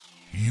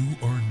You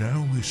are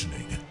now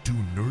listening to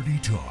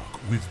Nerdy Talk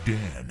with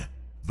Dan,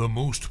 the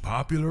most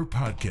popular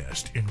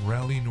podcast in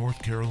Raleigh,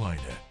 North Carolina,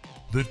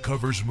 that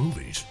covers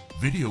movies,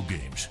 video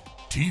games,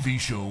 TV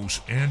shows,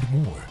 and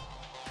more.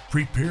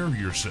 Prepare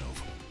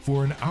yourself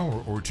for an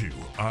hour or two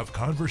of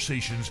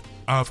conversations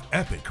of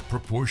epic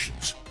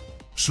proportions.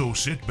 So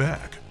sit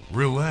back,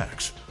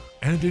 relax,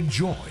 and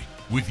enjoy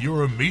with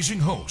your amazing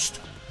host,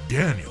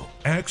 Daniel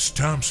X.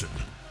 Thompson.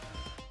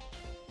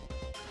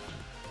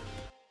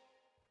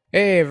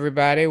 Hey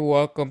everybody,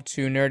 welcome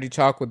to Nerdy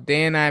Talk with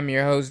Dan. I'm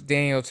your host,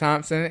 Daniel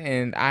Thompson,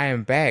 and I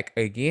am back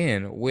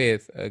again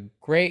with a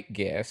great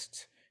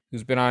guest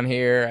who's been on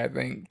here, I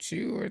think,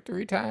 2 or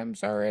 3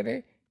 times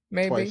already,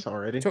 maybe? Twice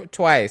already.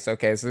 Twice,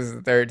 okay, so this is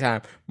the third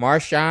time.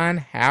 Marshawn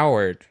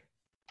Howard.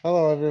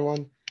 Hello,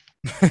 everyone.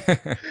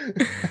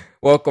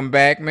 Welcome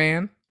back,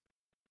 man.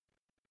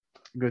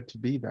 Good to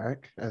be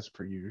back, as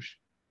per usual.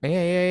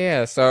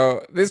 Yeah.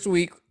 So this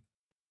week,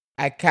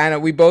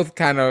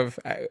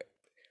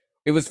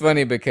 it was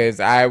funny because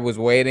I was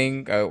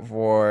waiting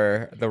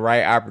for the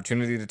right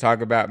opportunity to talk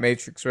about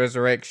Matrix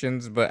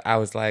Resurrections, but I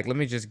was like, let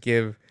me just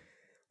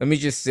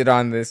sit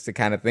on this to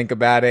kind of think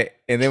about it.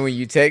 And then when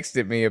you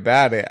texted me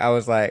about it, I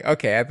was like,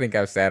 okay, I think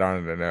I've sat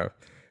on it enough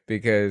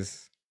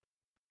because,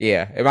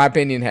 yeah, my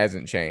opinion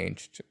hasn't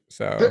changed.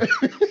 So,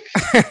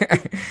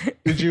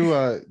 Did you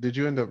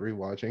end up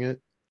rewatching it?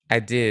 I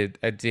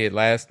did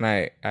last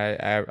night.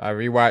 I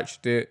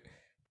rewatched it,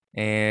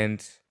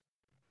 and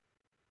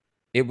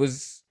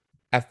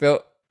I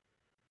felt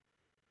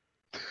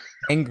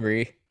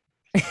angry.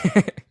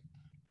 I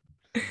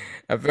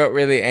felt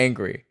really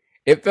angry.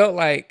 It felt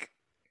like,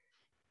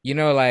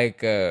 when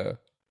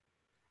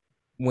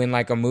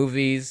like a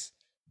movie's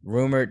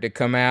rumored to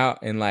come out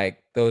and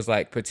like those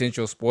like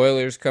potential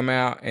spoilers come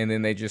out and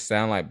then they just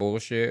sound like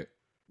bullshit.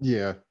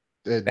 Yeah,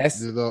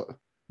 That's the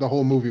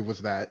whole movie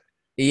was that.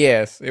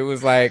 Yes, it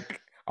was like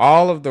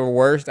all of the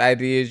worst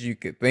ideas you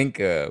could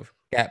think of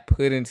got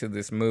put into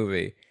this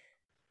movie.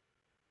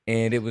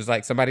 And it was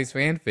like somebody's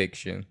fan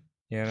fiction,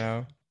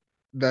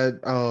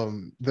 That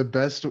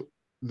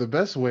the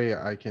best way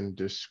I can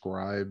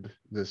describe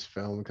this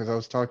film, because I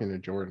was talking to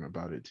Jordan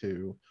about it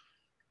too,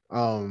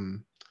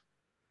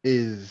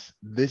 is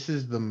this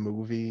is the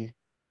movie,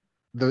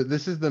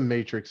 this is the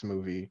Matrix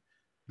movie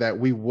that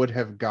we would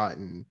have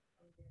gotten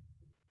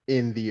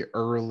in the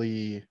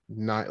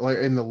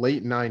in the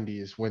late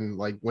 90s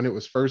when it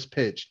was first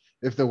pitched,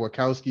 if the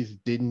Wachowskis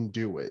didn't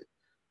do it.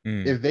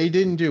 If they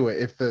didn't do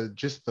it, if the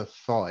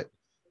thought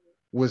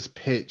was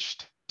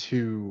pitched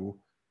to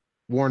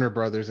Warner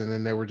Brothers and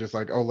then they were just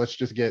like, oh, let's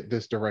just get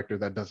this director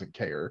that doesn't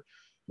care.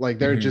 Like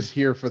they're just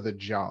here for the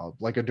job,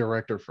 like a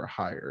director for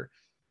hire.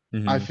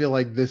 I feel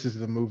like this is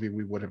the movie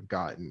we would have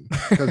gotten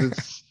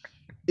because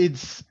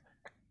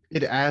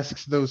it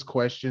asks those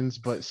questions,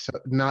 but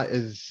not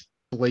as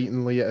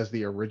blatantly as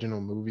the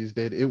original movies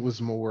did. It was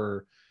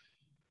more,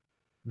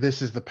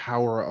 this is the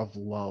power of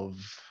love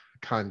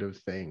kind of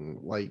thing.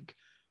 Like,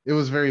 it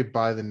was very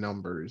by the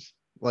numbers.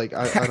 Like,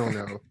 I don't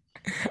know.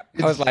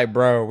 I was like,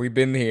 bro, we've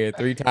been here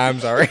 3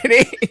 times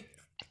already.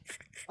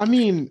 I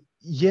mean,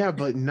 yeah,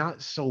 but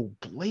not so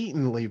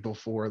blatantly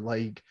before.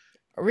 Like,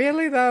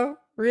 really though?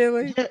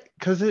 Really? Yeah,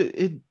 because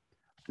it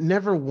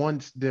never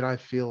once did I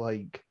feel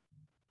like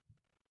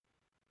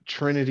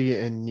Trinity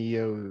and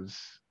Neo's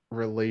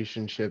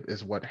relationship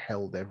is what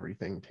held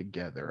everything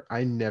together.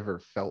 I never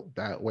felt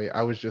that way.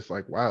 I was just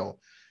like, wow,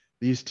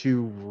 these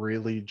two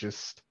really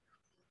just,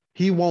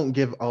 he won't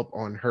give up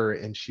on her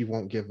and she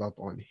won't give up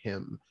on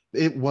him.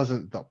 It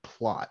wasn't the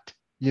plot,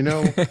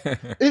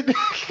 it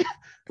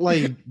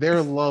like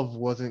their love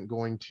wasn't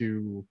going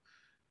to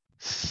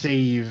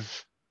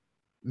save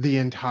the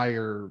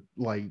entire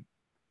like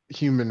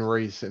human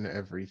race and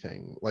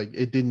everything. Like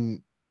it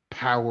didn't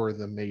power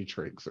the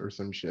Matrix or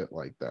some shit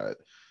like that.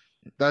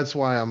 That's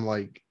why I'm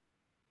like,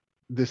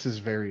 this is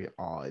very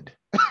odd.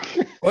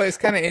 Well, it's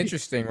kind of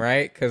interesting,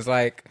 right? Because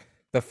like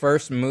the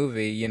first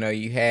movie,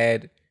 you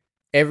had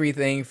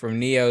everything from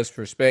Neo's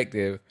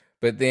perspective,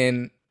 but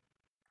then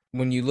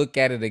when you look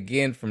at it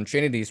again from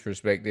Trinity's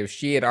perspective,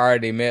 she had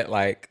already met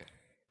like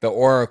the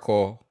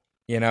Oracle,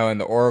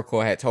 and the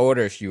Oracle had told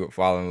her she would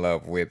fall in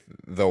love with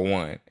the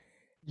one.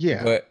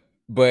 Yeah.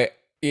 But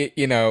it,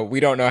 we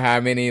don't know how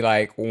many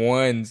like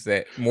ones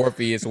that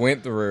Morpheus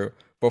went through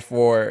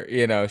before,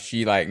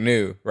 she like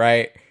knew,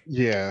 right?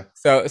 Yeah.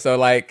 So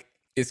like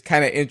it's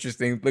kind of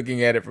interesting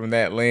looking at it from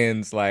that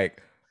lens.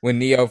 Like when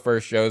Neo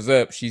first shows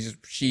up,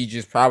 she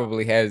just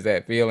probably has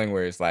that feeling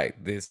where it's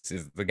like, this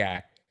is the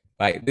guy.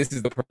 Like, this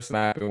is the person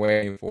I've been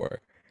waiting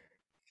for.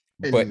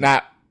 But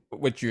not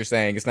what you're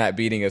saying. It's not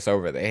beating us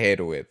over the head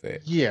with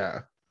it.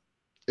 Yeah.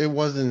 It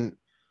wasn't,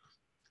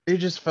 it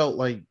just felt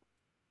like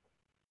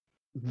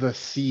the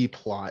C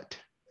plot.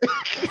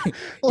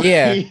 Like,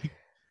 yeah.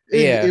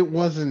 It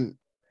wasn't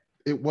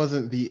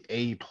the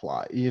A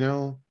plot,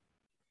 And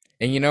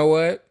you know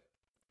what?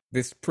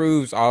 This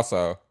proves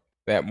also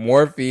that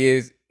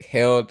Morpheus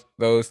held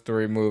those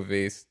 3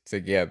 movies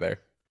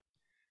together.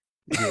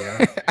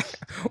 Yeah.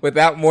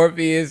 Without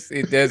Morpheus,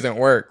 it doesn't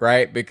work,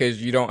 right?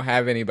 Because you don't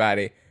have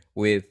anybody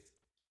with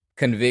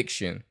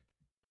conviction,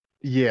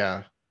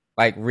 Yeah.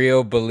 like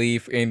real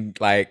belief in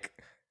like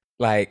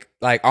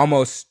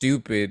almost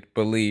stupid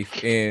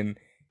belief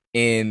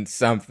in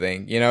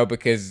something,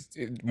 because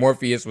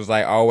Morpheus was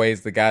like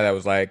always the guy that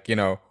was like,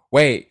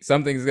 wait,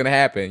 something's gonna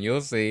happen,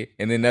 you'll see,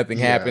 and then nothing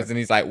Yeah. happens, and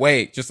he's like,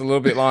 wait, just a little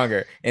bit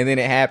longer, and then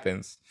it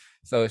happens.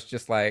 So it's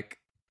just like,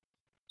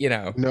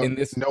 No, in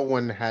this, no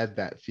one had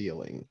that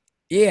feeling.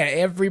 yeah,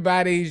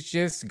 everybody's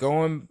just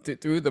going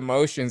through the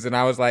motions, and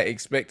I was like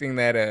expecting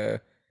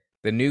that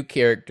the new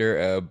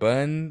character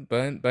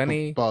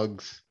bunny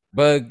Bugs.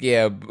 bug,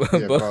 yeah, Yeah,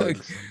 bug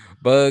bugs.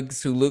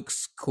 bugs, who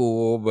looks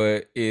cool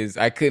but is,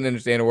 I couldn't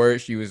understand a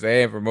word she was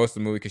saying for most of the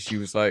movie because she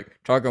was like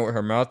talking with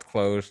her mouth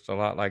closed a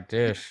lot like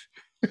this.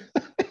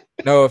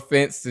 No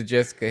offense to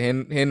Jessica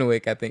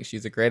Henwick, I think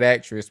she's a great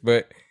actress,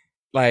 but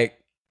like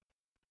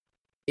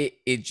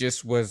it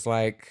just was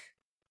like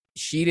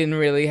she didn't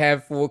really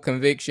have full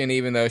conviction,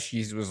 even though she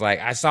was like,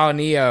 I saw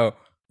Neo,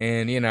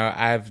 and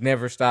I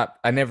never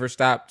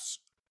stopped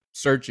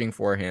searching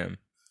for him,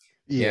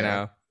 you Yeah.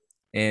 know,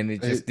 and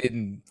it just It,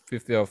 didn't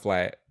feel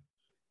flat.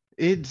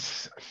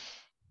 it's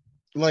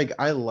like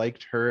I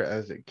liked her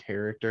as a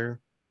character,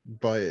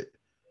 but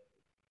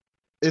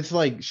it's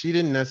like she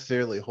didn't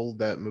necessarily hold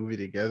that movie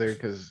together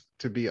because,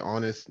 to be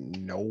honest,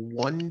 no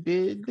one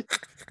did.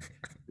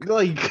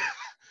 Like,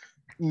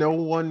 no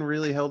one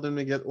really held him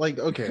together. Like,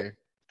 okay,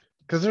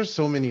 because there's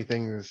so many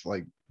things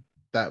like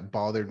that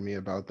bothered me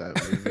about that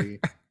movie.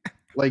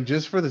 Like,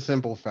 just for the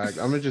simple fact,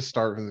 I'm gonna just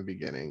start from the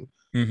beginning.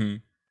 Mm-hmm.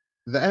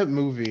 That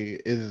movie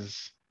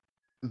is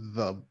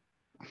the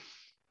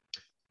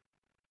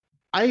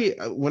I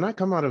when I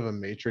come out of a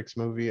Matrix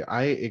movie,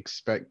 I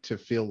expect to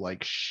feel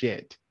like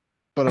shit,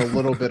 but a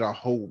little bit of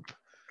hope.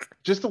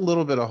 Just a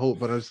little bit of hope,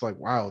 but I was like,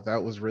 wow,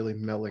 that was really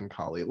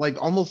melancholy.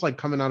 Like almost like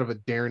coming out of a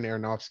Darren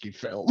Aronofsky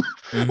film.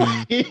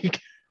 Mm-hmm. Like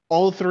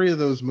all three of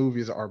those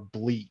movies are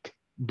bleak,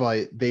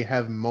 but they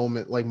have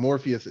like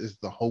Morpheus is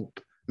the hope,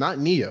 not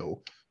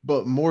Neo,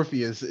 but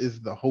Morpheus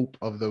is the hope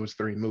of those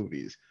three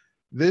movies.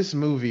 This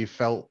movie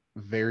felt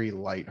very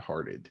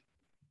lighthearted.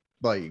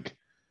 Like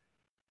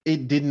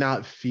it did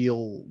not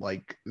feel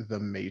like The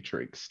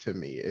Matrix to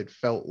me. It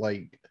felt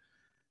like,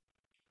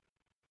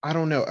 I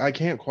don't know, I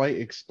can't quite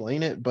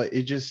explain it, but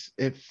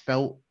it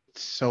felt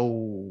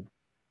so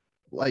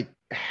like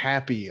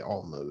happy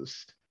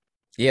almost,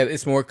 Yeah,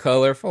 it's more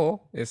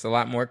colorful. It's a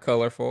lot more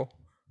colorful.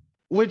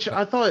 which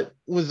I thought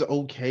was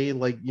okay.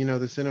 Like, the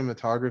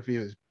cinematography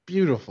was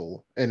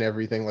beautiful and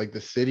everything. Like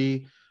the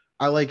city,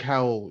 I like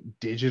how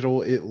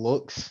digital it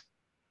looks.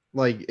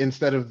 Like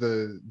instead of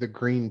the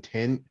green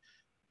tint,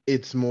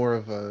 it's more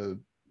of a,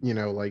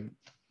 like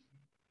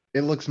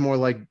it looks more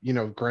like,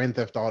 Grand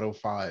Theft Auto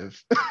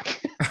 5.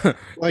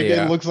 Like it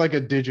Yeah. looks like a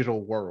digital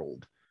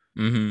world.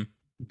 Mm-hmm.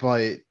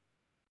 But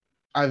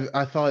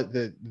I thought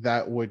that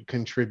that would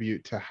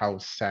contribute to how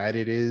sad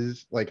it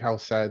is, like how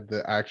sad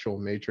the actual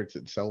Matrix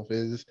itself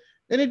is,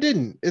 and it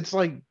didn't. It's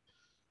like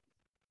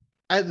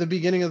at the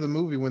beginning of the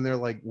movie when they're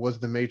like, "Was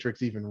the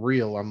Matrix even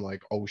real?" I'm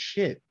like, "Oh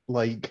shit!"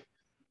 Like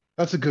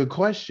that's a good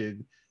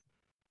question.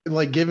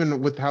 Like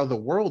given with how the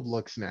world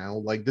looks now,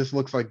 like this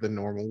looks like the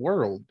normal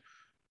world.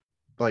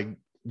 Like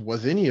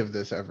was any of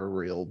this ever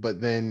real?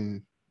 But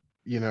then,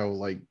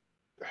 like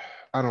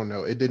I don't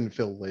know, it didn't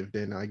feel lived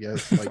in. I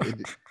guess like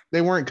they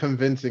weren't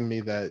convincing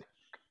me that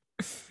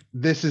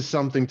this is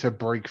something to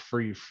break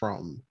free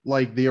from.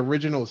 Like the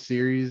original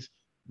series,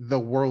 the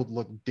world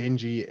looked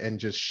dingy and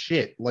just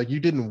shit. Like you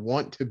didn't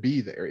want to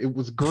be there. It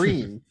was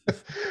green.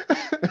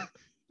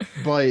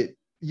 But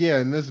yeah,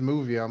 in this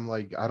movie, I'm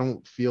like, I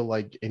don't feel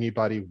like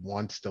anybody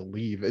wants to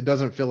leave. It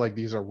doesn't feel like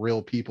these are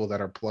real people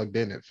that are plugged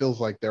in. It feels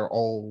like they're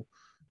all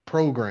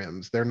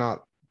programs. They're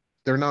not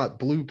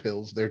blue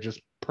pills, they're just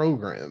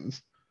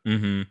programs.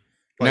 Mm-hmm. No,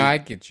 Like, I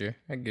get you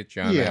on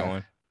that yeah,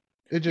 one.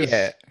 it Yeah.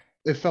 just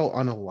it felt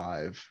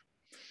unalive.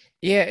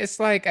 Yeah, it's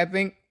like, I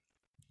think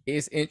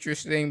it's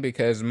interesting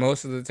because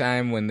most of the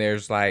time when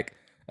there's like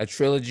a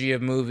trilogy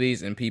of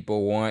movies and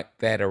people want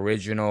that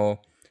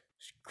original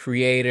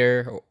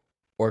creator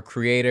or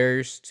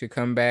creators to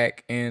come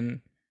back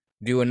and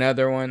do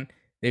another one,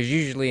 there's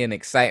usually an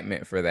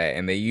excitement for that,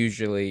 and they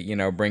usually,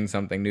 bring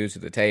something new to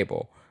the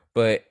table.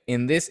 But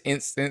in this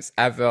instance,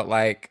 I felt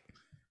like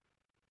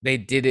they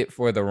did it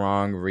for the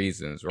wrong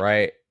reasons,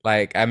 right?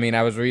 Like, I mean,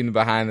 I was reading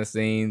behind the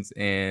scenes,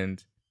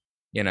 and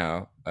you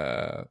know,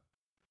 uh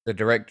the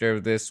director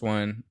of this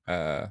one,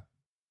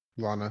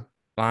 Lana.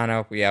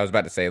 Lana. Yeah, I was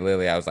about to say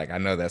Lily. I was like, I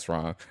know that's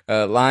wrong.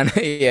 Lana.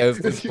 Yeah,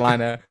 it was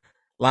Lana.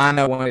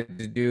 Lana wanted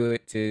to do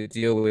it to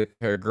deal with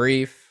her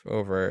grief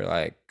over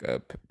like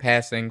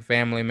passing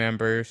family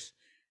members,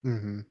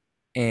 Hmm.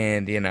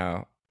 and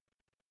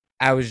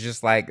I was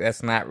just like,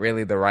 that's not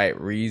really the right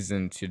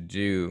reason to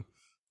do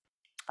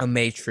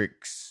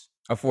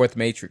a fourth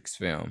Matrix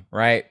film,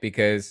 right?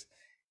 Because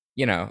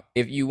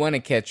if you want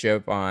to catch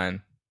up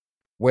on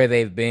where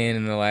they've been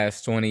in the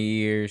last 20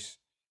 years,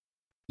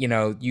 you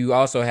know, you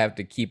also have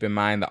to keep in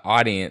mind the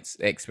audience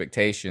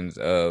expectations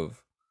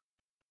of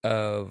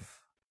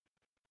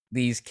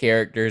these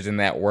characters in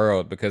that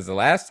world, because the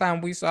last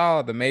time we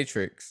saw the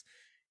Matrix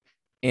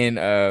in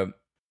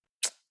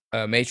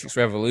Matrix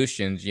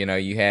Revolutions, you know,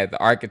 you had the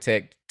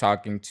architect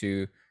talking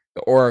to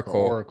the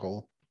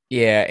Oracle.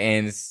 Yeah,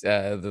 and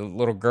the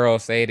little girl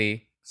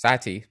Sati.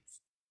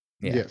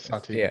 Yeah,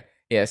 Sati.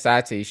 Yeah,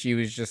 Sati. She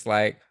was just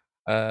like,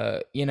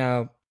 you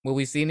know, will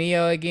we see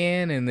Neo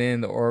again? And then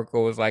the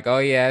Oracle was like, oh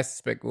yeah, I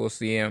suspect we'll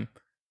see him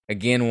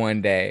again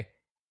one day.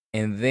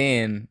 And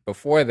then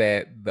before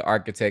that, the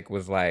architect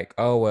was like,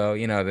 oh well,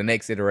 you know, the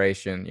next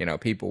iteration, you know,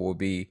 people will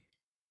be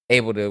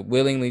able to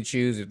willingly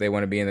choose if they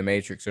want to be in the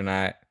Matrix or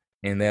not,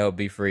 and they'll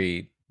be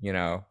freed, you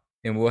know,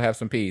 and we'll have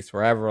some peace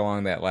for however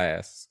long that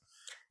lasts.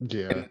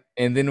 Yeah.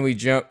 And then we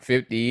jump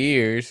 50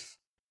 years.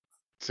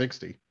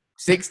 60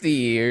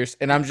 years.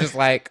 And I'm just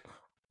like,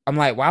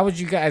 why would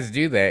you guys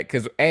do that?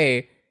 Because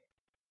I,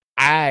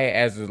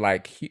 as a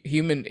like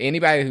human,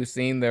 anybody who's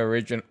seen the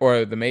original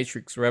or the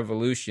Matrix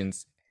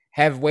Revolutions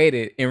have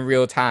waited in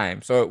real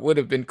time. So it would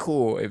have been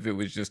cool if it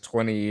was just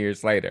 20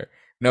 years later.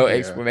 No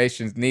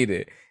explanations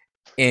needed.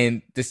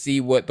 And to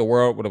see what the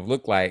world would have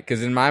looked like.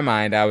 Because in my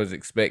mind, I was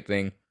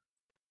expecting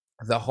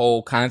the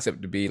whole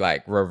concept to be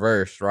like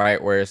reversed,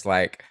 right? Where it's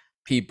like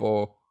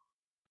people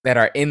that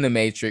are in the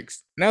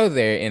Matrix know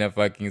they're in a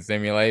fucking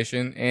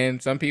simulation,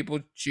 and some people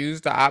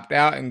choose to opt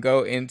out and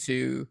go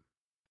into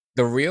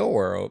the real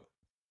world,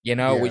 you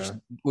know,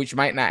 which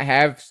might not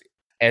have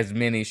as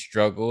many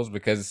struggles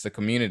because it's a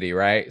community,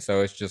 right? So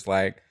it's just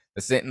like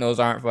the Sentinels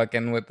aren't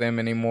fucking with them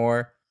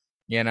anymore,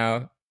 you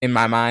know. In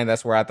my mind,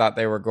 that's where I thought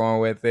they were going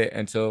with it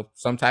until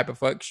some type of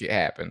fuck shit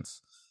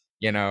happens,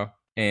 you know.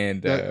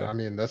 And I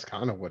mean, that's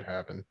kind of what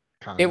happened.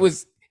 It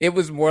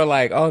was more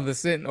like, oh,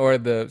 some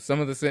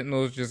of the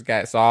Sentinels just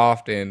got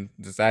soft and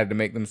decided to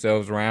make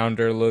themselves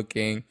rounder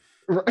looking.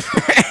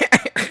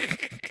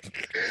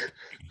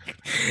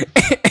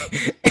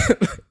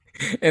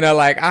 And are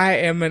like, I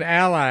am an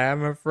ally.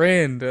 I'm a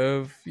friend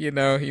of, you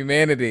know,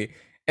 humanity.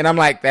 And I'm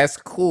like, that's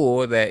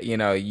cool that, you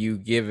know, you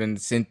given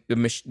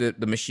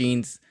the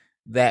machines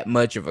that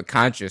much of a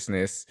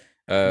consciousness.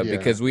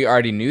 Because we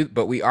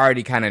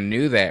already kind of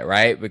knew that,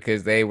 right?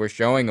 Because they were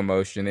showing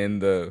emotion in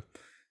the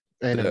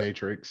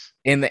Animatrix.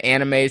 In the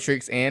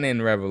Animatrix and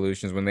in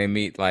Revolutions when they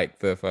meet like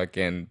the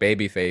fucking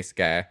babyface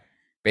guy,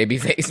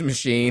 babyface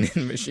machine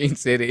in Machine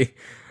City,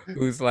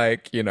 who's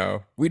like, you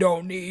know, we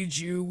don't need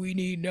you, we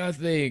need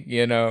nothing,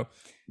 you know.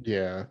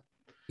 Yeah.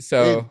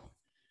 So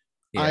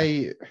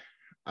I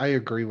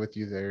agree with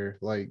you there,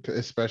 like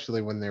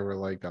especially when they were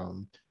like,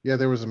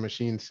 there was a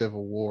machine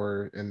civil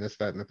war and this,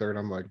 that, and the third.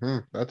 I'm like,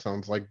 that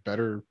sounds like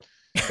better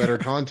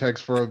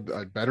context for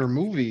a better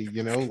movie,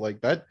 you know,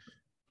 like that.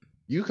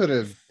 We could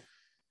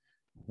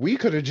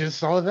have just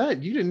saw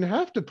that. You didn't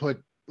have to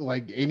put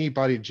like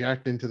anybody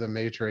jacked into the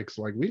Matrix.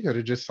 Like we could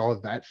have just saw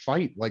that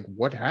fight. Like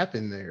what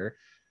happened there?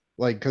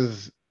 Like,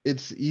 because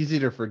it's easy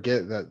to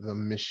forget that the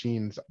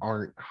machines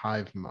aren't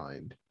hive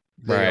mind.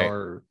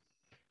 They're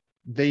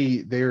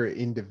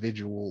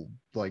individual.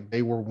 Like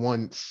they were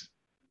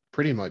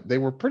pretty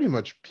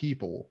much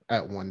people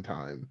at one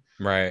time.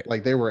 Right.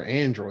 Like they were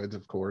androids,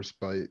 of course,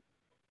 but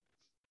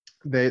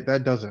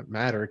that doesn't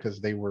matter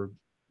because they were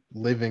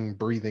living,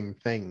 breathing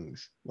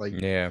things. Like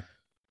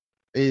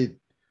and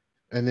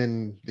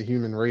then the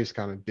human race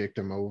kind of dicked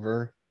them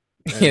over.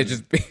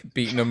 Just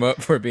beating them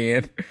up for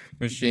being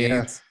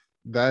machines.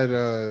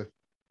 That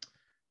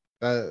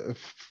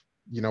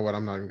you know what,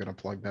 I'm not even gonna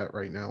plug that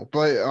right now,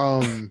 but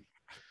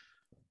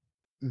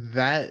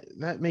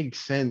that makes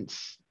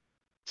sense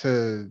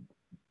to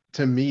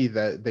me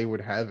that they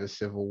would have a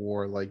civil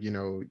war. Like, you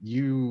know,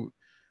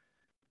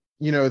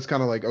 it's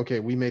kind of like, okay,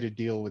 we made a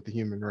deal with the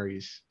human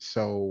race,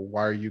 so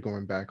why are you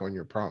going back on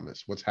your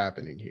promise? What's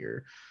happening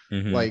here?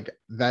 Mm-hmm. Like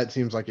that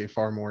seems like a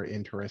far more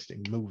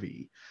interesting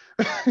movie.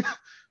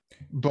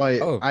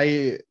 But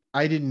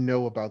I didn't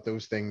know about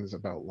those things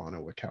about Lana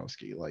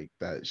Wachowski, like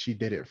that she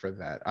did it for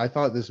that. I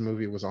thought this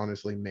movie was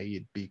honestly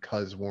made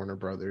because Warner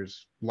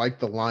Brothers, like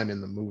the line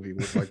in the movie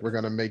was like, we're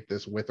gonna make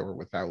this with or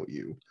without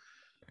you.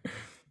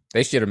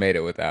 They should have made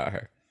it without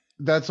her.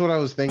 That's what I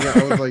was thinking.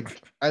 I was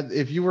like,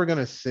 if you were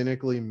gonna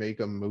cynically make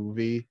a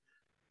movie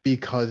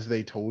because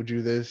they told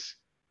you this,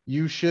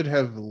 you should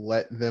have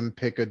let them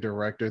pick a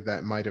director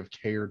that might have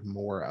cared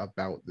more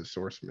about the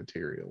source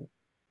material,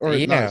 or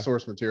not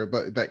source material,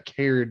 but that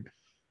cared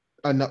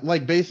enough.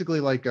 Like basically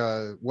like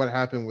what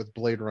happened with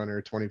Blade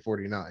Runner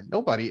 2049.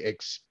 Nobody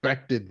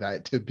expected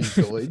that to be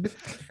good,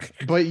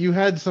 but you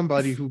had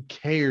somebody who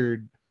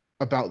cared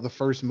about the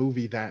first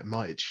movie that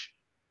much.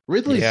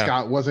 Ridley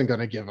Scott wasn't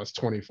going to give us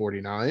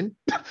 2049.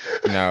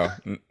 No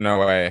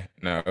way.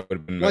 No, it would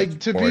have been like,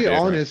 to be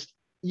honest.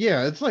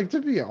 Yeah, it's like,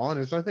 to be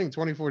honest, I think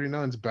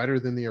 2049 is better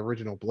than the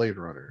original Blade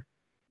Runner.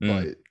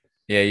 But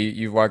yeah,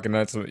 you walking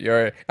on some.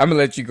 I'm gonna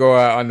let you go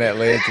out on that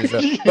ledge,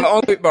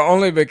 but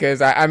only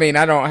because I mean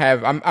I don't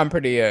have. I'm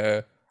pretty.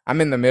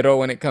 I'm in the middle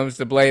when it comes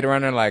to Blade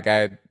Runner. Like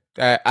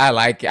I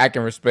like it. I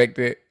can respect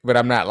it, but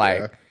I'm not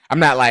like I'm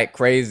not like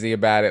crazy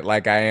about it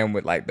like I am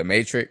with like the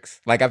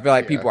Matrix. Like I feel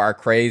like Yeah, people are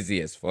crazy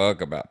as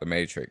fuck about the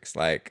Matrix.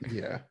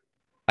 yeah.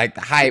 Like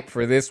the hype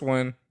for this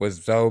one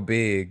was so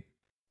big.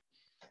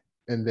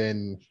 And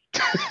then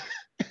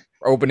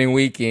Opening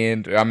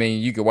weekend, I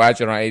mean, you could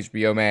watch it on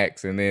HBO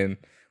Max, and then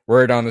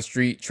word on the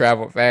street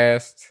traveled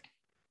fast.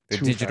 The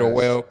too digital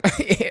fast.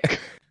 web. Yeah.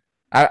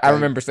 I Like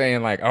remember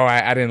saying like, "Oh,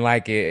 I didn't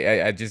like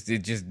it.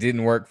 It just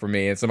didn't work for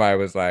me." And somebody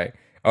was like,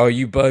 "Oh,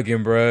 you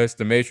bugging, bruh. It's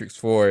the Matrix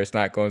 4. It's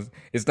not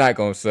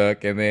gonna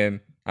suck." And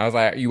then I was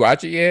like, "You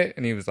watch it yet?"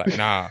 And he was like,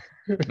 "Nah,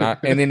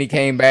 not." And then he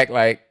came back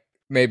like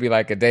maybe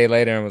like a day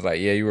later and was like,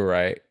 "Yeah, you were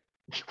right."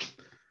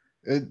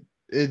 it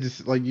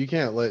it's like you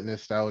can't let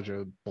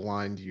nostalgia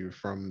blind you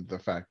from the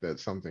fact that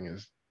something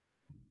is,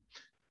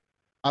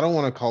 I don't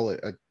want to call it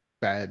a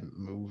bad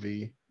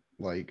movie.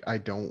 Like I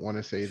don't want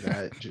to say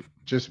that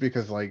just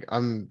because like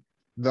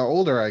the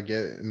older I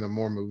get and the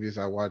more movies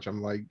I watch,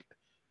 I'm like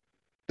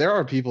there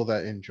are people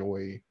that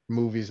enjoy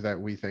movies that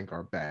we think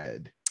are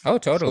bad. Oh,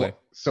 totally.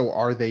 So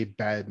are they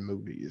bad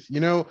movies? You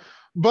know,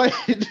 but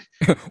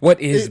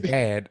What is it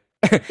bad?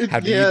 it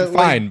How do you yeah, like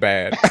define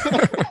bad?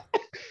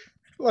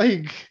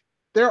 like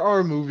there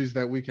are movies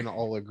that we can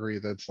all agree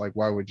that's like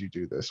why would you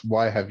do this?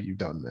 Why have you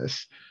done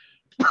this?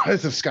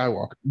 Rise of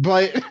Skywalker.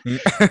 But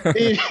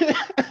it,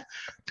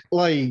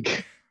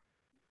 like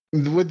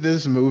with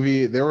this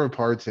movie, there were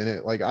parts in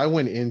it. Like I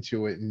went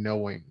into it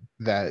knowing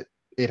that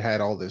it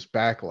had all this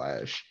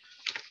backlash,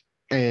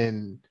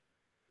 and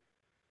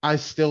I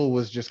still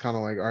was just kind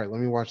of like, all right, let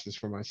me watch this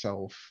for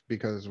myself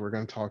because we're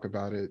gonna talk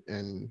about it,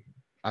 and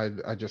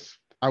I just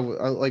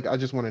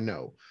want to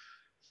know.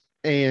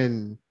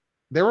 And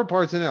there were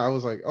parts in it I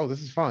was like, oh,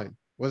 this is fine.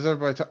 What's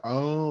everybody?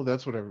 Oh,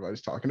 that's what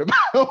everybody's talking about.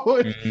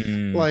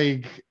 Mm.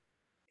 like,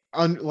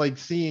 like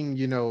seeing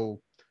Yahya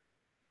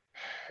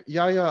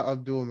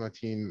Abdul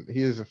Mateen,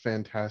 he is a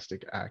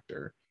fantastic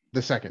actor.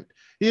 The second,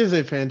 he is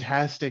a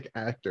fantastic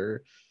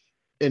actor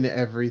in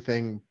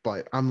everything,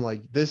 but I'm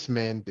like, this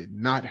man did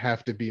not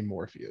have to be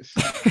Morpheus.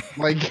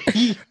 Like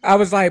he, I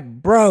was like,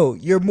 bro,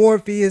 you're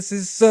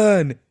Morpheus's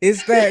son.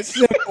 It's that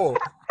simple.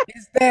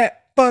 It's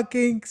that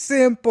fucking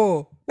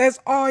simple. That's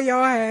all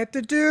y'all had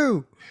to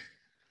do.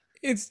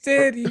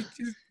 Instead, he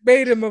just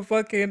made him a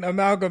fucking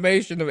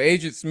amalgamation of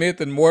Agent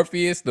Smith and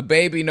Morpheus, the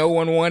baby no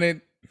one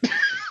wanted.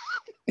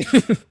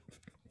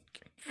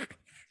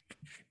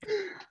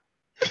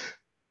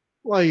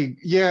 like,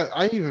 yeah,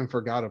 I even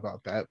forgot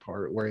about that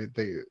part where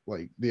they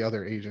like the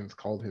other agents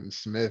called him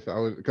Smith. I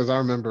was because I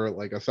remember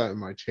like I sat in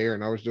my chair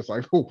and I was just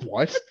like,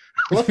 what?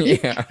 Like,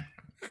 Yeah.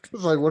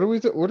 it's like, what are we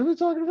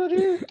talking about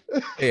here?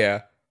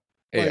 Yeah.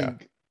 Yeah.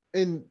 Like,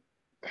 and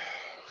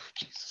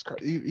Jesus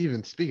Christ,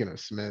 even speaking of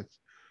Smith,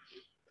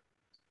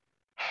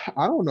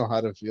 I don't know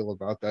how to feel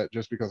about that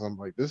just because I'm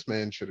like, this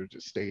man should have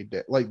just stayed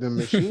dead. Like, the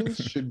machines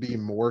should be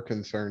more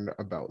concerned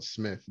about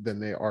Smith than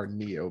they are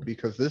Neo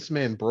because this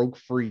man broke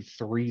free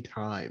 3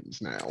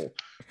 times now.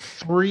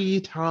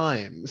 3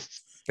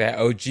 times. That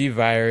OG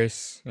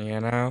virus, you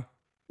know?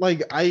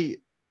 Like, I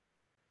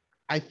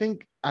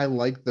think I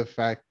like the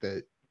fact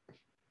that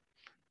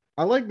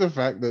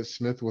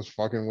Smith was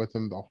fucking with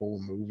him the whole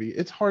movie.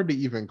 It's hard to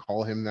even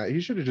call him that. He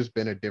should have just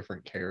been a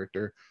different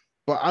character.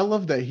 But I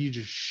love that he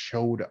just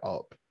showed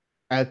up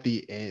at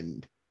the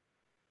end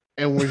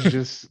and was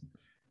just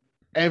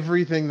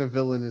everything the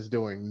villain is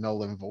doing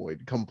null and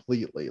void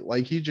completely.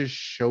 Like he just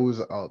shows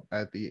up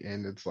at the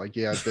end. It's like,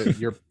 yeah, that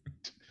you're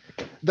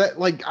that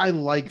like I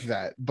like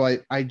that,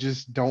 but I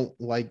just don't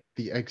like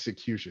the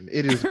execution.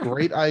 It is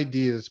great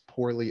ideas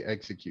poorly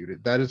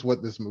executed. That is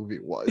what this movie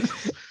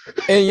was.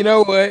 And you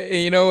know what?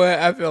 And you know what?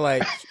 I feel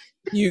like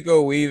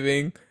Hugo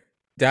Weaving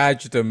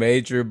dodged a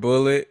major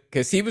bullet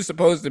because he was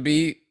supposed to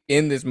be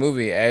in this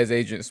movie as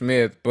Agent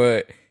Smith,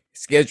 but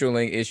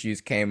scheduling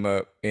issues came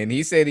up, and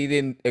he said he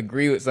didn't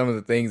agree with some of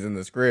the things in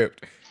the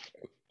script.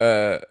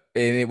 And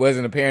it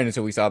wasn't apparent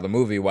until we saw the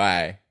movie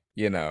why,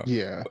 you know.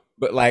 Yeah.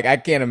 But like, I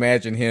can't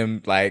imagine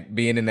him like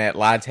being in that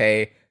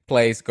latte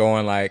place,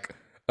 going like,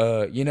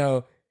 you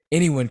know,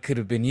 anyone could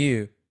have been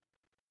you,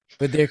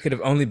 but there could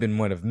have only been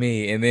one of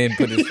me, and then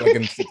put his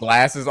fucking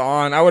glasses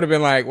on. I would have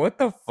been like, what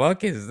the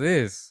fuck is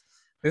this?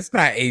 It's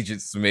not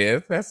Agent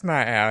Smith. That's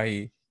not how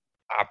he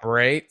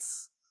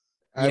operates,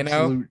 you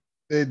know?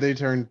 Absolute. They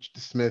turned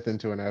Smith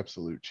into an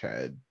absolute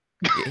Chad.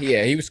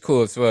 Yeah, he was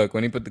cool as fuck.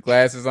 When he put the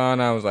glasses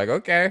on, I was like,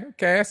 okay,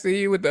 okay, I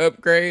see you with the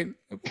upgrade,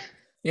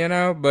 you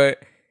know?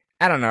 But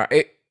I don't know.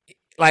 It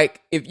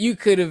like if you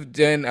could have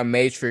done a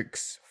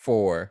Matrix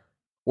 4,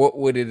 what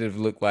would it have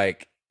looked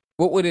like?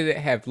 What would it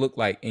have looked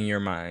like in your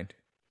mind?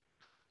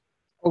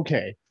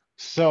 Okay,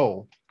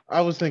 so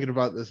I was thinking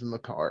about this in the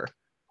car.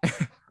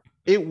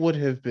 It would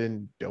have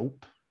been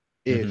dope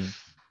Hmm.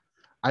 if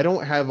I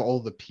don't have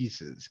all the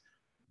pieces,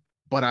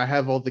 but I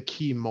have all the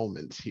key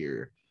moments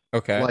here.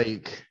 Okay.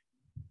 Like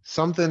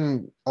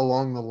something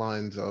along the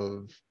lines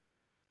of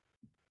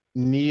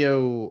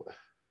Neo.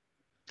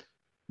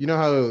 You know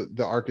how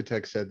the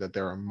architect said that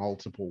there are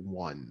multiple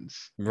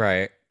ones?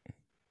 Right.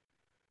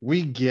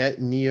 We get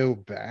Neo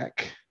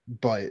back,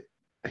 but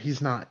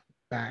he's not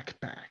back.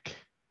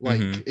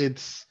 Like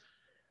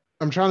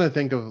I'm trying to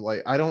think of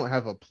like I don't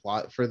have a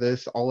plot for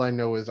this. All I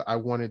know is I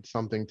wanted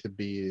something to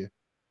be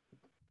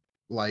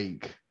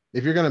like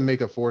if you're gonna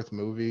make a fourth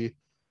movie,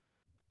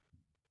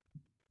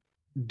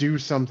 do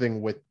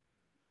something with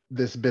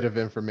this bit of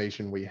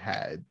information we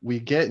had. We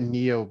get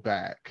Neo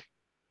back,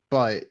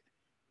 but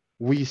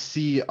we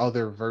see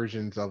other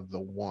versions of the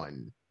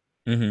one.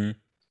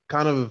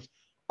 Kind of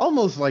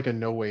almost like a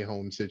No Way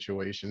Home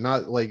situation.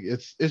 Not like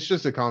it's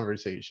just a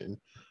conversation.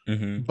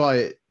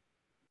 But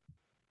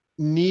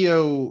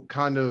Neo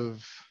kind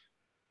of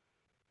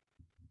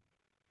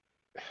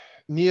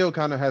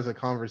has a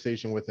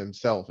conversation with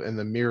himself, and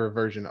the mirror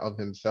version of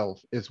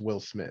himself is Will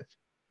Smith.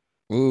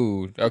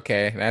 Ooh,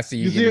 okay. I see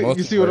you getting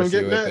you see what I'm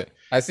getting at?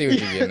 I see what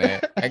you're getting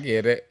at. I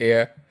get it.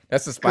 Yeah,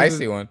 that's a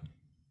spicy one.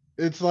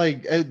 It's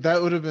like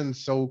that would have been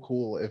so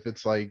cool if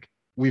it's like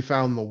we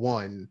found the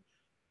one,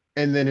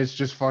 and then it's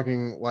just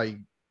fucking like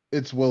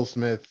it's Will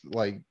Smith,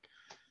 like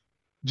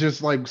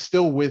just like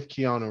still with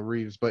Keanu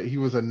Reeves, but he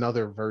was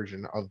another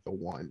version of the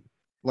one,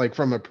 like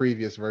from a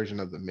previous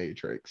version of the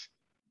Matrix.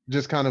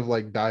 Just kind of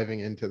like diving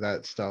into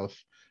that stuff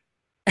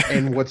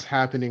and what's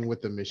happening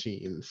with the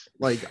machines.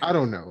 Like I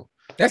don't know.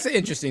 That's an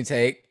interesting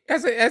take.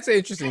 That's an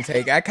interesting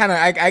take.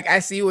 I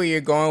see where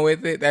you're going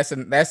with it. That's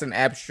an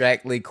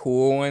abstractly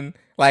cool one.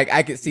 Like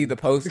I could see the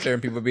poster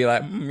and people be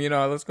like,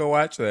 let's go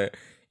watch that.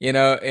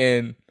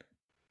 And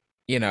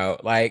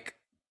like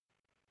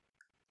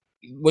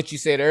what you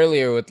said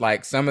earlier with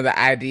like some of the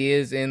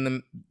ideas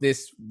in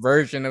this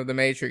version of the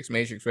Matrix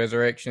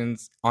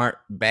Resurrections aren't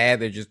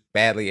bad. They're just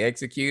badly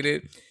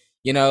executed.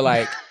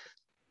 Like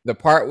the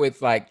part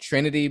with like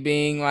Trinity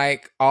being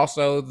like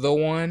also the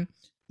one.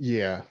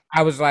 Yeah.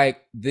 I was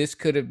like, this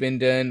could have been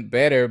done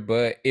better,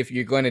 but if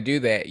you're going to do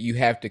that, you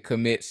have to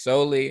commit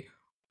solely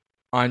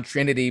on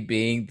Trinity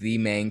being the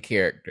main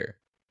character.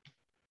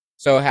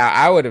 So how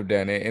I would have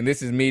done it, and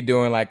this is me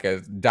doing like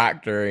a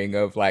doctoring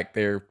of like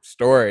their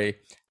story,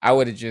 I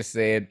would have just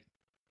said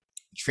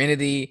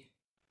Trinity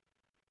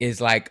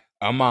is like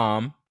a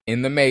mom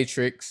in the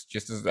Matrix,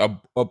 just as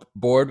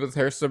bored with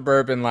her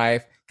suburban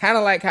life, kind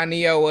of like how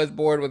Neo was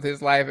bored with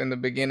his life in the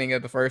beginning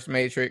of the first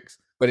Matrix.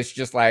 But it's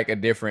just like a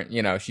different,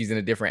 she's in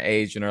a different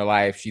age in her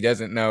life. She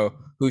doesn't know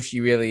who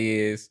she really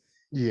is.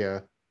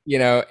 Yeah.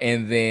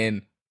 And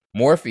then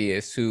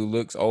Morpheus, who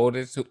looks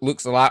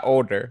a lot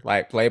older,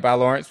 like played by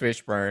Lawrence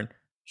Fishburne,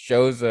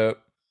 shows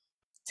up,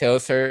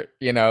 tells her,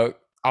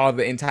 all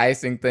the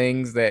enticing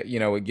things that,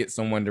 would get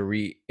someone to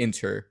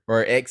re-enter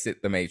or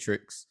exit the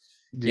Matrix.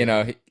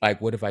 Yeah. Like,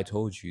 what if I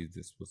told you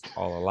this was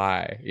all a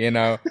lie?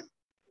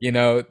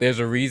 There's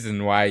a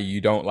reason why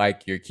you don't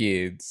like your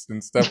kids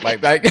and stuff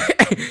like that,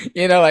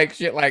 like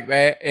shit like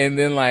that. And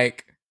then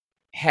like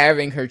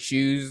having her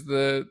choose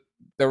the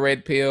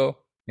red pill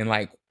and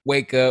like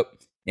wake up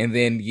and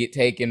then get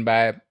taken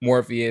by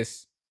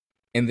Morpheus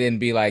and then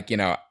be like,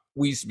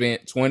 we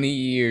spent 20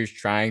 years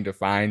trying to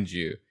find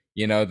you.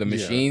 The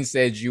machine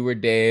said you were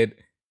dead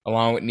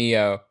along with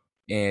Neo.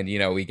 And,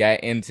 we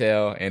got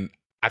intel and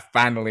I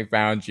finally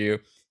found you.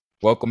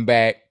 Welcome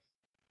back.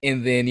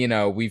 And then,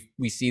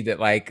 we see that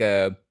like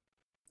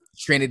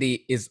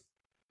Trinity is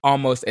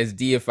almost as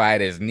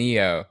deified as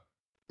Neo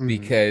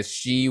because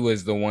she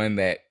was the one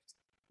that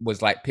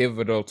was like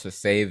pivotal to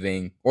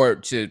saving or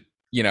to,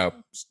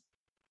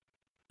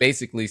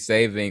 basically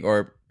saving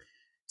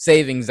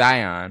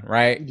Zion,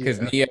 right? Because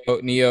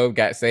Neo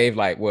got saved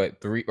like what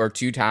 3 or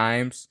 2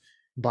 times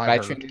by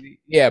Trinity.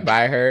 Yeah,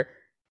 by her.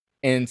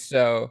 And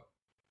so,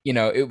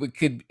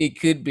 it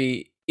could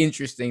be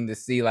interesting to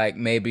see like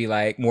maybe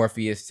like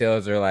Morpheus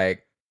tells her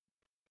like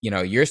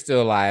you're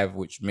still alive,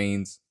 which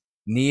means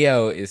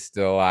Neo is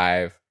still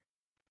alive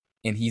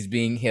and he's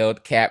being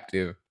held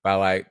captive by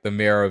like the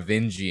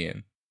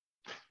Merovingian.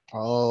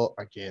 Oh,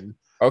 again.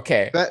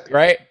 Okay.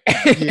 Right?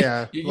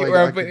 Yeah. You get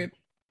where I'm putting?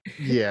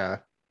 Yeah.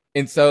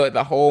 And so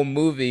the whole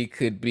movie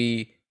could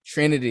be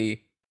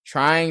Trinity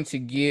trying to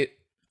get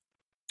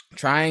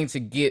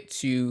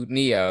to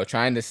Neo,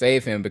 trying to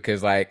save him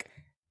because like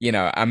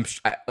I'm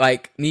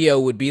like Neo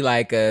would be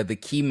like the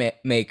key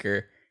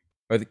maker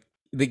or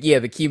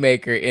the key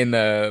maker in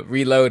the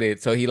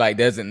Reloaded. So he like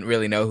doesn't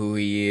really know who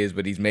he is,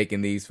 but he's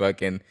making these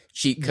fucking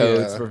cheat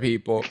codes for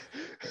people,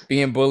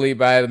 being bullied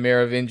by the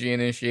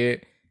Merovingian and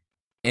shit.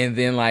 And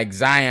then like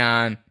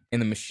Zion in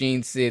the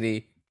Machine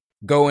City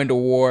go into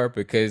war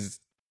because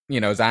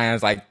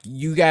Zion's like,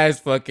 you guys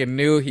fucking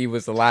knew he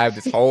was alive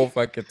this whole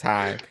fucking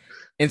time.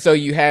 And so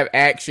you have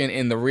action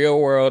in the real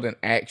world and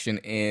action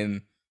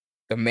in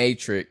the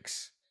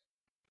Matrix,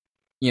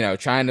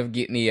 trying to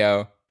get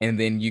Neo, and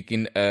then you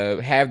can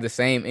have the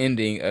same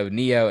ending of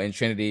Neo and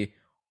Trinity,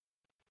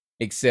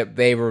 except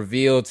they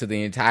reveal to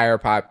the entire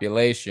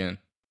population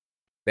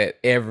that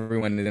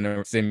everyone is in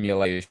a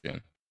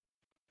simulation,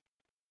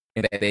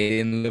 and that they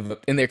didn't live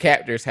up, and their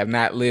captors have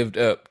not lived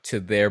up to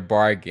their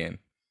bargain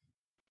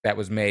that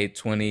was made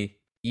 20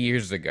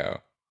 years ago.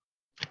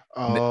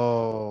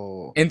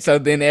 Oh. And so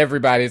then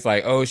everybody's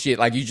like, oh shit,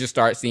 like you just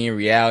start seeing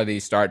reality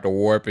start to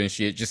warp and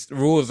shit. Just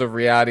rules of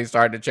reality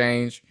start to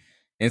change.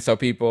 And so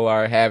people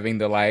are having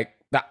to like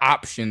the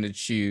option to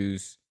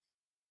choose,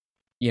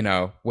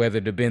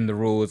 whether to bend the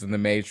rules in the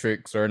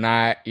Matrix or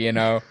not,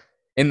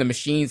 and the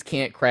machines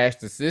can't crash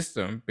the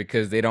system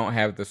because they don't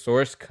have the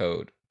source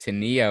code to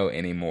Neo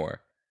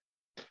anymore.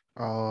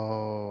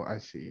 Oh, I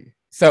see.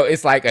 So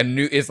it's like a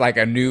new,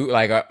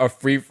 like a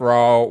free for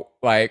all,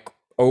 like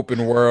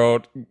open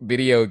world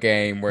video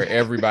game where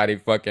everybody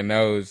fucking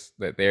knows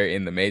that they're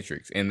in the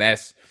Matrix. And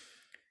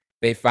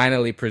they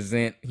finally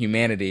present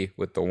humanity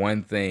with the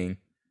one thing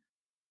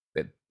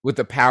with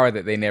the power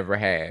that they never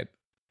had,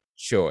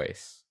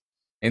 choice.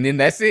 And then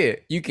that's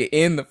it. You can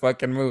end the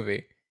fucking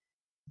movie.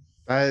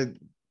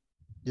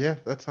 Yeah,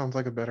 that sounds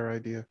like a better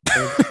idea.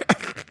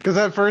 Because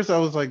at first I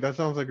was like, that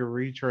sounds like a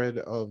retread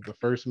of the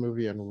first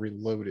movie and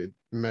Reloaded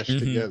meshed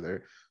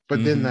together.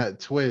 But then that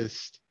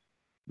twist,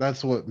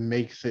 that's what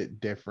makes it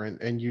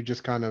different. And you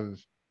just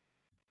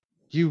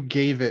you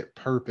gave it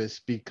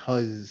purpose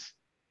because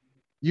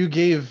you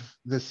gave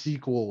the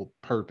sequel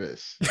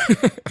purpose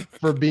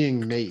for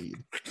being made.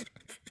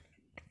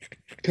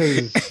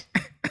 Because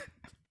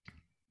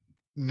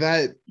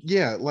that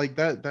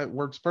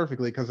works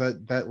perfectly, because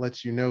that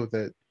lets you know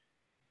that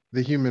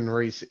the human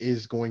race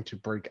is going to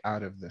break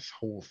out of this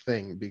whole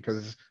thing,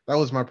 because that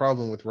was my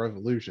problem with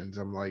Revolutions.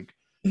 I'm like,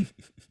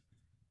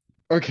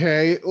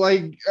 okay,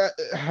 like,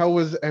 how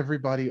was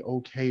everybody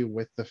okay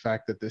with the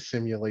fact that the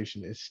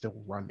simulation is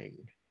still running?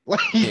 Like,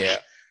 yeah,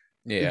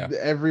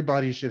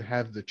 everybody should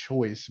have the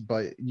choice,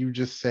 but you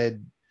just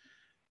said,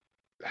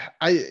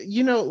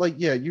 you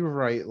were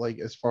right. Like,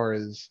 as far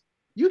as,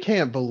 you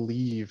can't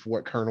believe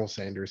what Colonel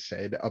Sanders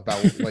said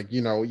about, like,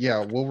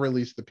 we'll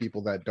release the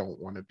people that don't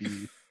want to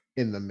be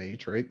in the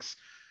Matrix.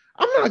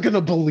 I'm not gonna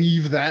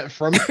believe that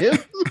from him.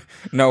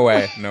 No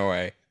way. No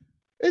way.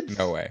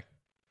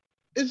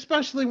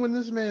 Especially when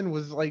this man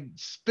was like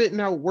spitting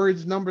out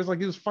words, numbers like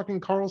he was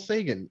fucking Carl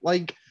Sagan.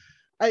 Like,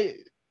 I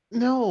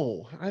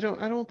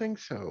don't think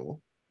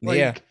so.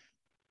 Like,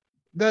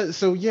 that.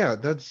 So yeah,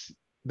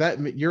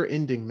 that your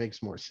ending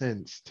makes more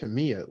sense to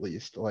me, at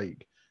least.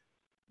 Like,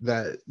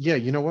 that, yeah,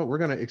 you know what? We're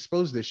gonna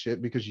expose this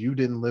shit because you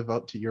didn't live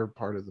up to your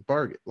part of the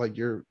bargain, like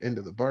your end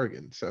of the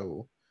bargain.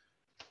 So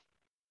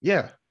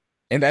yeah.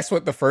 And that's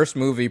what the first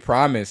movie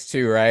promised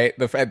too, right?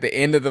 At the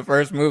end of the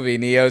first movie,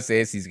 Neo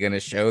says he's going to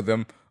show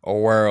them a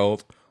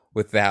world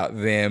without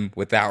them,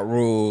 without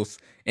rules.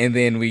 And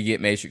then we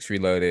get Matrix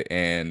Reloaded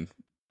and,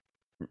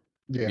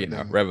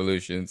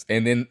 Revolutions.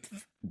 And then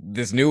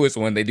this newest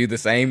one, they do the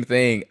same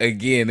thing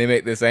again. They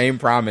make the same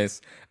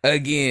promise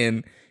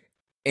again.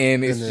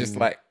 And it's just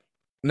like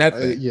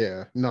nothing.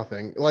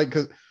 Nothing. Like,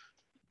 because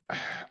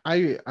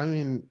I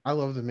mean, I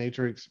love the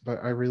Matrix, but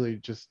I really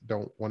just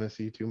don't want to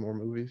see 2 more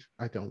movies.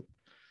 I don't.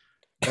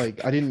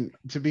 Like,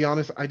 to be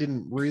honest, I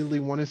didn't really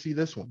want to see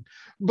this one,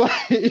 but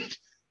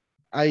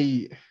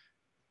I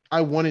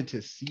wanted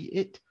to see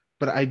it,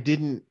 but I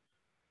didn't.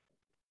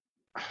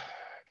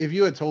 If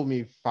you had told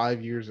me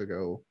 5 years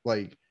ago,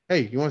 like,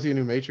 hey, you want to see a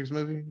new Matrix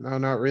movie? No,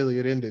 not really.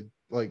 It ended.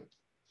 Like,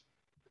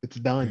 it's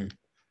done.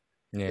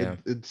 Yeah.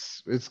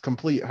 It's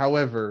complete.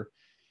 However,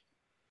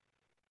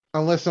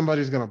 unless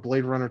somebody's gonna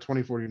Blade Runner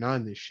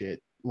 2049 this shit,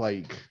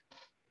 like,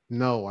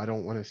 no, I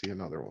don't want to see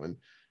another one.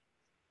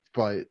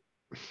 But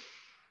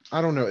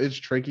I don't know. It's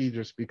tricky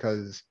just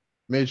because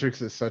Matrix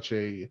is such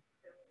a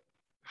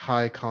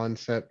high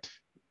concept,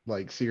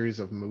 like, series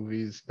of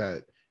movies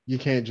that you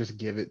can't just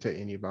give it to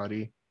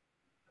anybody.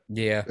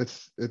 Yeah.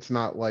 It's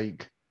not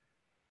like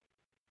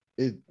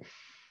it.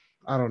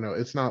 I don't know.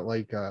 It's not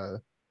like I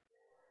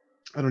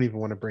don't even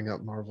want to bring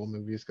up Marvel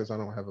movies because I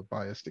don't have a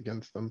bias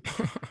against them.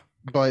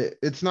 But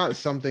it's not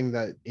something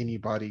that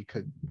anybody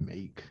could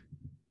make.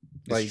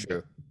 Like, it's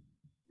true.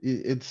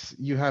 It's,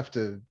 you have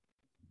to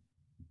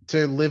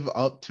live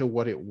up to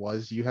what it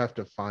was, you have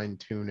to fine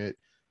tune it.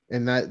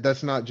 And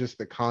that's not just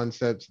the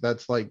concepts,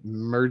 that's like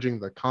merging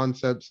the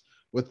concepts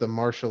with the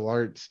martial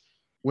arts,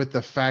 with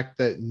the fact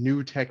that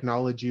new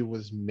technology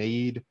was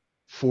made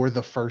for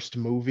the first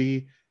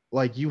movie.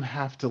 Like, you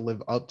have to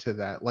live up to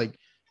that. Like,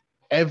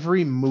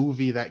 every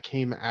movie that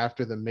came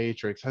after the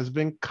Matrix has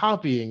been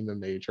copying the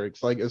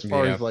Matrix, like, as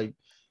far as like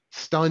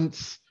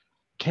stunts,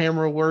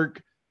 camera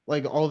work,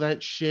 like all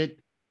that shit.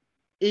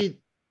 It's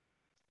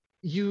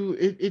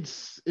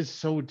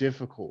so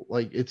difficult.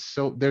 Like,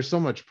 there's so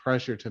much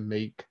pressure to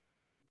make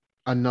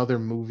another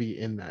movie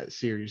in that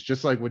series,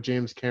 just like what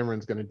James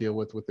Cameron's going to deal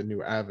with the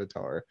new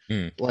Avatar.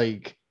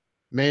 Like,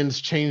 man's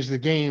changed the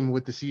game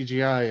with the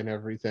CGI and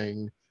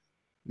everything.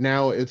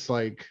 Now it's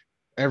like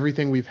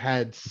everything we've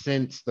had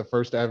since the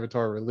first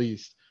Avatar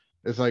released,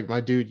 it's like,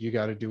 my dude, you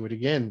got to do it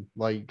again.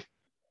 Like,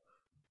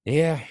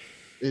 and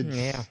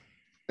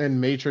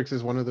Matrix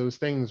is one of those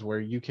things where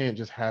you can't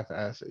just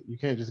half-ass it. You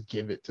can't just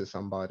give it to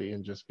somebody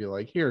and just be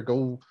like, here,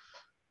 go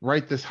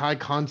write this high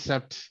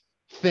concept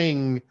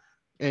thing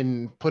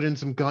and put in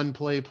some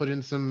gunplay, put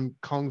in some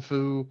kung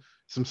fu,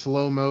 some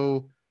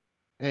slow-mo,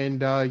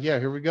 and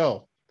here we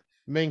go.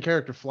 Main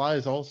character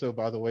flies also,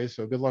 by the way,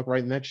 so good luck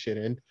writing that shit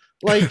in.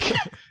 Like,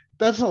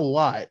 that's a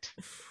lot.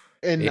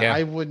 And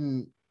I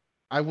wouldn't,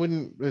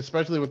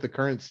 especially with the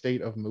current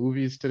state of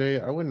movies today,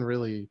 I wouldn't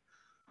really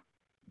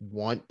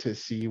want to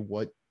see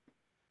what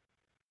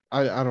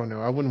I don't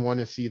know. I wouldn't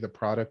want to see the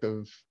product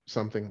of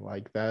something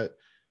like that.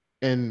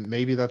 And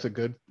maybe that's a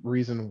good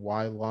reason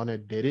why Lana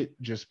did it,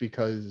 just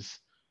because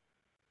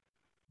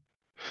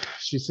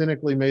she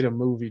cynically made a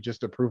movie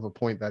just to prove a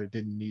point that it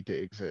didn't need to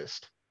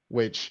exist.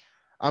 Which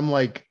I'm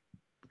like,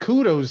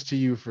 kudos to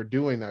you for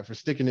doing that, for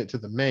sticking it to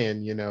the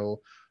man, you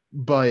know.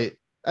 But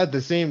at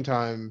the same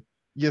time,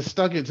 you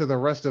stuck it to the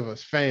rest of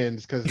us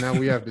fans because now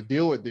we have to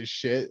deal with this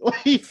shit.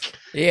 Like,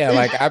 Yeah, it,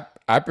 like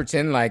I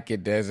pretend like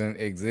it doesn't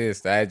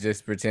exist. I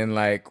just pretend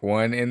like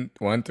one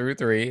through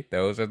three,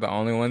 those are the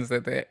only ones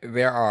that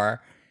there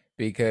are,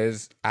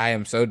 because I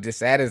am so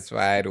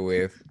dissatisfied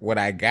with what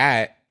I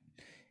got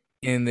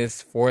in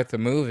this fourth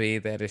movie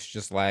that it's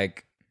just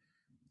like,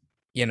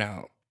 you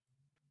know,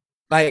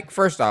 like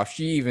first off,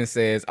 she even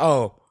says,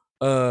 "Oh,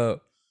 uh,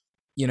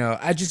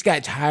 I just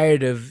got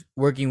tired of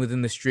working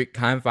within the strict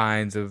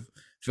confines of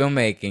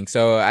filmmaking.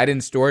 So I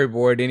didn't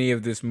storyboard any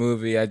of this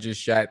movie. I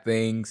just shot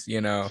things,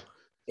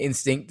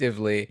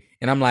 instinctively."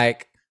 And I'm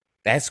like,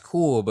 that's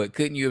cool, but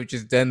couldn't you have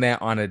just done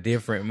that on a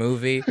different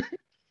movie?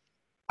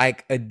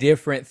 Like a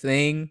different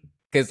thing?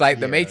 Because like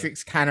The yeah,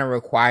 Matrix kind of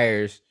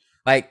requires,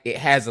 like, it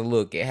has a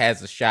look, it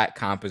has a shot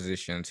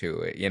composition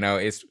to it.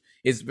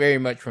 It's very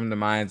much from the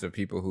minds of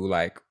people who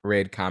like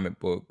read comic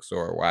books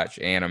or watch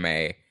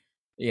anime,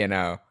 you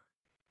know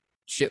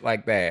shit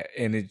like that,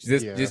 and it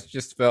just yeah, just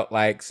just felt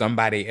like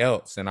somebody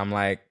else. And I'm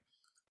like,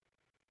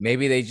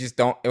 maybe they just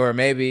don't, or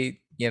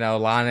maybe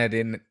Lana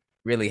didn't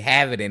really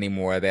have it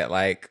anymore, that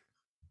like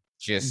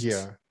just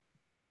yeah.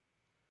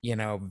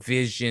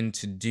 vision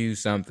to do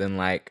something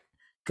like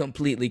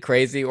completely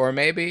crazy. Or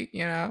maybe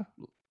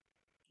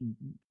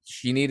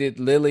she needed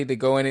Lily to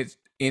go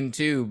in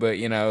too, but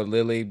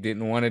Lily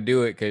didn't want to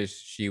do it because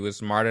she was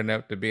smart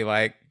enough to be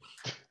like,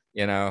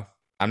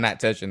 I'm not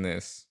touching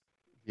this.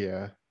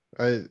 Yeah.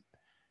 I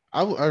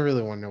I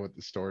really want to know what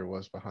the story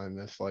was behind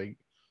this. Like,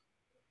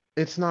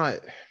 it's not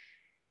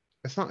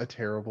it's not a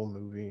terrible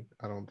movie,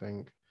 I don't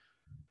think.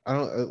 I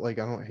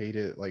don't hate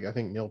it. Like, I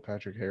think Neil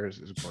Patrick Harris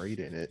is great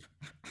in it.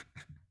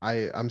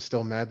 I'm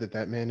still mad that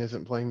that man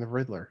isn't playing the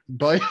Riddler,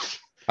 but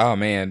Oh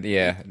man,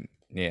 yeah,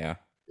 yeah.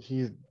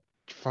 he's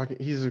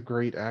he's a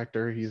great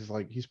actor. He's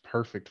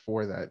perfect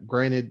for that.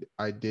 Granted,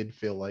 I did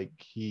feel like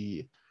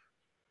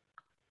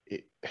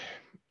it,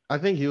 I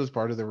think he was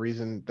part of the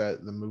reason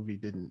that the movie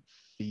didn't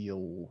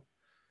feel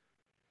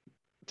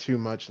too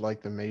much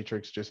like the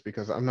Matrix, just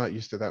because I'm not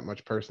used to that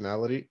much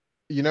personality,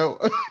 you know?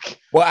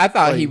 Well, I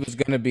thought he Like, was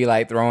gonna be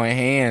like throwing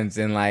hands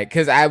and like,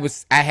 cause I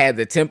had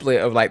the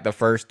template of like the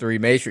first three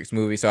Matrix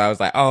movies, so I was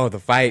like, oh, the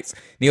fights,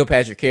 Neil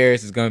Patrick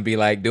Harris is gonna be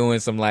like doing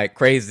some like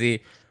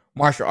crazy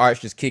martial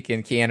arts, just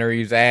kicking Keanu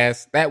Reeves'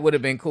 ass. That would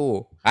have been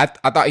cool. I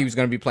thought he was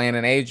gonna be playing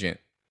an agent.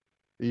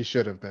 he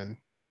should have been.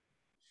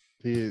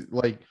 He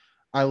like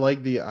I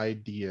like the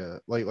idea,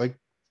 like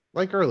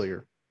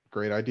earlier,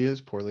 great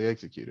ideas poorly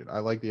executed. I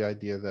like the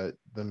idea that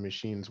the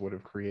machines would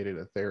have created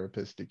a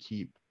therapist to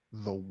keep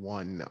the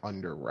one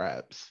under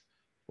wraps.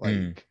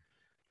 Mm. Like,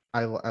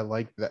 I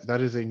like that.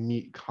 That is a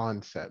neat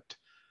concept,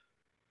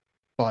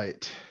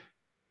 but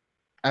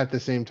at the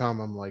same time,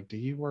 I'm like, do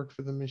you work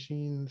for the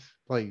machines?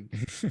 Like,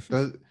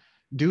 does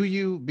do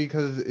you?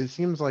 Because it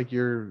seems like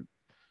you're.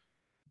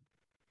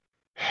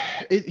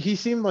 He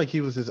seemed like he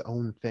was his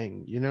own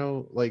thing, you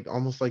know, like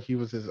almost like he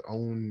was his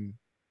own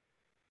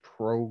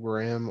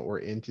program or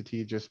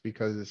entity, just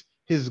because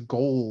his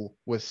goal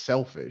was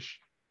selfish.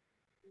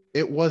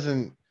 It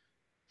wasn't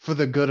for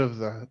the good of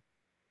the,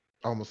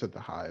 almost at the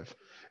hive.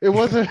 It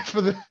wasn't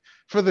for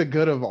the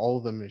good of all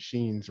the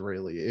machines,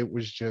 really. It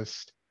was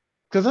just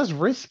because that's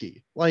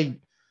risky. Like,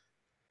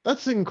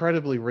 that's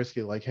incredibly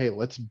risky. Like, hey,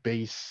 let's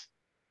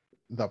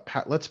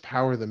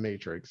power the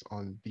Matrix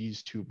on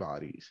these two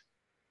bodies.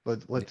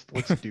 Let's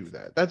do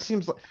that. That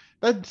seems like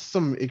that's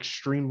some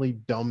extremely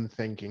dumb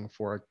thinking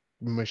for a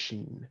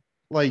machine.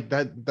 Like,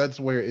 that's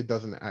where it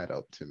doesn't add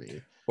up to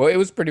me. Well, it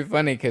was pretty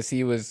funny because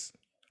he was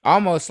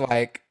almost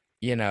like,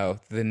 the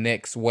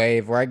next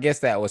wave, or I guess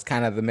that was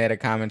kind of the meta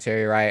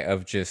commentary, right?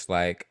 Of just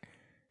like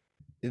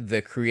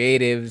the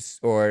creatives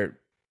or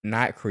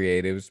not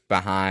creatives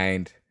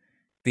behind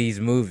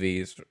these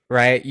movies,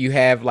 right? You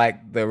have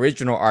like the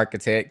original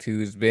architect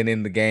who's been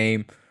in the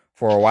game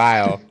for a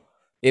while.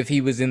 If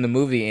he was in the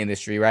movie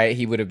industry, right,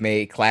 he would have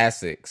made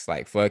classics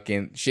like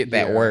fucking shit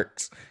that Yeah.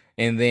 works.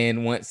 And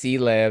then once he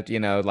left,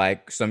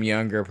 like some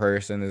younger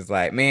person is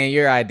like, man,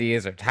 your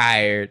ideas are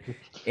tired.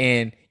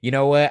 And you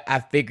know what? I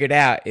figured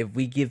out, if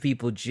we give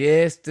people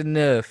just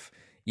enough,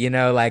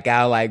 like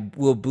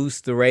we'll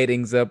boost the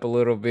ratings up a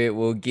little bit.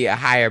 We'll get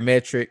higher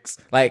metrics.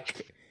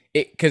 Like,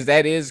 because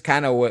that is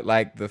kind of what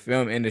like the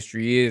film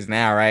industry is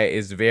now, right?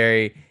 It's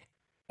very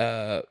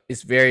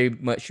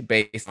much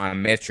based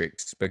on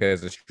metrics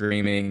because of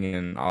streaming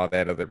and all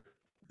that other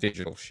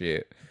digital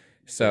shit.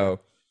 Yeah.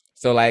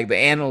 So like the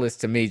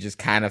analyst to me just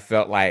kind of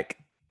felt like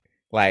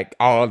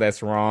all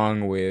that's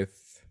wrong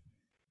with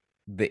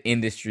the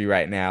industry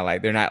right now.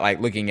 Like, they're not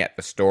like looking at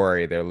the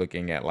story, they're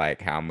looking at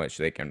like how much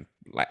they can,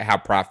 like how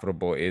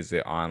profitable is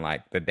it on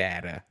like the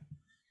data.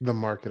 The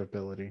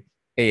marketability,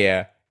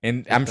 Yeah,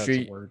 and if that's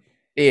a word.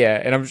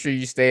 I'm sure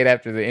you stayed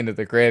after the end of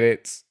the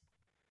credits.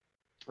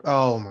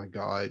 Oh my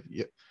God.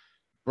 Yeah.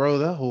 Bro,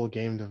 that whole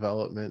game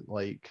development,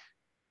 like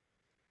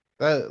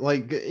that,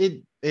 like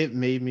it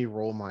made me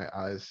roll my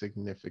eyes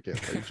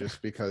significantly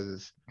just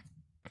because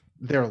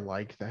they're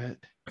like that.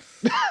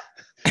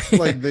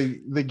 Like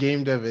the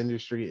game dev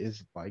industry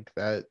is like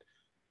that.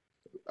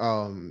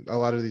 A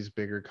lot of these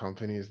bigger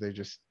companies, they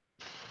just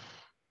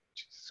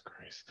Jesus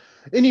Christ.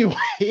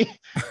 Anyway,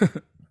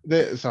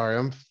 sorry,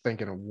 I'm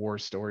thinking of war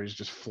stories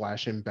just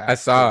flashing back to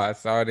I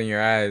saw it in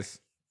your eyes.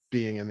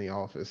 being in the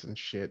office and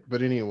shit.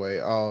 But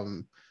anyway,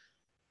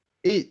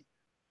 it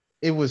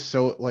it was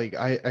so like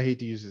I hate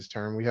to use this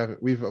term.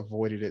 We've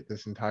avoided it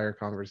this entire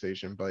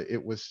conversation, but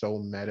it was so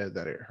meta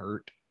that it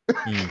hurt.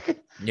 Mm.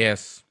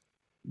 Yes.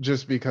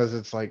 Just because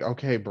it's like,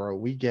 okay, bro,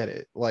 we get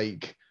it.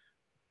 Like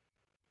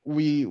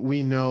we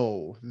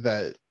know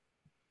that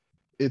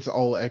it's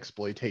all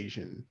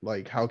exploitation.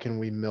 Like, how can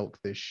we milk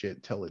this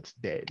shit till it's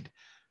dead?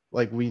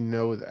 Like, we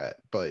know that,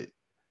 but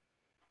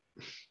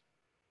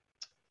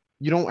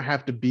you don't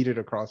have to beat it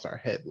across our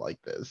head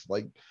like this.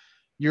 Like,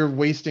 you're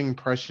wasting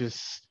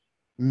precious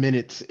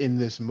minutes in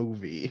this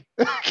movie.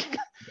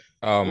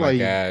 Oh my Like,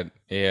 God.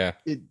 Yeah.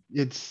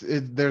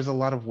 there's a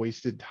lot of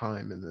wasted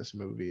time in this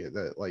movie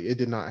that like it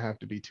did not have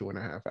to be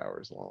 2.5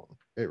 hours long.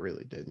 It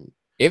really didn't.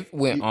 It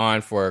went It,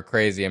 on for a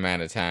crazy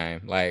amount of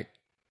time. Like,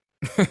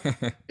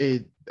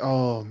 it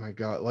oh my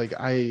God. Like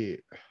I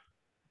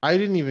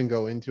didn't even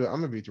go into it.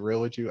 I'm gonna be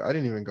real with you. I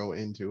didn't even go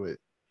into it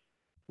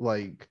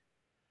like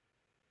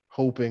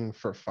hoping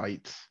for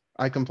fights.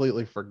 I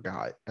completely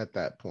forgot at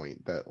that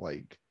point that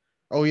like,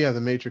 oh yeah, the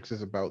Matrix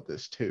is about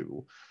this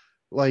too.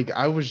 Like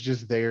I was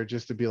just there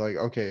just to be like,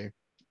 okay,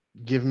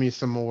 give me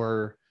some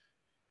more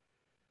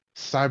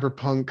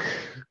cyberpunk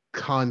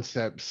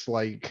concepts.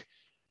 Like,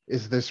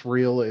 is this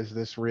real? Is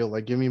this real?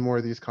 Like, give me more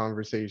of these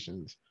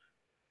conversations.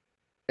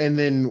 And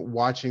then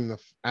watching the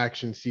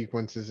action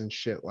sequences and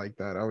shit like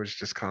that, I was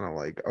just kind of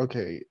like,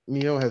 okay,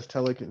 Neo has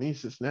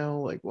telekinesis now.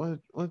 Like, what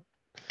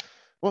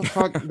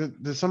fuck?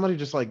 Did somebody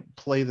just like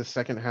play the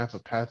second half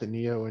of Path of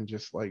Neo and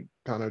just like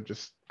kind of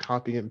just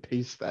copy and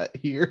paste that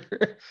here?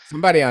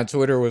 somebody on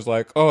Twitter was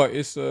like, "Oh,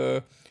 it's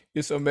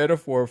a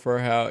metaphor for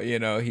how,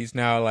 he's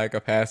now like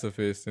a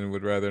pacifist and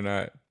would rather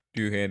not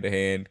do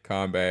hand-to-hand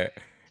combat."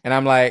 And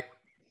I'm like,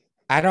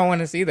 I don't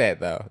want to see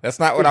that though. That's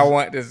not what I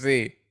want to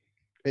see.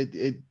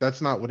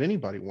 That's not what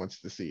anybody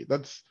wants to see.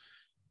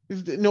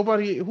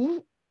 Nobody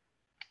who.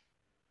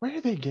 Where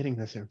are they getting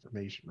this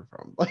information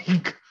from?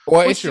 Like,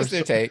 Well, it's what's your just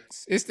their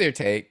takes. It's their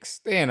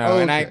takes, okay?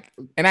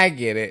 and I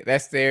get it.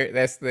 That's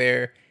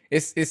their.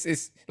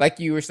 It's like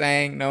you were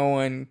saying. No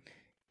one,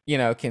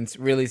 can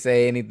really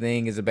say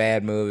anything is a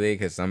bad movie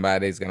because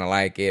somebody's gonna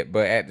like it.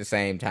 But at the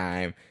same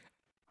time,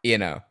 you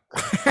know.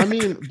 I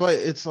mean, but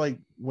it's like,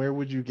 where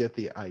would you get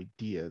the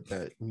idea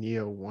that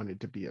Neo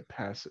wanted to be a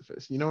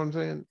pacifist? You know what I'm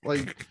saying?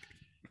 Like,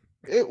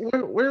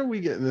 where are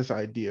we getting this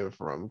idea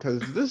from? Because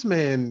this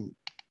man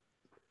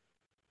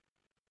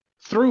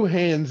threw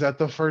hands at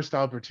the first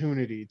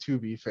opportunity. To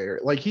be fair,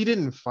 like he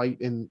didn't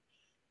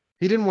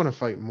want to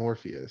fight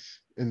Morpheus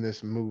in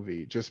this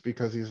movie just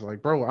because he's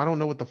like, bro, I don't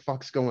know what the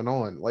fuck's going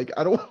on. Like,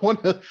 I don't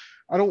want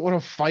to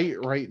fight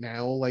right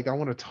now. Like, I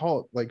want to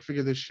talk, like,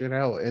 figure this shit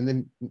out. And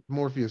then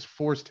Morpheus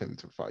forced him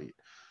to fight.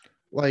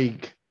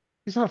 Like,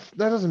 he's not.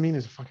 That doesn't mean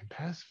he's a fucking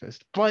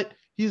pacifist, but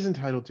he's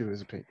entitled to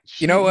his opinion.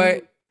 You know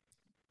what?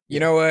 You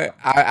know what?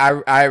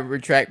 I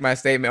retract my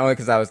statement only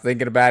because I was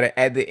thinking about it.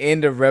 At the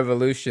end of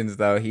Revolutions,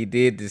 though, he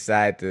did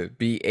decide to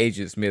beat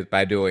Agent Smith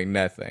by doing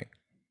nothing.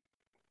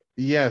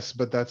 Yes,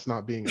 but that's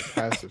not being a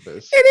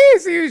pacifist. It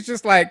is. He was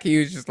just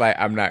like,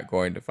 I'm not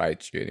going to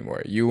fight you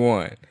anymore. You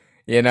won,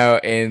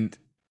 and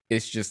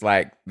it's just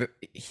like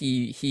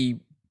he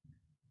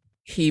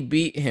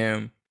beat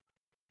him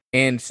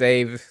and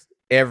saved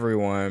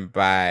everyone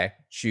by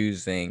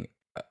choosing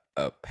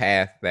a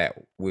path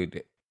that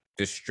would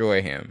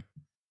destroy him.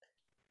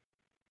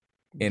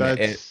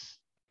 That's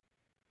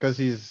because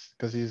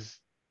he's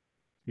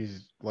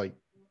like,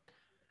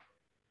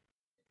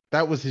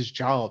 that was his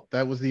job.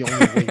 That was the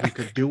only way he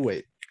could do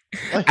it.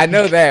 Like, I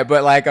know that,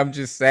 but like I'm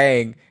just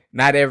saying,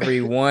 not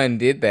everyone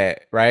did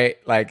that, right?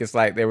 Like it's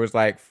like there was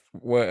like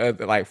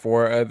like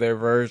 4 other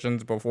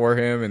versions before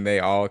him, and they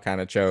all kind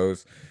of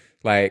chose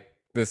like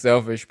the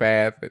selfish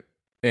path,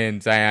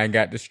 and Zion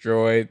got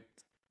destroyed.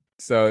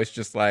 So it's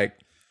just like,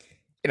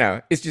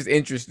 it's just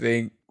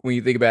interesting when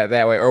you think about it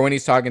that way. Or when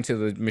he's talking to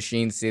the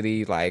Machine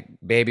City, like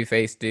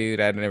babyface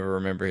dude, I never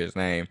remember his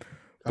name,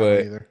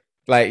 but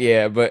like,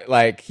 yeah, but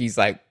like he's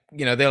like,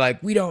 they're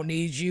like, we don't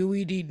need you,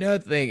 we need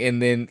nothing. And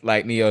then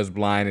like Neo's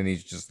blind, and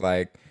he's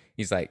like,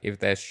 if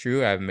that's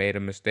true, I've made a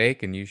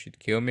mistake, and you should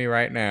kill me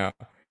right now.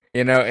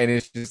 And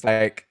it's just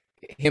like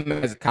him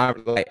as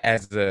like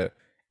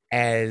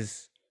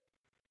as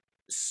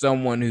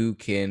someone who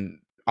can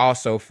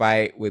also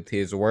fight with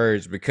his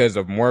words because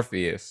of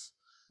Morpheus.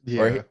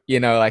 yeah.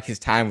 Or like his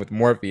time with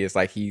Morpheus,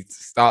 like he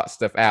thought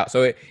stuff out.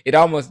 So it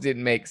almost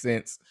didn't make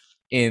sense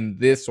in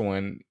this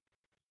one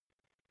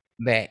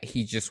that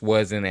he just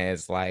wasn't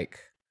as like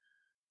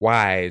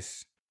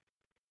wise,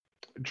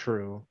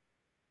 True.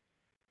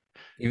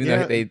 even though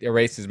Yeah, they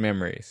erased his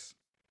memories.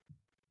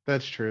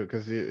 that's true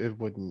because it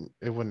wouldn't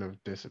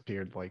have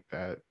disappeared like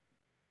that,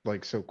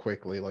 like so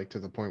quickly, like to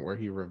the point where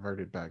he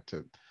reverted back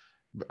to.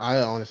 I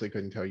honestly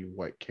couldn't tell you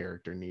what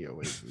character Neo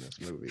is in this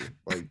movie.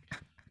 Like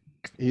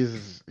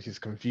he's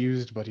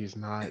confused, but he's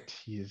not.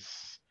 He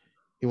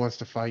wants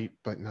to fight,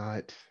 but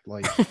not.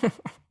 Like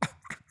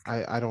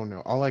I don't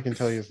know. All I can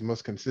tell you is the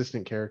most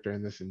consistent character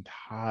in this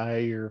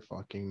entire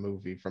fucking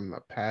movie from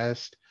the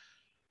past,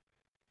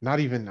 not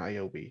even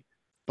Niobe,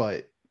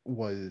 but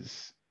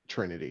was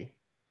Trinity.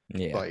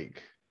 Yeah.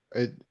 Like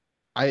it,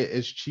 I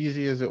as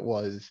cheesy as it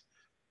was,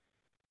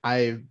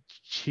 I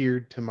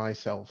cheered to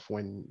myself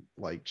when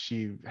like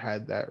she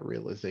had that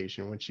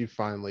realization, when she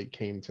finally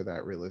came to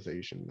that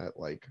realization that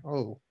like,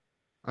 oh,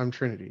 I'm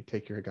Trinity,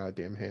 take your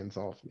goddamn hands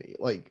off me.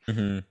 Like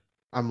Hmm.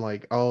 I'm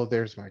like, oh,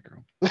 there's my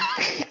girl.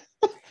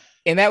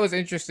 And that was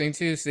interesting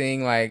too,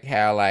 seeing like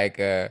how like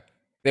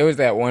there was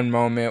that one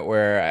moment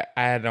where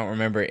I don't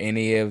remember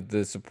any of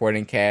the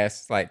supporting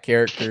cast like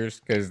characters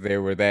because they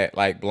were that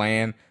like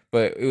bland,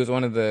 but it was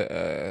one of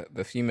the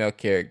female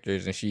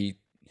characters, and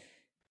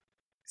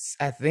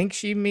I think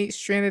she meets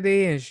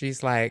Trinity, and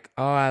she's like,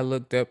 "Oh, I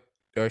looked up,"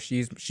 or she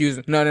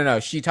was no,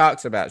 she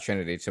talks about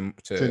Trinity To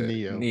to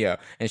Neo. Neo,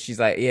 and she's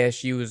like, "Yeah,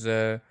 she's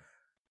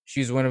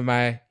one of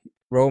my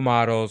role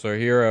models or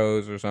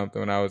heroes or something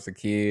when I was a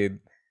kid."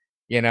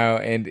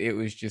 And it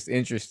was just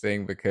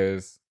interesting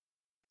because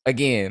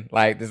again,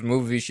 like this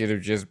movie should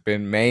have just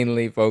been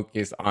mainly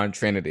focused on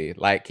Trinity.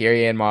 Like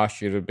Carrie Ann Moss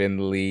should have been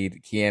the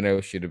lead,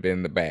 Keanu should have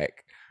been the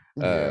back,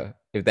 Yeah,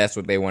 if that's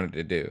what they wanted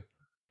to do.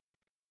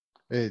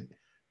 it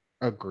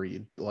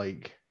agreed.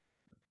 Like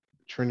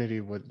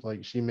Trinity would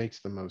like she makes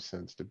the most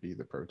sense to be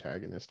the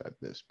protagonist at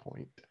this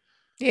point.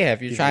 Yeah,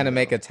 if you're trying Even to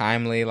make though a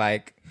timely,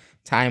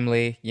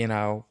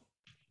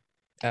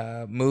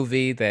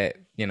 movie that,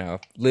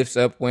 lifts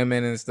up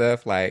women and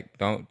stuff, like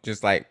don't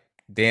just like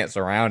dance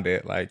around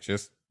it, like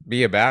just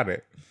be about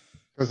it.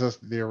 because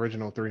the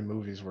original three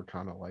movies were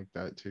kind of like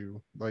that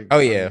too. Like Oh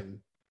I yeah.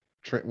 mean,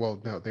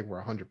 well, no, they were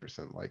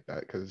 100% like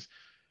that because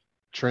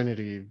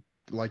Trinity,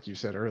 like you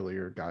said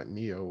earlier, got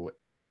Neo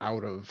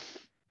out of.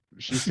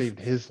 She saved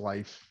his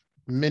life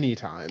many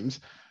times.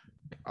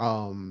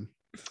 Um,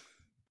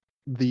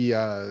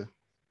 the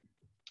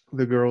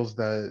the girls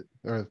that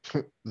or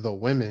the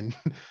women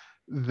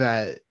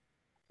that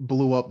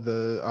blew up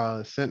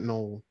the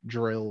Sentinel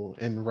drill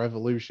in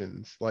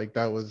Revolutions, like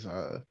that was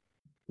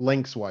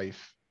Link's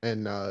wife,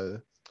 and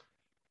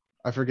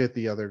I forget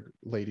the other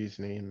lady's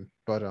name,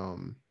 but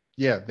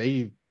yeah,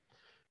 they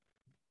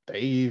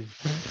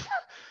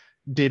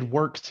did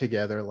work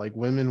together. Like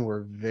women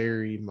were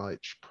very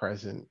much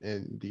present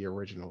in the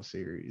original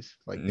series.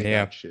 Like they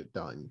Yeah. got shit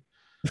done.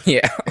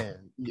 Yeah.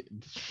 And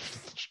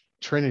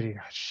Trinity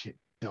got shit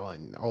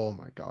done. Oh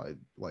my god.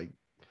 Like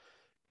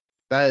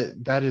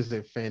that is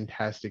a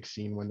fantastic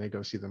scene when they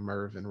go see the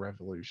Merv in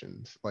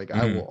Revolutions. Like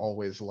I will Mhm.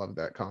 always love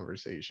that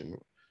conversation.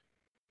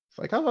 It's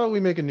like, how about we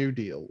make a new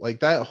deal? Like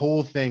that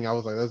whole thing, I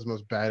was like, that's the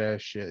most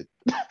badass shit.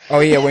 Oh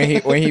yeah,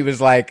 when he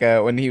was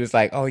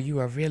like, "Oh, you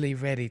are really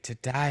ready to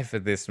die for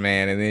this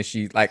man," and then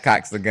she like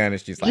cocks the gun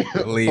and she's like,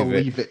 Yeah, "Believe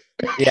it." believe it.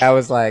 Yeah, I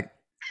was like,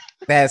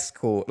 "That's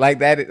cool." Like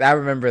that, I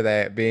remember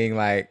that being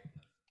like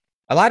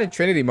a lot of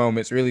Trinity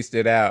moments really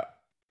stood out.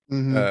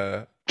 Hmm.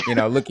 Uh,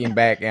 looking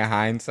back in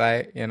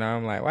hindsight,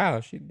 I'm like,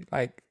 wow, she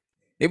like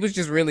it was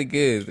just really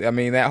good. I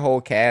mean, that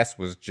whole cast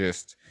was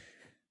just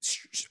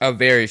a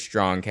very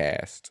strong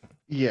cast.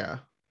 Yeah.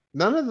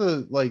 None of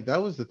the like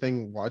that was the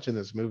thing watching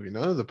this movie.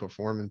 None of the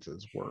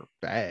performances were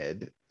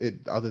bad,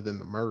 other than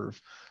the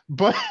Merv.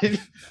 But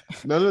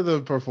none of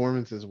the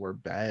performances were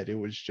bad. It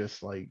was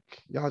just like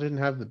y'all didn't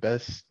have the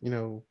best,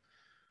 you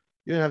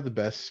didn't have the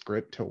best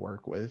script to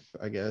work with,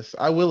 I guess.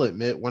 I will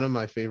admit one of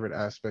my favorite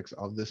aspects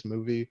of this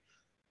movie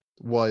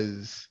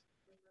was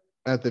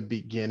at the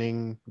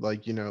beginning,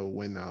 like,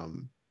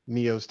 when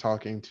Neo's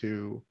talking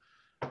to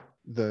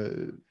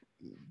the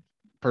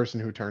person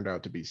who turned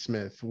out to be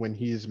Smith, when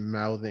he's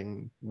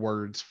mouthing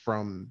words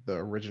from the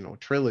original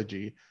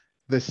trilogy,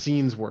 the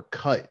scenes were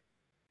cut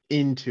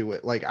into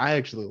it. Like I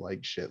actually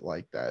like shit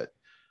like that.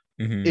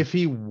 Hmm. If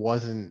he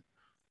wasn't,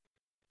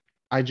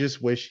 I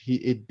just wish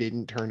it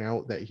didn't turn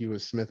out that he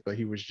was Smith, but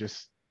he was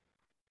just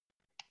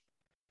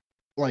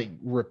like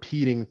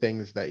repeating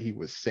things that he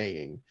was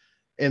saying.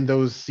 And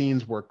those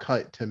scenes were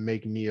cut to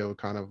make Neo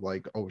kind of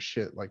like, oh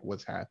shit, like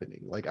what's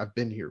happening? Like I've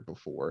been here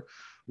before.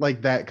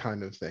 Like that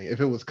kind of thing. If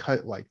it was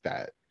cut like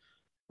that,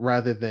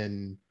 rather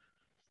than,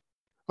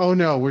 oh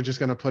no, we're just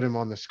gonna put him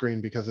on the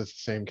screen because it's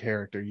the same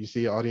character. You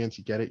see, audience,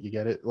 you get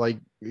it. Like,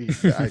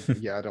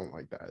 yeah, I don't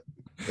like that.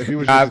 If he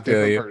was No, just I a feel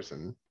different you.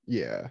 person,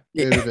 yeah,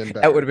 Yeah, it'd have been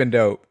that would better. have been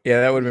dope.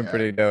 Yeah, that would have been Yeah.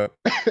 pretty dope.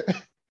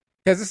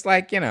 Because it's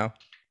like,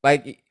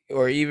 like,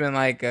 or even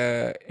like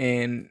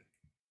in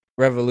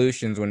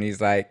Revolutions when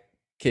he's like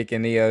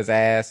kicking Neo's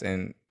ass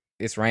and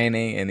it's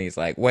raining and he's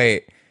like,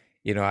 wait,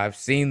 I've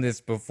seen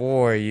this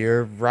before.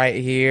 You're right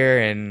here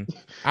and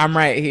I'm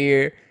right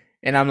here.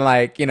 And I'm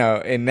like,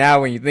 and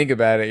now when you think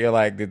about it, you're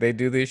like, did they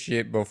do this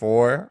shit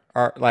before,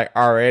 or like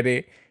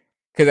already?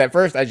 Because at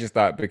first I just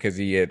thought because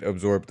he had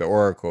absorbed the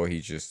Oracle, he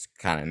just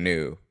kind of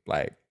knew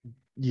like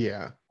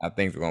Yeah. how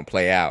things were gonna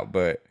play out.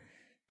 But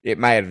it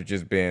might have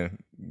just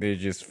been they're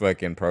just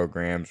fucking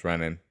programs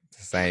running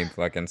the same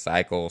fucking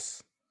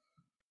cycles.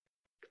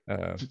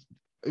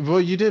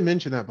 Well, you did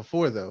mention that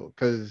before though,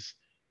 because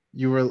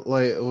you were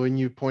like when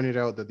you pointed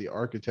out that the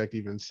architect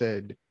even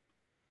said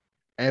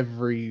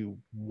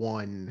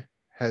everyone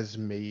has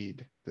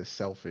made the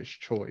selfish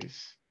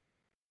choice,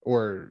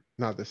 or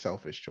not the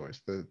selfish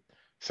choice, the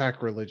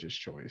sacrilegious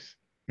choice.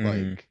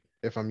 Mm-hmm. Like,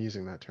 if I'm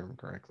using that term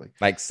correctly.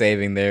 Like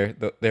saving the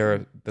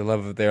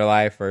love of their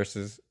life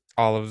versus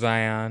all of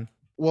Zion.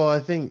 Well, I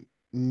think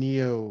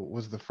Neo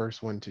was the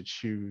first one to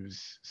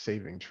choose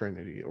saving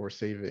Trinity or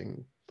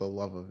saving the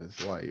love of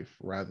his life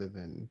rather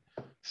than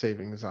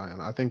saving Zion.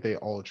 I think they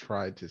all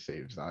tried to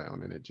save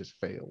Zion and it just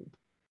failed.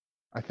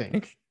 I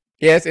think.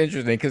 Yeah, it's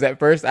interesting because at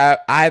first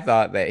I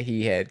thought that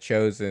he had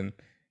chosen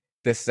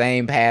the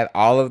same path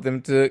all of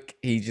them took.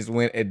 He just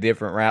went a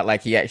different route.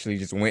 Like he actually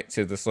just went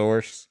to the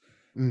source.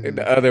 Mhm.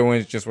 The other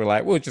ones just were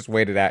like, we'll just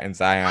wait it out in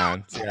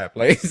Zion. See how it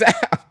plays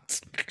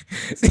out.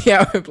 See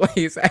how it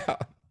plays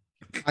out.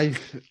 I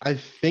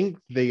think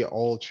they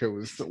all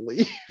chose to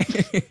leave.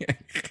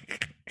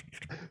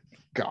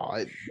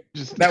 God,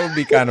 just That would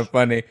be kind of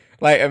funny.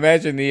 Like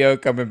imagine Neo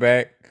coming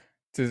back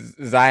to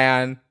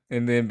Zion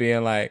and then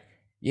being like,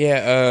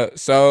 yeah,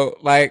 so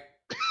like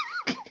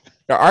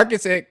the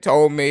architect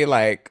told me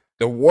like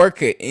the war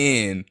could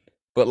end,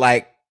 but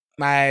like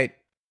my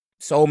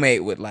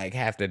soulmate would like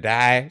have to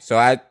die. So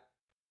I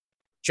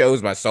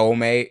chose my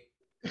soulmate.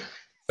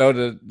 So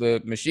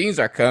the machines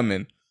are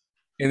coming.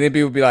 And then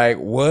people be like,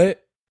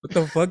 what? What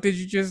the fuck did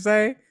you just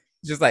say?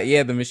 Just like,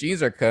 yeah, the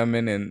machines are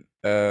coming and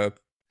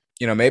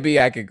maybe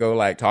I could go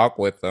like talk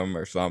with them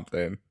or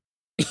something.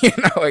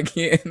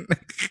 Again.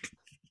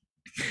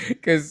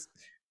 Cause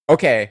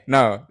okay,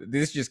 no,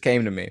 this just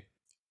came to me.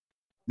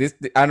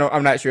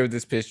 I'm not sure if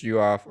this pissed you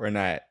off or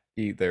not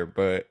either,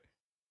 but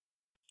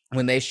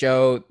when they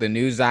showed the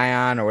new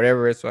Zion or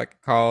whatever it's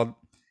like called,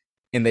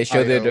 and they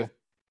showed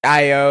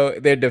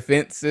their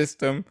defense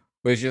system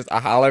was just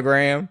a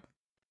hologram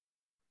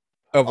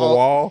of a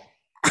wall.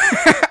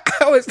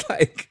 I was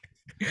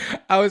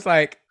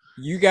like,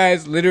 you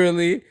guys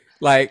literally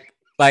like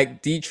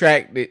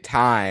detracted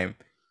time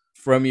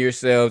from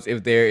yourselves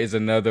if there is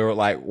another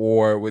like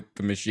war with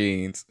the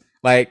machines.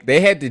 Like they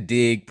had to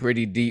dig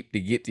pretty deep to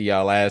get to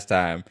y'all last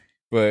time.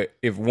 But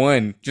if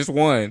just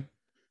one,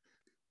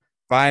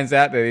 finds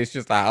out that it's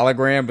just a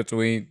hologram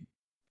between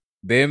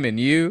them and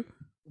you.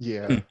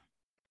 Yeah.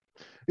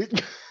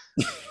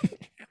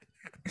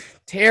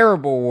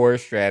 Terrible war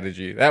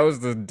strategy. That was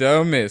the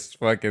dumbest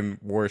fucking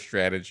war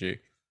strategy.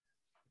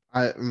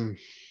 That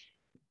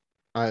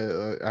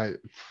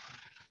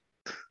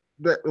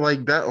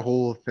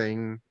whole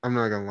thing, I'm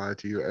not gonna lie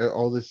to you,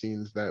 all the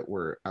scenes that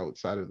were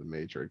outside of the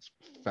Matrix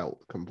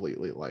felt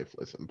completely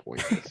lifeless and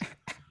pointless.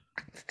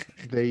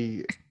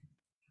 It's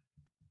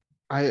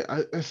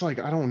like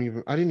I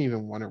didn't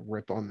even want to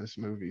rip on this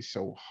movie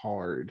so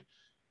hard,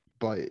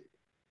 but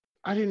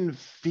I didn't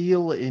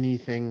feel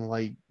anything.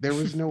 Like there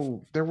were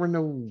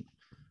no.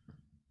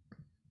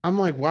 I'm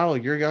like, wow,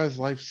 your guys'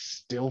 life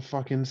still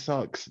fucking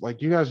sucks.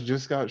 Like you guys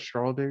just got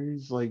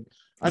strawberries. Like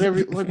I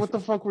never like what the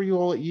fuck were you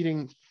all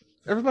eating?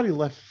 Everybody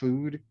left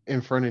food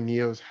in front of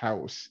Neo's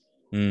house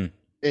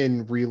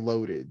and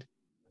reloaded.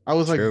 I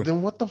was True. like,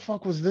 then what the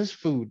fuck was this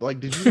food?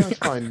 Like, did you guys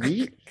find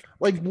meat?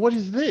 Like, what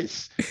is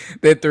this?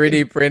 They're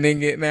 3D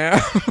printing it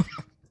now.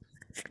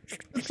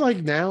 It's like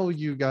now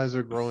you guys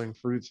are growing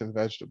fruits and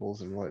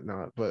vegetables and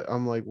whatnot. But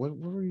I'm like, what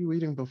were you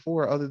eating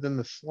before other than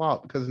the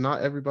slop? Because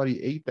not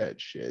everybody ate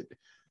that shit.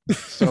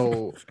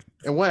 So,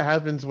 and what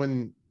happens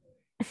when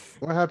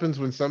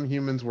some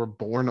humans were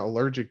born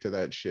allergic to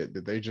that shit?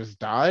 Did they just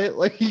die?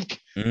 Like,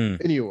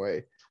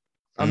 anyway,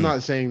 I'm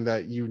not saying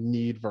that you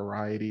need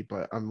variety,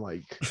 but I'm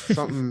like,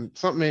 something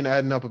ain't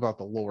adding up about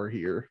the lore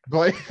here.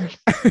 But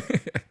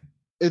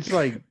it's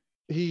like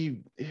to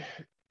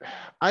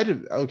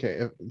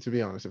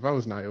be honest, if I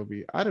was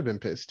Niobe, I'd have been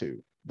pissed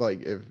too.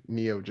 Like if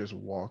Neo just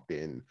walked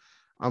in,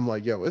 I'm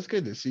like, yo, it's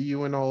good to see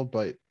you and all,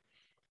 but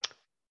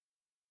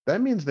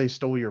that means they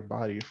stole your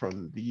body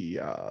from the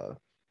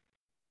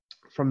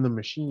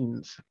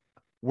machines.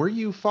 Were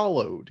you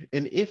followed?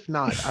 And if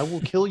not, I will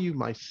kill you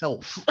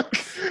myself.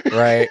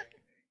 Right.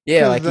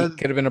 Yeah, like he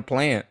could have been a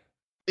plant.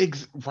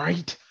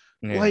 Right.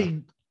 Yeah. Like,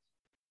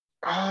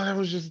 that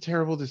was just a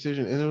terrible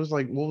decision. And it was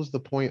like, what was the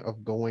point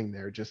of going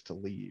there just to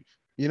leave?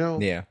 You know?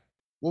 Yeah.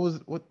 What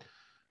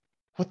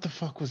the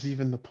fuck was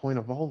even the point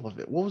of all of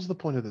it? What was the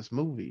point of this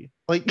movie?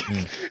 Like,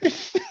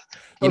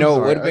 what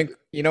would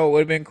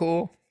have been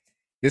cool?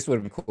 This would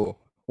have been cool.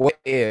 What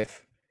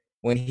if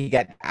when he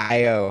got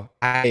IO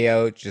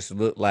just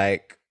looked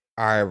like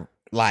our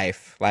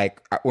life?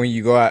 Like when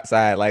you go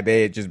outside, like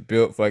they had just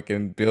built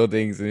fucking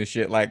buildings and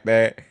shit like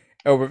that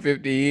over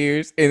 50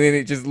 years, and then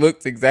it just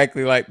looks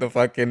exactly like the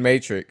fucking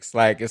Matrix.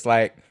 Like it's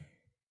like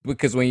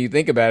because when you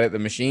think about it, the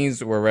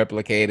machines were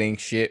replicating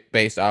shit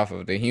based off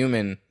of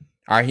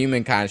our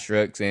human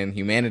constructs, and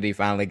humanity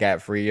finally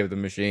got free of the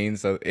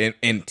machines, so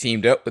and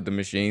teamed up with the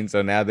machines,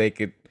 so now they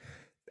could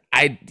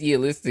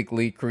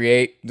idealistically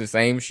create the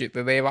same shit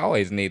that they've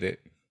always needed.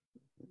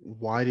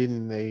 Why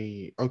didn't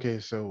they? Okay,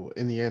 so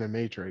in the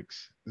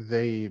Animatrix,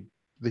 the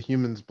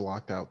humans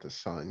blocked out the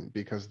sun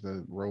because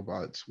the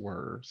robots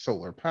were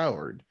solar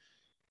powered.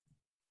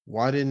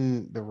 Why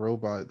didn't the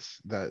robots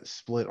that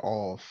split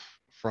off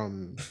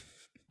from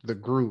the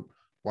group,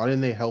 why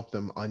didn't they help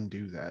them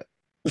undo that?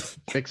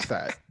 Fix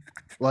that.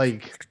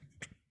 Like,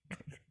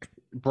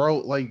 bro,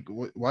 like,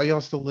 why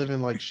y'all still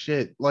living like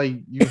shit? Like,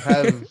 you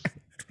have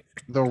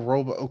the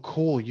robot. Oh,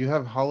 cool. You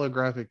have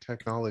holographic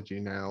technology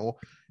now,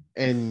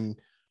 and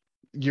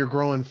you're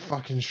growing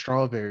fucking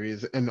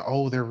strawberries. And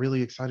oh, they're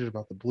really excited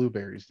about the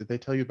blueberries. Did they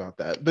tell you about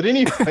that? But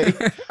anyway,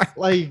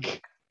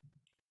 like,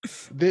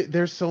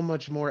 there's so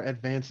much more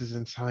advances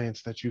in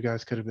science that you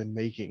guys could have been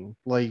making.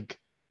 Like,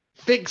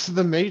 fix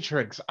the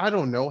Matrix. I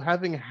don't know.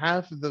 Having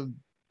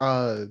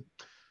uh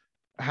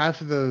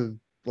half of the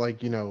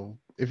like,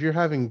 if you're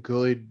having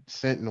good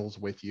sentinels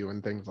with you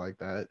and things like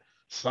that,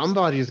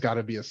 somebody's got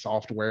to be a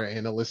software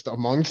analyst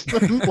amongst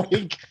them.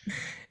 Like,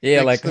 Yeah,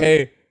 fix like, them,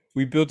 hey,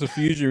 we built a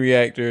fusion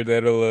reactor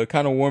that'll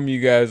kind of warm you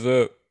guys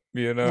up,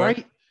 you know?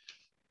 right?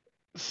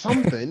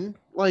 Something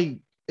like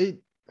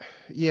it.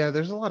 Yeah,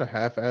 there's a lot of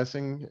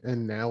half-assing,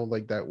 and now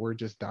like that we're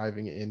just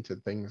diving into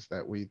things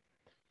that we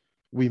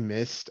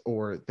missed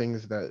or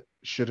things that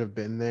should have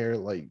been there.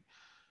 Like,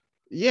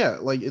 yeah,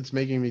 like it's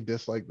making me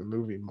dislike the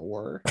movie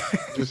more,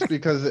 just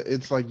because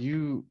it's like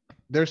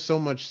there's so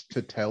much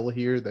to tell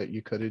here that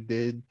you could have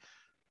did,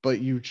 but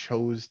you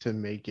chose to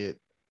make it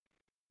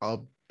a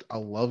a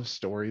love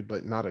story,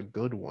 but not a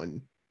good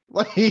one.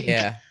 Like,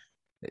 Yeah,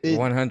 it,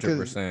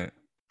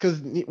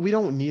 because 100%. we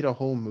don't need a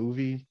whole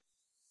movie.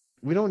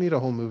 We don't need a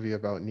whole movie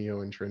about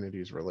Neo and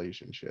Trinity's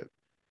relationship,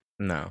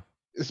 No.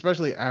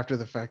 especially after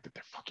the fact that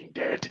they're fucking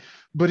dead.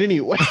 But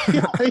anyway,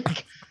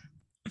 like,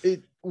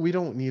 we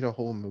don't need a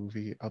whole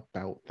movie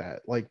about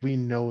that. Like, we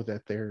know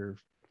that they're,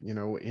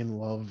 in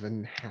love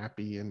and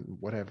happy and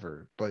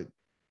whatever, but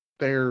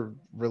their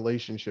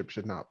relationship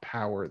should not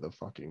power the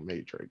fucking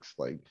Matrix.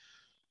 Like,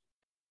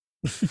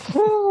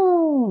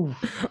 whew,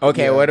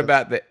 Okay, yeah, what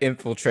about the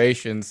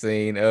infiltration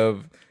scene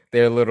of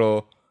their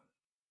little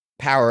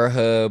power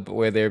hub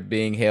where they're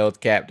being held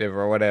captive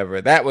or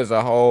whatever? That was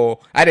a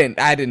whole I didn't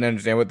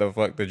understand what the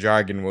fuck the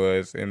jargon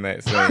was in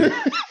that scene.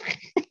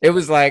 It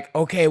was like,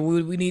 okay,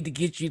 we need to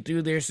get you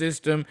through their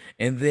system,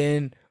 and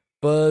then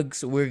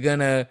Bugs, we're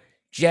gonna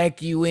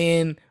jack you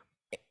in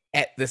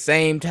at the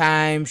same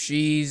time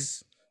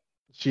she's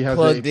she has to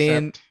plugged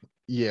in. accept.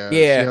 Yeah,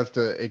 she Yeah. has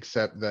to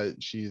accept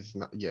that she's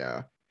not.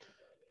 Yeah,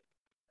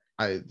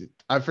 I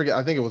I forget.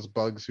 I think it was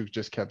Bugs who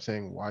just kept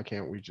saying, "Why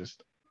can't we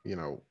just,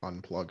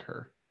 unplug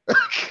her?"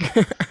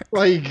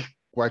 Like,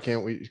 why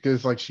can't we?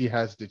 Because like she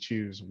has to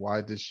choose.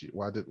 Why did she?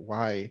 Why did?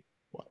 Why?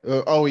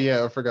 Oh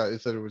yeah, I forgot.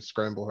 It said it would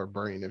scramble her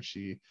brain if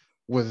she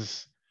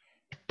was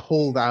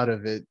pulled out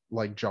of it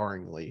like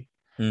jarringly.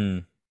 Hmm.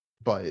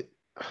 But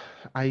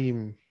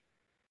I'm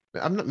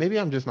I'm not. Maybe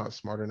I'm just not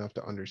smart enough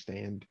to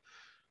understand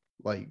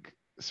like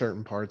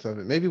certain parts of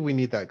it. Maybe we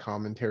need that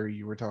commentary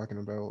you were talking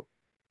about.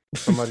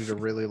 Somebody to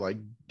really like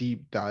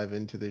deep dive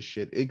into this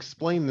shit.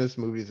 Explain this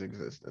movie's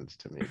existence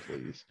to me,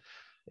 please.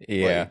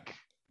 Yeah. Like,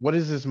 what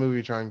is this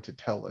movie trying to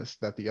tell us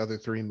that the other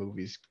three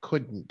movies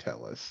couldn't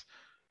tell us?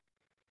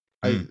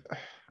 Hmm. I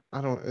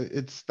I don't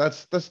it's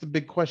that's the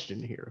big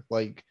question here.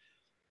 Like,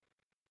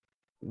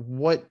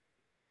 what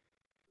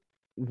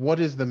what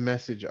is the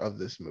message of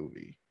this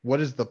movie?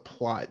 What is the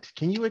plot?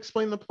 Can you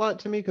explain the plot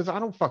to me? Because I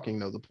don't fucking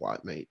know the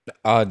plot, mate.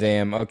 Oh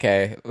damn.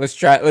 Okay. Let's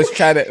try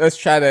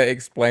to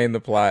explain the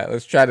plot.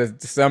 Let's try to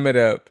sum it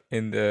up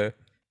into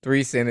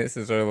 3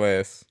 sentences or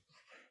less.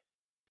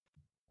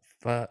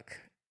 Fuck.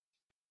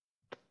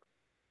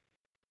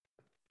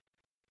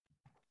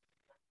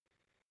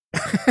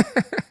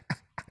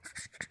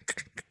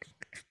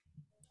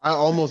 I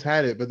almost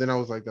had it, but then I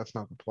was like, that's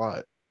not the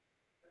plot.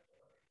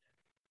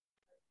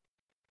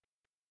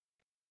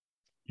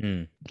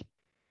 Hmm.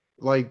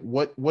 Like,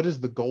 what is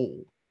the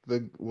goal?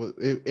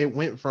 It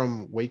went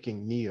from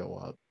waking Neo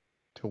up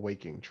to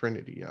waking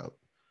Trinity up,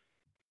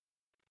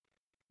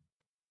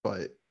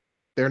 but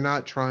they're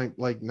not trying.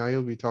 Like,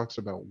 Niobe talks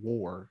about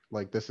war,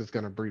 like this is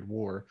gonna breed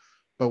war,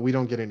 but we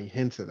don't get any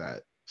hints of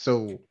that.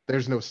 So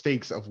there's no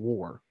stakes of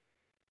war.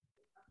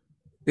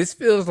 This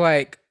feels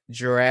like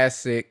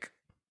Jurassic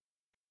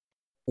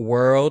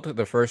World,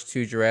 the first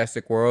two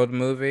Jurassic World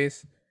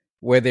movies,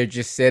 where they're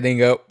just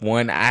setting up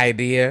one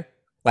idea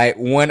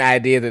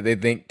that they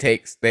think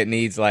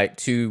needs like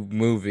two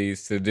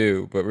movies to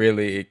do, but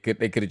really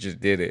they could have just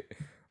did it.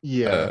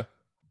 Uh,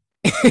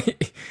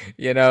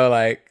 Yeah,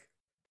 like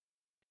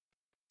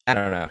I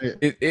don't know. I, I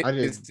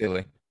It's didn't.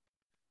 silly.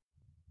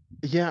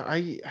 Yeah,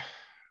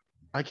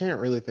 I can't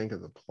really think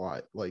of the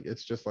plot. Like,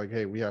 it's just like,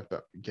 hey, we have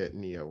to get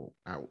Neo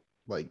out.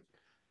 Like,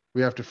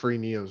 we have to free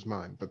Neo's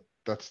mind, but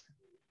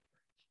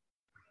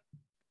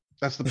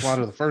That's the plot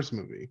of the first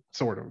movie,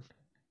 sort of.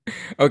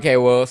 Okay,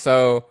 well,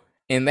 so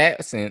in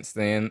that sense,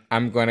 then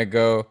I'm going to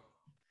go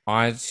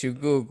onto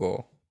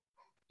Google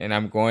and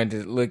I'm going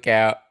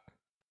to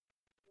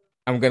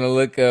I'm going to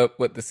look up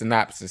what the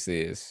synopsis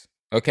is.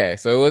 Okay,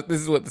 so this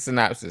is what the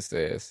synopsis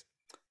says.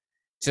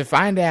 To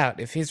find out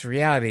if his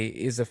reality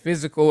is a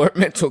physical or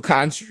mental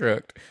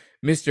construct,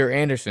 Mr.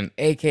 Anderson,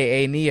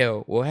 aka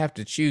Neo, will have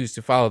to choose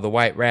to follow the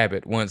White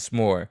Rabbit once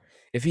more.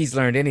 If he's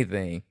learned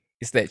anything,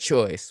 it's that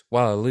choice,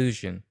 while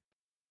illusion,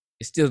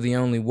 is still the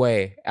only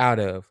way out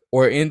of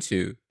or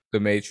into the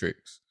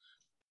Matrix.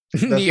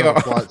 That's not Neo,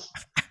 a plot.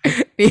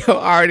 Neo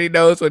already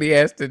knows what he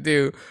has to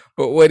do,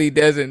 but what he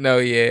doesn't know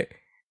yet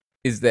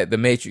is that the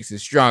Matrix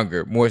is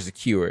stronger, more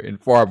secure,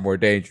 and far more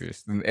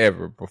dangerous than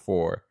ever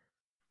before.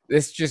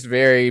 That's just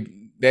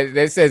very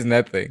that says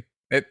nothing.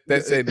 That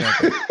said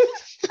nothing.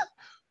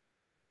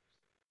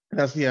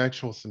 That's the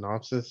actual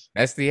synopsis.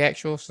 That's the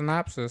actual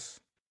synopsis.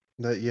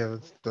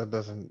 That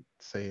doesn't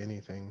say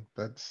anything.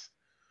 That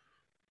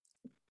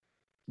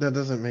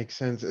doesn't make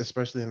sense,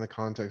 especially in the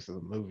context of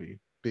the movie,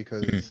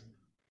 because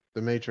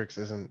the Matrix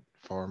isn't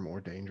far more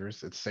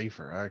dangerous. It's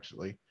safer,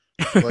 actually.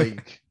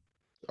 Like,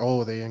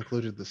 oh, they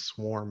included the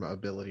swarm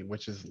ability,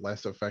 which is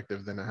less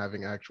effective than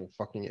having actual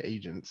fucking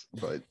agents.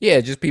 But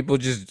yeah, just people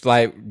just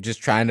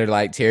trying to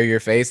like tear your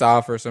face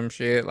off or some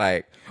shit.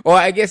 Like, well,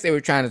 I guess they were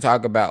trying to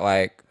talk about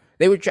like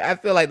I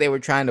feel like they were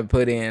trying to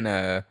put in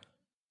I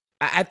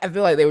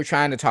feel like they were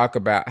trying to talk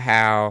about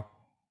how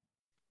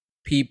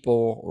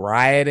people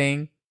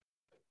rioting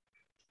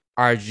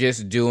are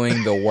just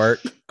doing the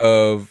work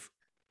of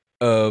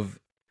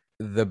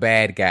the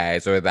bad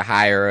guys or the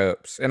higher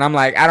ups. And I'm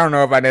like, I don't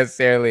know if I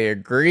necessarily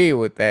agree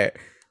with that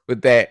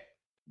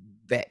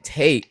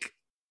take.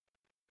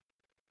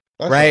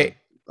 Right?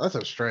 That's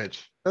a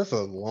stretch. That's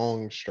a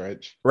long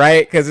stretch.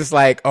 Right? Because it's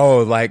like, oh,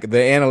 like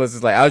the analyst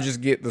is like, I'll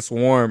just get the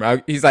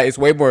swarm. He's like, it's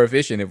way more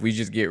efficient if we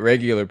just get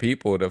regular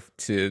people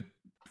to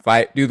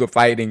do the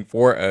fighting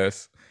for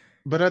us.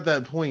 But at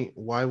that point,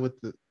 why would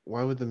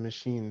the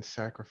machine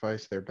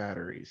sacrifice their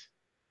batteries?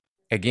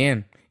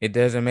 Again, it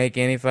doesn't make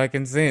any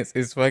fucking sense.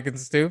 It's fucking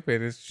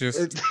stupid. It's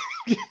just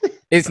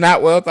it's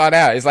not well thought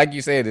out. It's like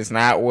you said, it's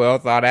not well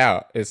thought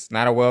out. It's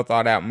not a well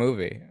thought out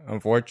movie,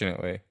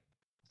 unfortunately.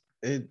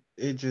 It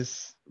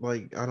just,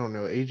 like, I don't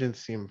know,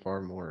 agents seem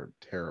far more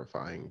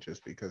terrifying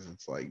just because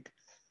it's like,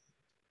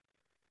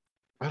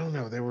 I don't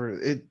know,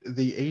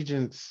 the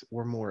agents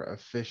were more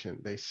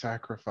efficient. They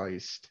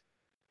sacrificed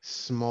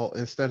small,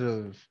 instead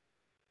of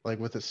like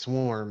with a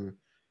swarm,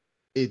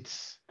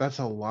 that's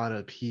a lot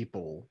of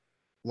people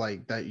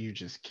like that you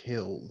just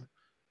killed,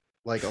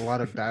 like a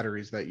lot of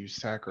batteries that you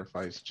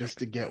sacrifice just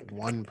to get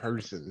one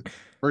person,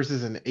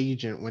 versus an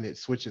agent. When it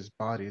switches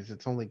bodies,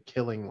 it's only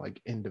killing like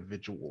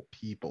individual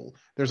people.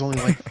 There's only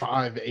like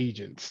 5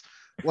 agents.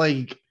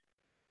 Like,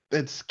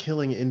 it's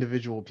killing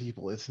individual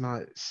people. It's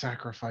not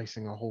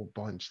sacrificing a whole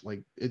bunch.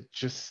 Like, it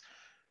just,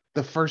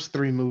 the first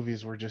 3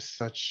 movies were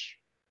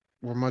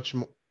much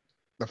more,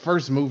 the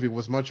first movie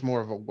was much more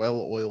of a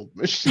well-oiled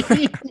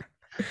machine.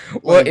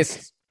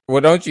 Well,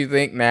 don't you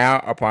think now,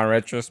 upon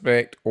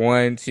retrospect,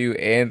 1, 2,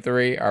 and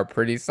 3 are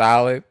pretty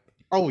solid?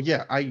 Oh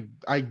yeah,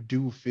 I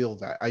do feel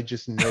that. I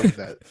just know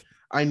that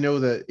I know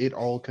that it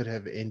all could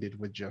have ended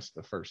with just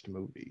the first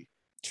movie.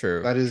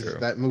 True.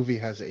 That movie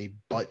has a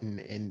button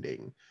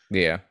ending.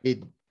 Yeah.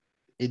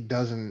 It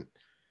doesn't.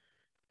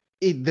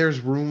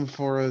 There's room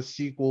for a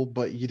sequel,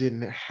 but you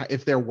didn't.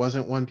 If there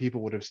wasn't one,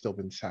 people would have still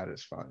been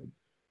satisfied.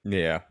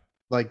 Yeah.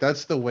 Like,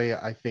 that's the way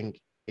I think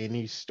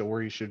any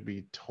story should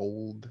be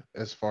told,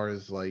 as far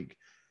as like,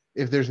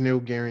 if there's no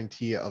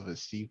guarantee of a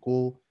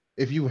sequel,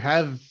 if you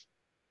have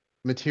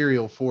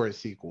material for a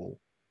sequel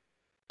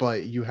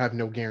but you have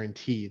no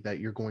guarantee that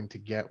you're going to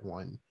get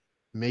one,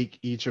 make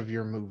each of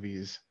your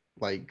movies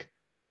like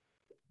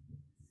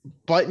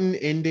button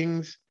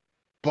endings,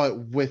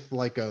 but with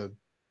like I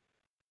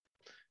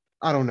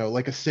don't know,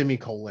 like a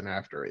semicolon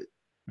after it.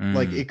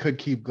 Like, it could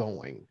keep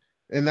going.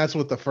 And that's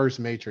what the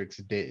first Matrix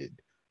did.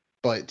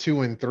 But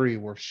 2 and 3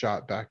 were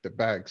shot back to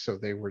back, so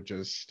they were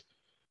just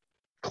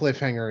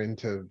cliffhanger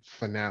into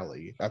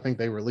finale. I think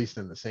they released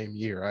in the same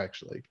year,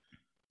 actually.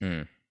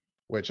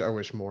 Which I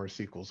wish more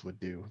sequels would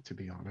do, to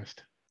be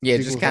honest. Yeah,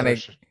 sequels just kind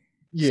of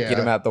get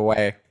them out the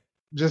way.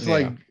 Just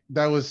like,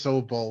 that was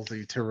so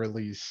ballsy to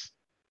release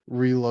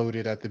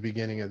Reloaded at the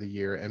beginning of the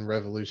year and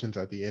Revolutions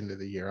at the end of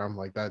the year. I'm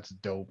like, that's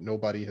dope.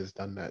 Nobody has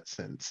done that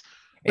since.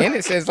 And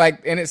it says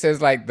like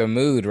the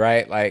mood,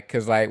 right? Like,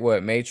 cause like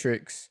what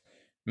Matrix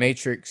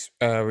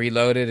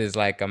Reloaded is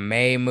like a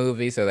May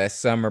movie, so that's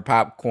summer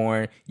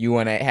popcorn. You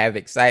want to have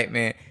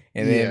excitement,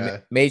 and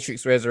then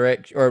Matrix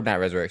Resurrection, or not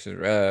Resurrections,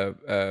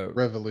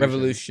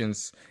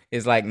 Revolutions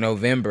is like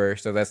November,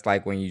 so that's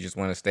like when you just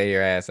want to stay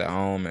your ass at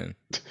home and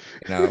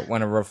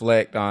want to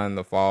reflect on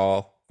the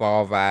fall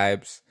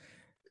vibes.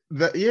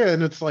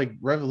 And it's like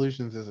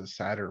Revolutions is a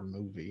sadder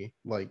movie.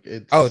 Like,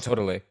 it's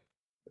totally.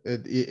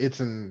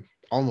 It's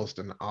almost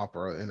an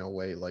opera in a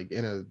way, like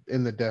in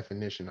the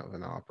definition of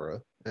an opera.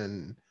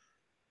 And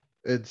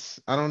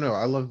I don't know.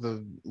 I love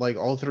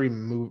all three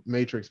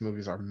Matrix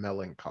movies are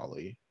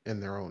melancholy in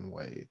their own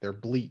way. They're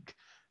bleak.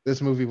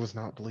 This movie was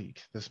not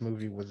bleak. This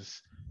movie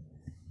was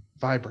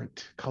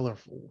vibrant,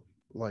 colorful.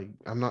 Like,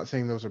 I'm not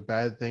saying those are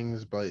bad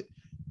things, but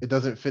it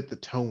doesn't fit the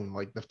tone.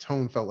 Like, the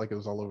tone felt like it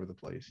was all over the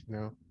place, you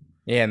know?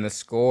 Yeah, and the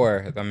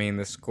score. I mean,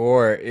 the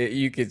score.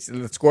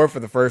 The score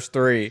for the first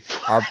three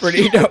are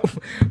pretty Yeah.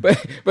 dope,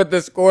 but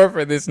the score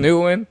for this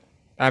new one,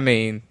 I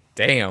mean,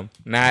 damn,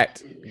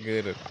 not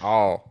good at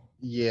all.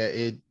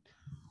 Yeah,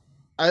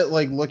 I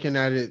like looking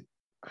at it.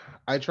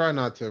 I try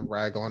not to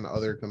rag on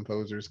other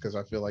composers because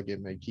I feel like it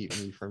may keep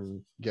me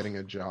from getting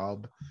a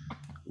job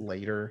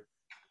later.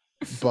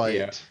 Yeah.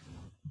 But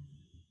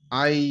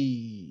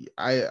I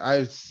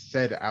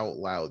said out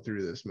loud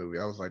through this movie,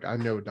 I was like, I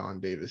know Don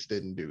Davis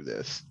didn't do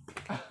this.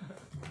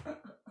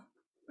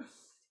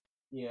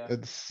 Yeah.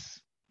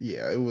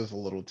 It was a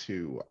little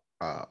too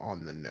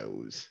on the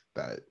nose.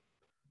 That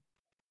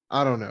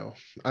I don't know.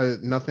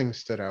 Nothing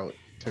stood out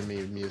to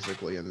me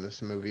musically in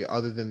this movie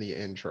other than the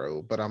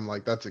intro, but I'm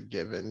like, that's a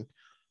given.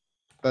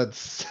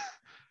 That's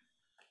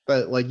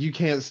that like you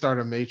can't start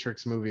a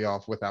Matrix movie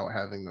off without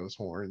having those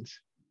horns.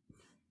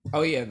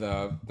 Oh yeah,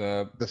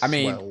 The I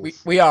mean, we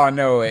swells. we all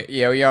know it.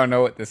 Yeah, we all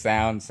know what the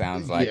sound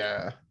sounds like.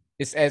 Yeah.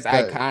 It's as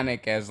That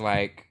iconic as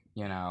like,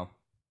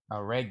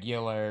 a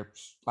regular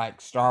like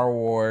Star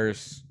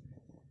Wars.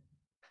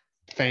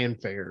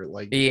 fanfare.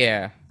 Like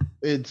Yeah.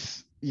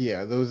 it's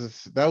yeah,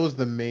 that was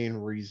the main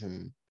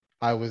reason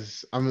I ain't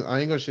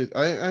gonna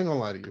I ain't gonna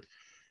lie to you.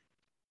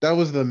 That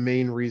was the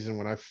main reason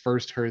when I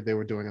first heard they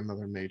were doing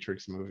another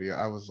Matrix movie.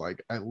 I was like,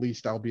 at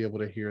least I'll be able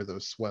to hear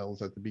those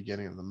swells at the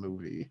beginning of the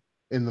movie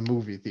in the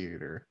movie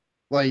theater.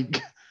 Like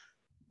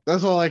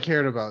that's all I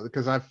cared about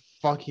because I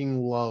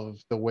fucking love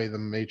the way the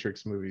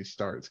Matrix movie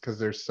starts because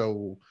they're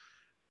so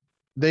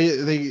they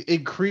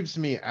it creeps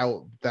me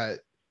out that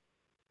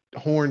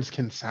horns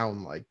can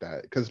sound like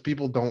that because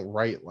people don't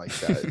write like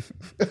that.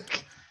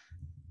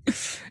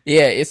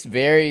 Yeah, it's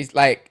very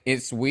like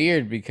it's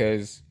weird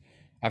because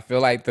I feel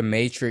like the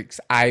Matrix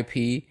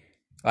IP,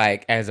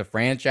 like as a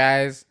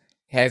franchise,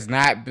 has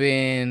not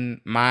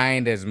been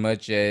mined as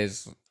much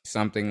as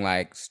something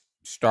like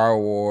Star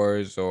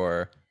Wars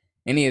or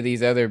any of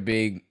these other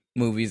big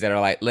movies that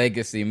are like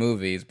legacy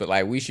movies. But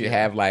like we should Yeah.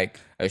 have like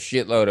a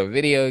shitload of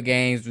video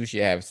games. We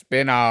should have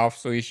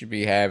spin-offs. So we should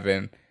be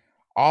having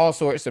all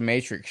sorts of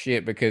Matrix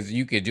shit because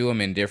you could do them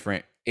in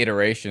different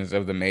iterations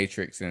of the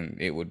Matrix and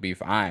it would be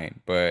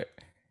fine. But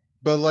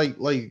But like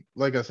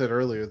I said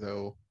earlier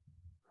though,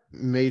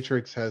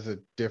 Matrix has a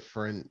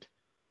different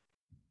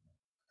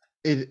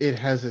it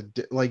has it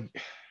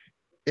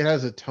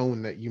has a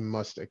tone that you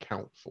must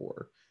account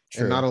for.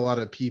 And true. not a lot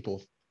of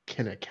people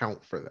can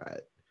account for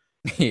that.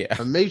 Yeah.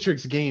 A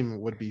Matrix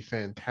game would be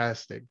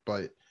fantastic,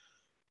 but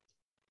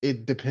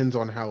it depends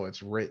on how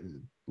it's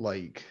written.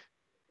 Like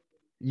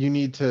you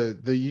need to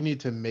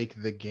make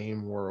the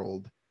game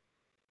world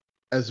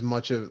as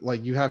much of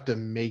like you have to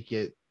make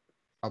it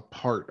a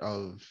part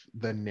of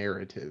the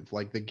narrative.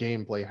 Like the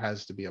gameplay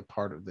has to be a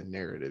part of the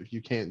narrative.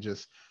 You can't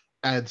just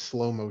add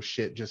slow-mo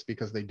shit just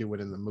because they do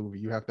it in the movie.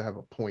 You have to have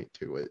a point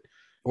to it.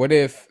 What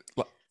if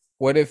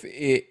what if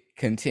it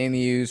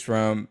continues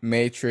from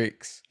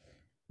Matrix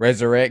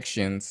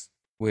Resurrections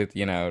with,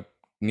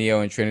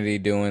 Neo and Trinity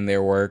doing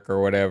their work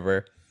or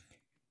whatever,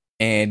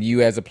 and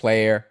you as a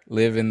player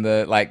live in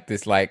the like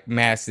this like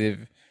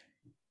massive,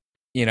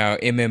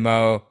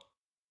 MMO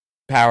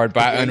powered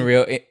by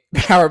Okay.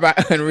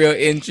 Unreal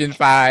Engine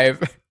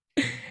 5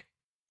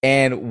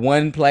 and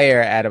one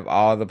player out of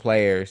all the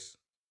players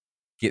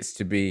gets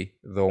to be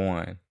the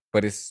one,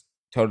 but it's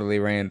totally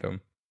random.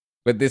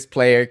 But this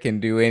player can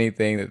do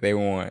anything that they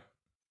want.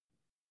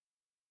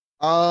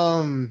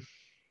 Um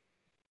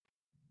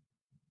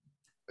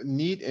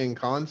Neat in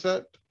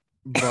concept,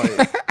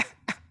 but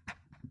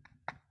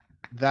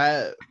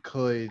that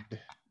could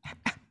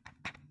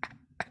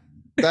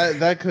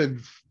that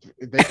could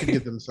they could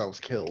get themselves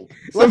killed.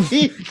 some Like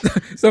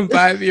some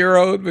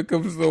 5-year-old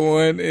becomes the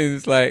one and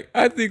it's like,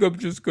 I think I'm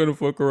just gonna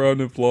fuck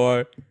around and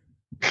fly.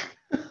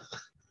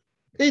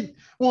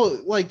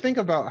 like think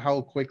about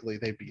how quickly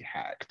they'd be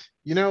hacked.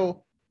 You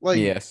know, like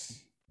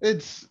Yes.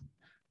 it's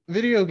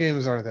video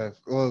games aren't that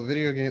well,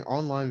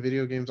 online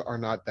video games are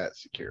not that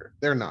secure.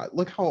 They're not.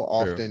 Look how True.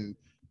 often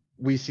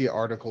we see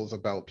articles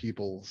about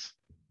people's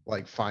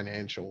like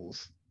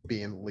financials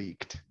being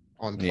leaked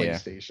on Yeah.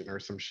 PlayStation or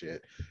some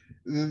shit.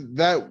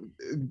 That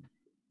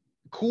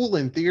cool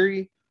in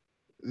theory,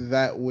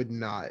 that would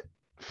not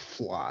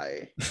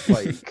fly.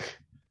 Like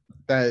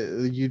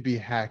that you'd be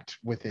hacked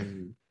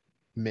within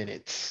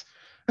minutes.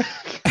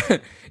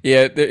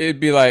 Yeah, it'd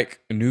be like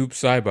Noob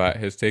Saibot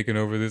has taken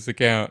over this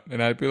account,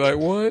 and I'd be like,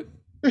 what?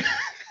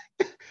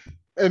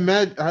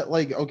 Imagine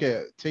like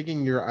okay,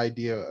 taking your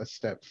idea a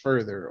step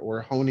further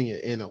or honing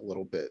it in a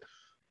little bit.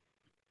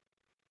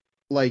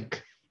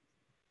 Like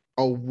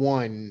a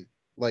one,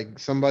 like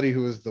somebody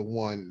who is the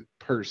one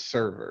per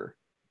server.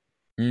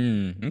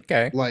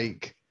 Okay.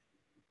 Like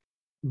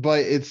but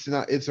it's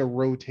not it's a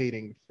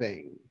rotating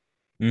thing.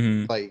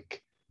 Mm-hmm.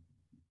 Like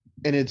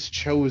and it's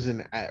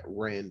chosen at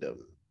random.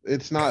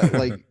 It's not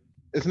like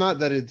it's not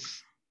that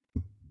it's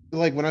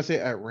like when I say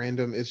at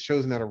random, it's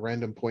chosen at a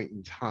random point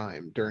in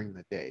time during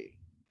the day.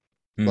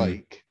 Hmm.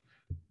 Like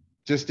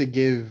just to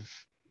give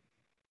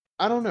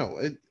I don't know.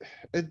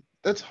 It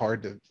that's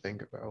hard to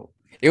think about.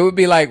 It would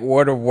be like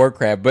World of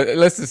Warcraft, but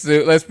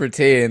let's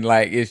pretend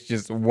like it's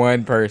just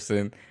one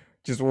person.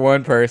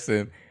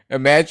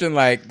 Imagine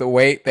like the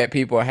weight that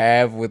people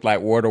have with like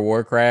World of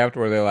Warcraft,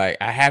 where they're like,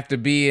 I have to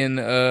be in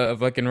a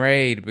fucking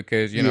raid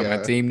because my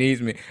Yeah. team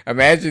needs me.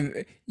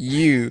 Imagine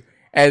you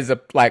as a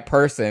like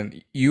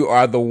person, you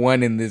are the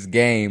one in this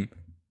game.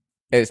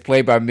 It's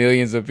played by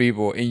millions of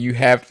people, and you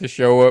have to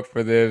show up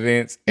for the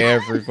events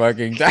every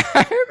fucking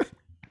time.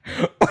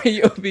 Or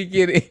you'll be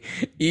getting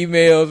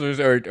emails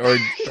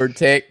or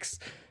texts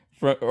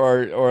from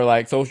or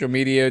like social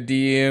media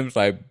DMs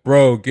like,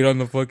 bro, get on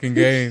the fucking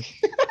game.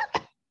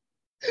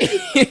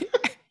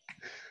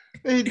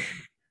 It,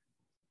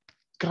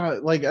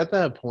 God, like at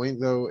that point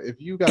though, if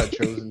you got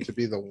chosen to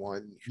be the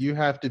one, you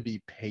have to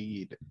be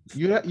paid.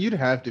 You'd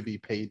have to be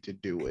paid to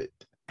do it.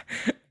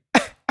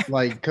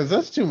 Like, because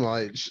that's too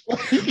much.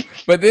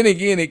 But then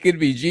again, it could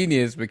be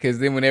genius because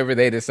then whenever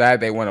they decide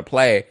they want to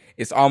play,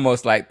 it's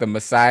almost like the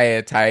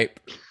Messiah type.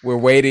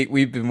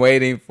 We've been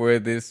waiting for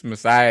this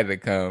Messiah to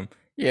come,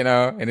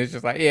 and it's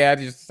just like, yeah, I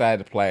just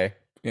decided to play.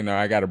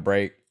 I got a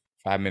break,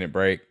 5 minute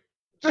break.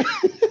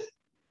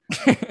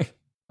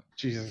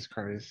 Jesus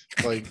Christ.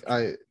 Like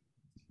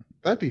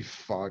that'd be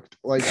fucked.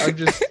 Like I'm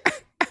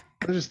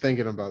just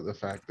thinking about the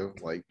fact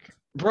of like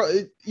bro,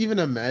 even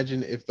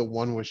imagine if the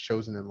one was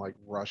chosen in like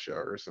Russia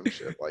or some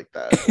shit like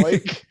that.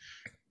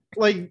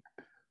 Like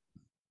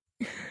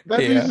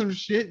that'd be Yeah. some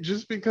shit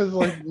just because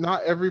like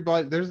not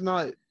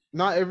everybody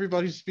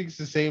speaks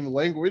the same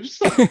language.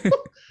 So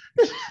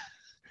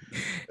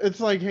it's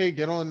like, hey,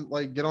 get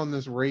on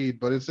this raid,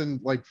 but it's in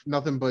like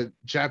nothing but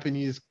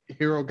Japanese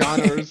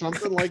hiragana or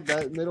something like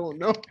that, and they don't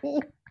know.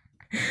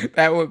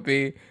 that would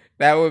be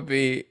that would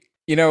be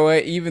you know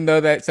what, even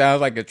though that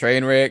sounds like a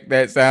train wreck,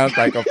 that sounds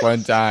like a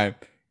fun time.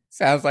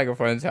 Sounds like a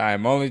fun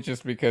time only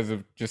just because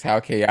of just how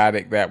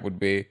chaotic that would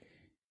be.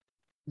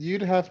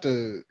 You'd have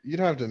to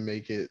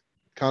make it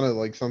kind of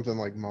like something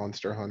like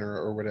Monster Hunter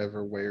or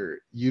whatever, where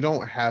you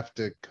don't have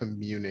to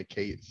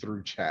communicate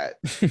through chat.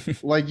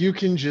 Like you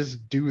can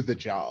just do the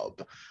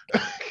job.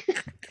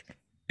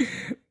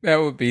 That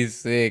would be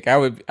sick. I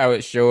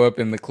would show up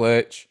in the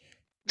clutch.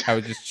 I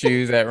would just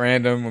choose at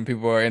random when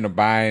people are in a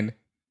bind.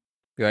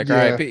 Be like, all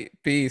right, Yeah.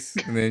 peace,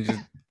 and then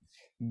just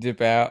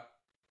dip out.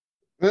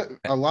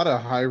 A lot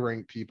of high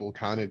rank people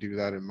kind of do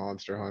that in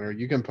Monster Hunter.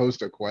 You can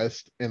post a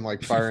quest and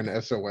like fire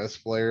an SOS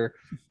flare,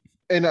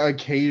 and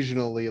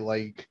occasionally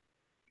like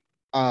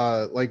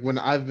when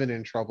I've been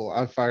in trouble,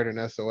 I've fired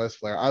an SOS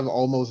flare. I've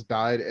almost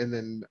died, and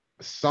then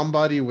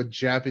somebody with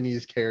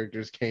Japanese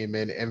characters came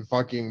in and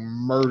fucking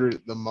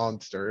murdered the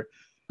monster.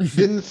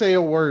 Didn't say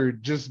a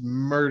word, just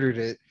murdered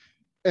it,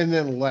 and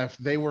then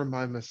left. They were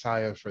my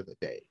messiah for the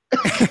day.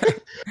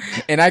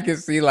 And I can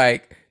see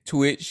like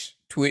Twitch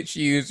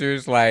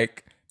users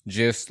like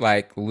just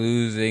like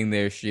losing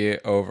their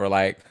shit over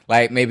like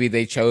maybe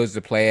they chose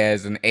to play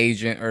as an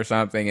agent or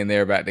something and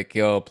they're about to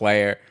kill a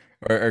player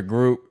or a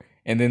group,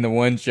 and then the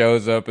one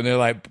shows up and they're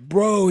like,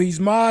 bro, he's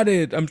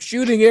modded, I'm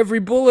shooting every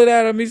bullet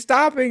at him, he's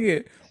stopping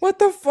it, what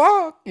the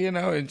fuck,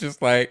 and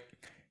just like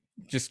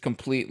just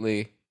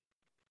completely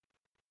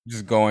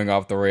just going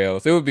off the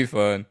rails. It would be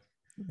fun.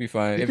 It'd be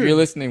fun. You If you're could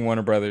listening,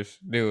 Warner Brothers,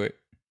 do it.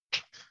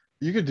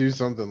 you could do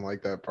something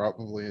like that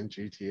probably in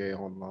GTA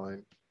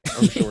Online.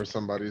 I'm sure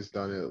somebody's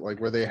done it, like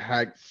where they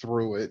hacked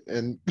through it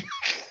and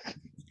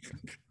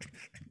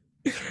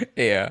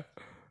Yeah.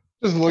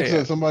 just looks Yeah.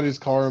 at somebody's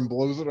car and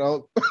blows it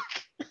out.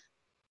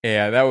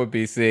 Yeah, that would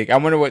be sick. I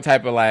wonder what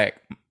type of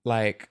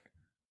like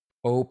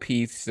OP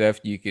stuff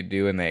you could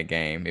do in that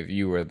game if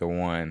you were the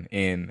one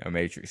in a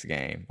Matrix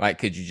game. Like,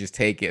 could you just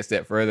take it a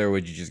step further, or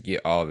would you just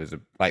get all of his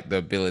like the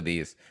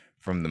abilities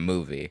from the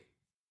movie?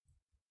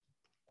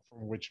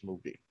 From which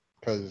movie?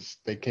 Because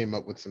they came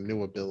up with some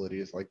new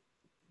abilities like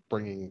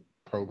bringing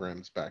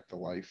programs back to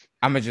life.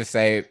 I'm gonna just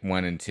say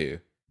 1 and 2.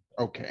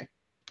 Okay.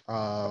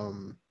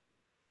 Um,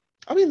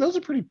 I mean, those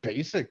are pretty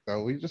basic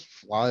though. He just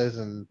flies,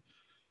 and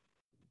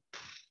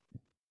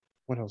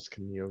what else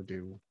can Neo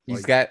do? He's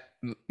Like got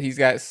he's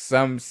got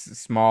some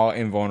small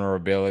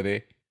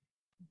invulnerability.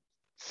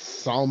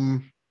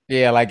 some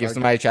Yeah, like if like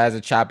somebody tries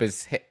to chop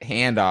his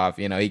hand off,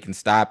 he can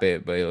stop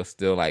it, but it'll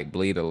still like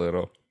bleed a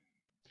little.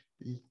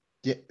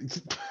 yeah.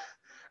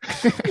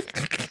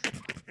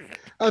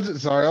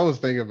 Sorry, I was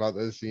thinking about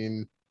this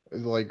scene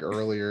like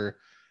earlier.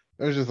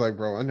 I was just like,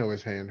 bro, I know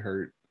his hand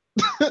hurt.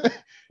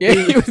 Yeah,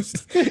 he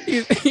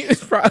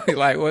was probably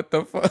like, "What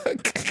the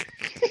fuck?"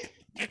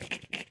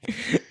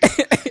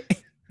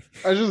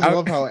 I just I-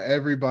 love how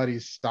everybody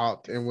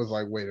stopped and was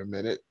like, wait a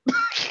minute.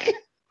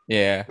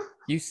 yeah,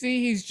 you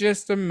see, he's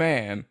just a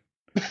man.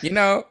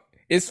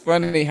 It's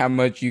funny how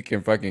much you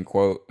can fucking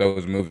quote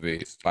those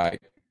movies.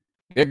 Like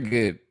they're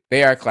good.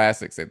 They are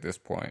classics at this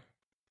point.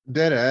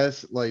 Dead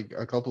ass, like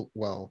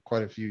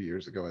quite a few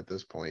years ago at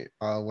this point,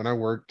 when I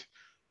worked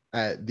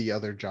at the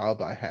other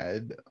job I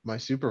had, my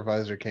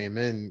supervisor came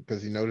in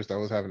because he noticed I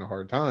was having a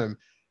hard time.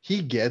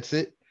 He gets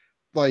it.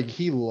 Like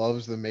he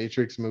loves the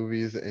Matrix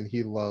movies and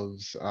he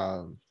loves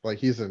like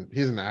he's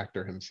an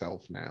actor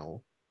himself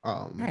now.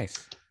 Um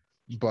Nice.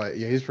 but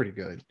yeah, he's pretty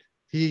good.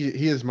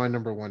 He is my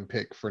number one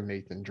pick for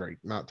Nathan Drake,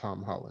 not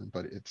Tom Holland,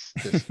 but it's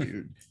this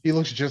dude. He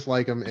looks just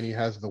like him and he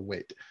has the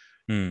wit.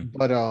 Hmm.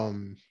 But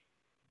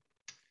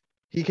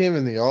he came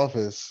in the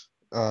office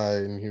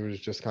and he was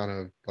just kind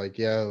of like,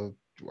 yeah,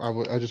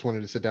 I just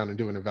wanted to sit down and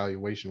do an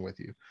evaluation with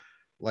you.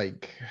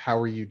 Like, how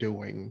are you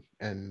doing?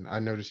 And I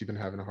noticed you've been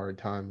having a hard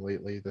time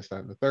lately, this,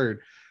 that, and the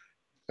third.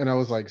 And I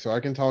was like, so I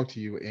can talk to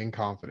you in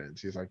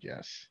confidence. He's like,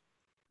 yes.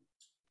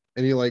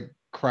 And he like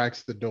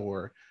cracks the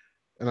door.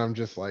 And I'm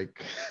just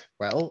like,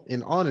 well,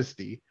 in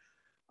honesty,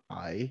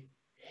 I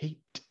hate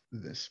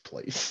this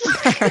place.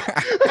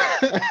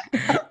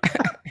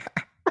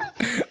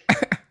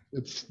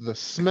 It's the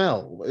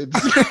smell.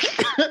 It's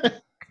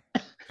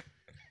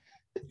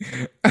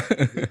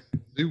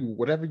do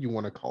whatever you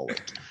want to call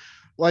it.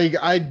 Like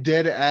I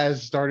dead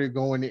ass started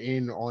going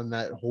in on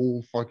that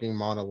whole fucking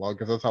monologue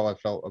because that's how I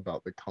felt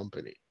about the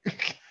company.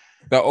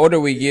 The older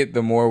we get,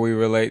 the more we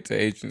relate to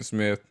Agent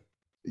Smith.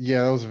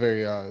 Yeah, that was a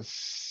very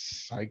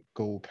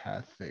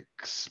psychopathic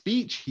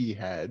speech he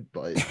had,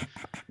 but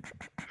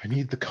I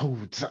need the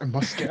codes. I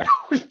must get out.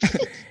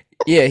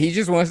 Yeah, he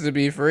just wants to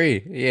be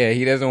free. Yeah,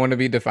 he doesn't want to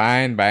be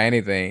defined by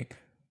anything,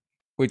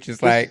 which is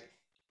it's like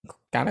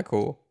kind of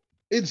cool.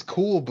 it's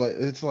cool, but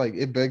it's like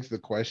it begs the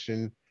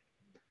question,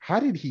 how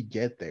did he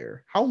get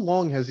there? How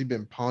long has he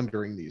been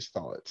pondering these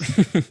thoughts?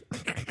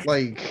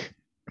 Like,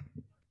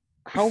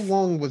 how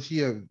long was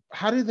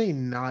how did they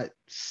not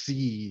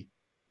see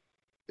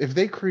if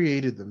they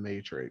created the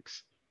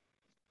Matrix?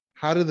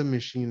 How do the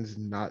machines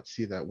not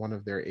see that one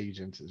of their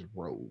agents is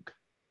rogue?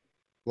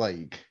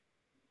 Like,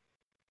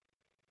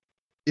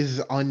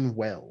 is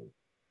unwell.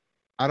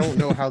 I don't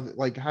know how.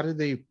 Like, how did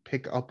they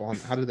pick up on?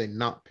 How did they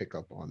not pick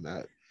up on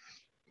that?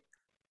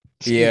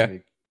 Excuse Yeah,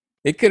 me.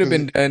 it could have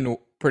Because been done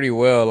pretty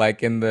well,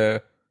 like in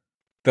the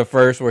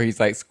first where he's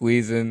like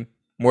squeezing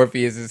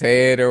Morpheus's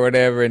head or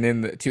whatever, and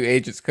then the two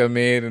agents come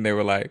in and they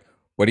were like,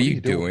 "What are what are you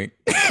you doing?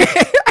 doing?"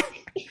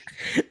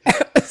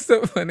 That's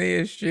so funny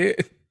as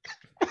shit.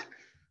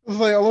 It's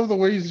like I love the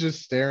way he's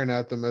just staring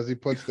at them as he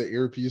puts the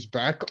earpiece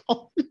back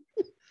on.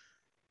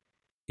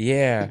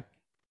 Yeah,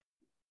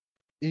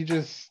 He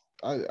just,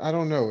 I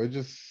don't know.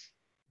 It's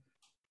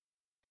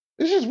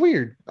just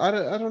weird. I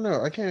don't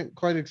know. I can't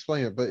quite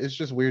explain it, but it's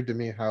just weird to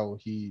me how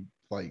he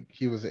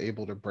was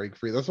able to break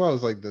free. That's why I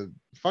was like, the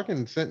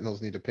fucking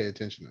Sentinels need to pay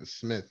attention to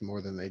Smith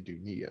more than they do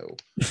Neo.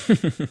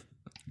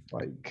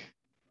 Like,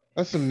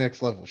 that's some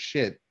next level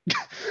shit.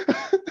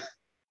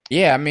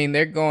 yeah. I mean,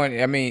 they're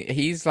going. I mean,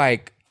 he's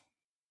like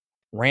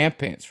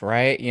rampant,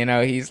 right? You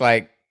know, he's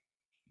like,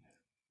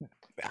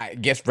 I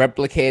guess,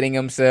 replicating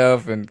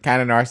himself and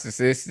kind of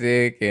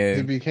narcissistic, He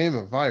and became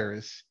a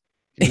virus.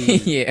 He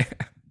yeah,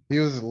 he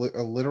was a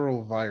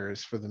literal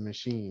virus for the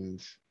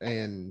machines.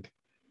 And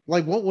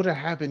like, what would have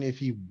happened if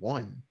he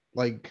won?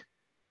 Like,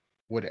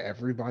 would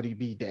everybody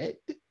be dead?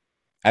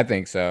 I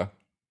think so.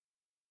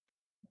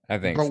 I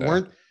think But so.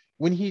 weren't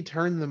when he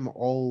turned them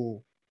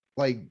all,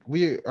 like,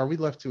 we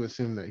left to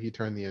assume that he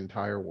turned the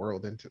entire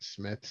world into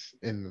Smiths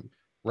in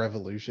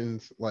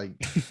Revolutions? Like,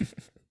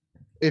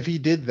 if he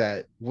did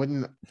that,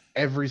 wouldn't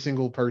every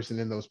single person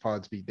in those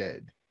pods be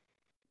dead?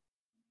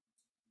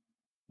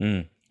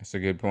 That's a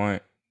good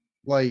point.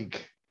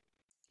 Like,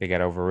 They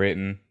got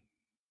overwritten.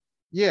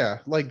 yeah,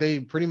 like they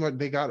pretty much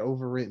they got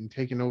overwritten,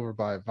 taken over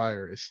by a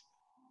virus,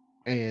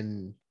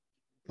 and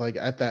like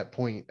at that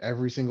point,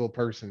 every single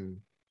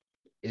person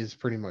is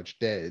pretty much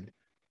dead.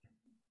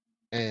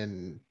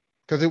 And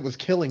because it was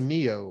killing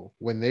Neo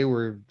when they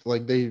were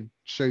like they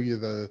show you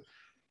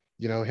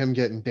him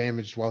getting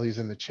damaged while he's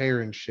in the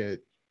chair and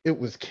shit. It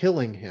was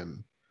killing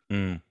him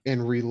Mm,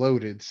 and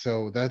reloaded.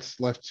 So that's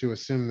left to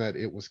assume that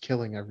it was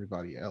killing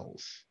everybody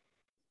else.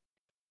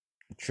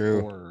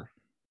 true. Or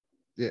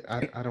yeah,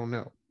 I don't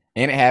know.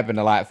 And it happened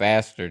a lot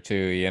faster too,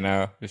 you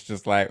know? It's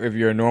just like if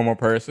you're a normal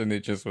person,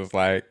 it just was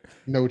like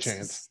No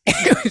chance.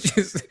 it was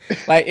just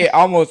like it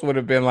almost would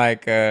have been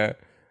like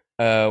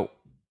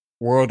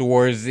World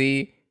War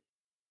Z.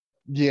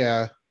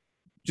 Yeah.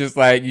 Just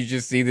like you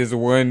just see this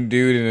one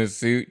dude in a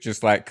suit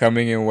just like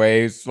coming in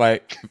waves,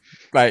 like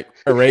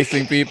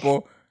erasing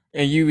people.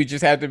 And you would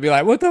just have to be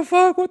like, what the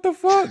fuck? What the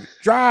fuck?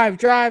 Drive,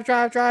 drive,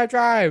 drive, drive,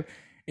 drive.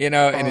 You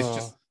know, and it's Uh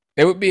just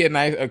it would be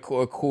a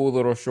cool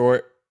little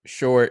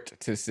short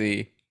to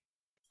see.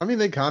 I mean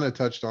they kind of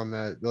touched on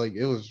that. Like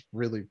it was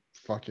really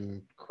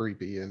fucking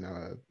creepy in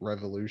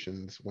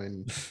Revolutions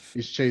when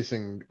he's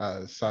chasing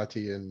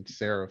Sati and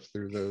Seraph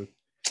through the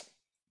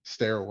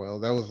stairwell.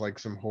 That was like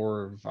some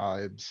horror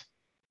vibes.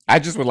 I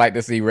just would like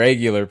to see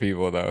regular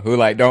people though, who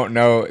like don't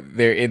know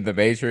they're in the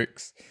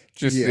Matrix,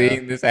 just Yeah.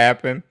 seeing this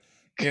happen.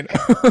 You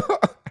know,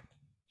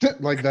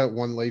 Like that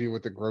one lady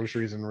with the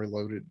groceries and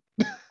Reloaded.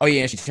 Oh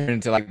yeah, and she turned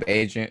into like the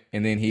agent,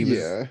 and then he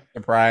was Yeah,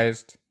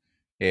 surprised.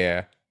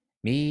 Yeah,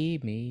 me,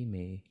 me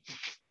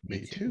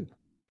me too. too.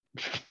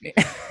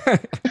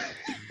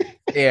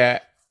 Yeah,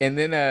 and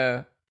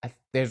then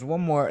there's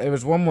one more. There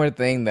was one more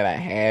thing that I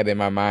had in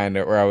my mind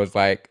where I was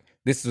like,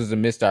 this was a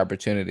missed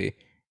opportunity.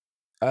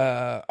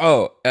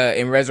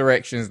 In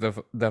Resurrections,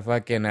 the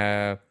fucking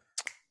uh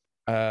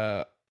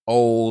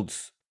old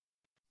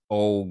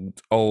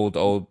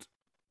old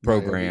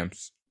Niobe.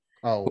 programs.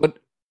 Oh, What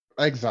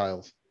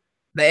Exiles.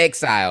 the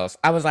Exiles?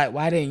 I was like,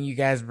 why didn't you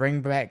guys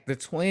bring back the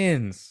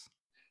twins?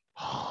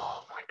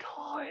 Oh my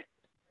god,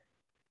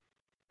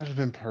 that'd have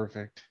been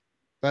perfect.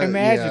 That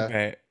Imagine yeah,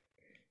 that.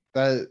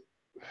 that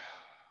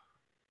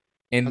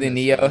I And then miss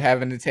Neo that.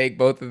 having to take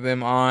both of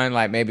them on,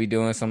 like maybe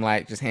doing some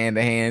like just hand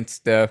to hand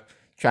stuff,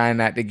 trying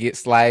not to get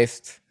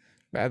sliced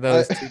by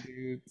I those two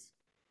dudes.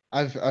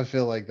 I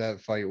feel like that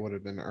fight would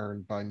have been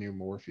earned by New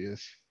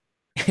Morpheus.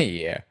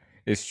 Yeah,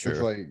 it's It's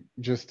true. like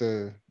just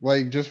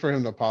for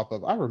him to pop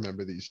up. I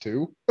remember these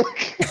two.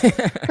 Yeah,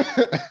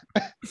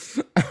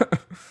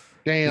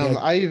 Damn,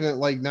 I even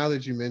like now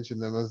that you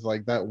mentioned them, it's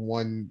like that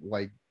one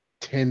like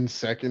 10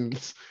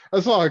 seconds.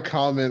 I saw a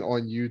comment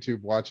on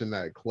YouTube watching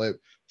that clip.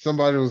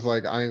 Somebody was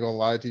like, I ain't gonna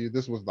lie to you,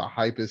 this was the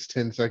hypest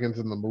 10 seconds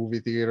in the movie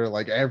theater.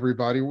 Like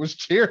everybody was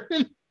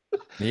cheering,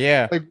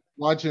 yeah. like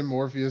watching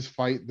Morpheus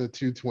fight the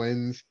two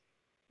twins.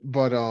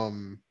 But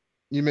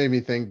you made me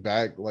think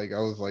back, like I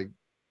was like,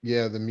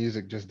 yeah, the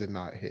music just did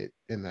not hit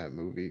in that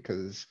movie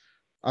because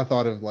I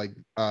thought of like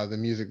the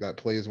music that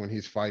plays when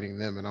he's fighting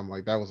them, and I'm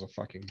like, that was a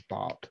fucking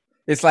bop.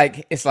 It's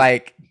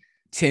like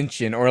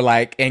tension or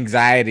like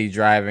anxiety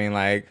driving,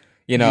 like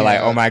like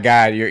oh Yeah, my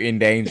god, you're in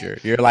danger.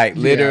 You're like yeah.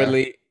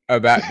 literally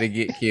about to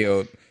get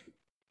killed.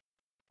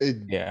 It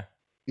Yeah.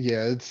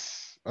 yeah,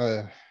 it's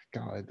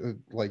God,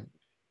 like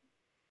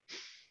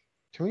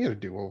can we get a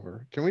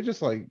do-over? Can we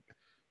just like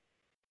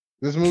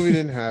this movie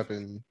didn't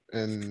happen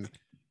and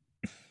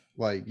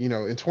like,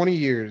 in 20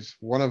 years,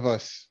 one of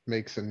us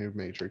makes a new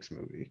Matrix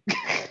movie.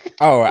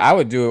 Oh, I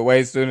would do it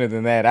way sooner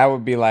than that. I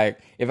would be like,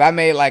 if I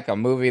made like a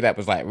movie that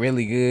was like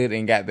really good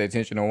and got the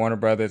attention of Warner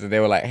Brothers, and they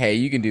were like, "Hey,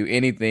 you can do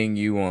anything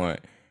you want.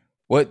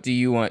 What do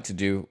you want to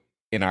do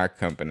in our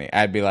company?"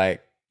 I'd be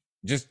like,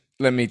 "Just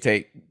let me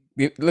take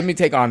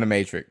on the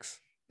Matrix."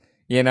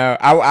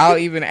 I'll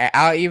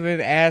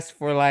even ask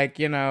for like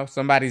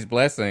somebody's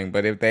blessing,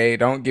 but if they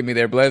don't give me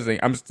their blessing,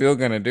 I'm still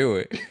gonna do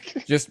it,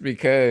 just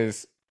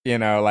because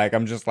like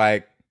I'm just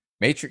like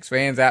Matrix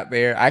fans out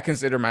there. I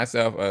consider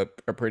myself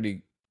a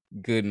pretty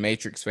good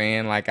Matrix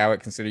fan. Like I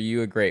would consider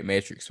you a great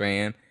Matrix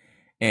fan,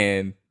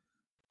 and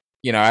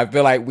I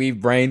feel like we've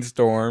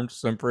brainstormed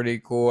some pretty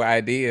cool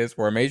ideas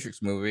for a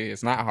Matrix movie.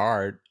 It's not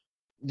hard.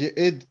 Yeah,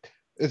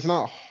 it's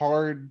not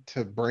hard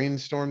to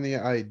brainstorm the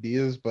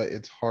ideas, but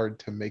it's hard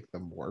to make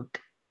them work.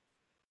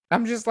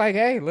 I'm just like,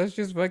 hey, let's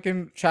just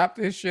fucking chop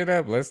this shit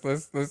up. Let's,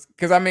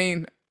 because I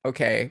mean,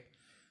 okay,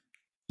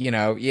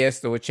 yes,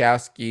 the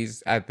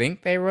Wachowskis, I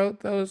think they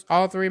wrote those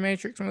all three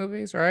Matrix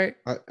movies, right?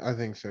 I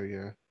think so,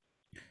 yeah.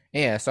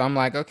 Yeah, so I'm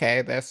like,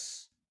 okay,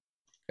 that's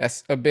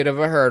a bit of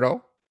a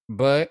hurdle,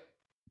 but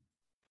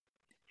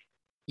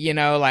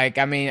like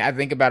I mean, I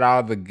think about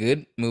all the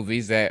good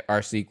movies that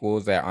are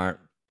sequels that aren't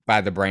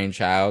by the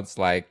brainchilds,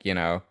 like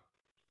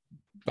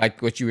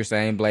what you were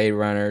saying, Blade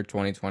Runner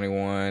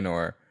 2021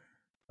 or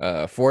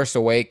Force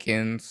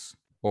Awakens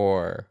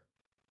or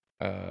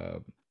uh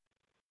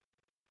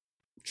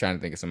trying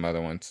to think of some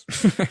other ones.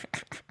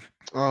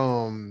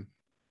 Um,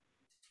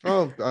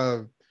 oh,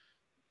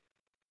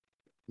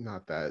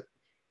 not that.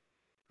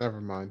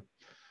 Never mind.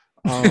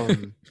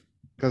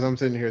 Because I'm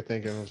sitting here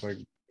thinking, I was like,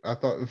 I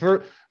thought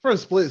for a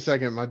split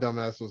second, my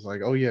dumbass was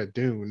like, "Oh yeah,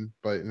 Dune,"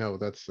 but no,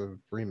 that's a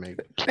remake.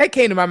 That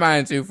came to my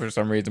mind too for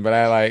some reason, but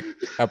I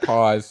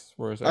paused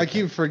for a I second.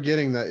 keep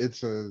forgetting that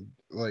it's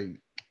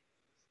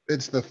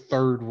the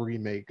third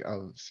remake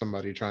of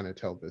somebody trying to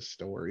tell this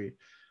story.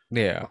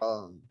 Yeah.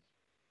 Um,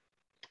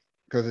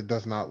 because it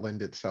does not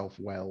lend itself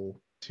well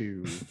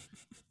to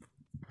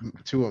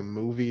a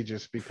movie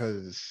just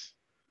because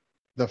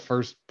the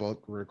first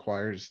book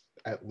requires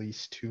at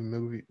least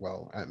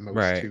at most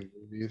Right. two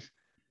movies,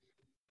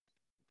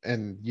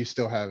 and you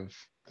still have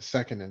the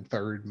second and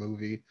third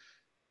movie,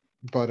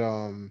 but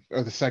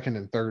or the second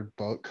and third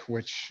book,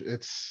 which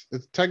it's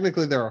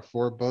technically there are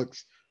four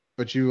books,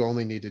 but you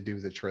only need to do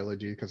the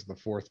trilogy because the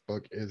fourth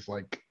book is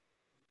like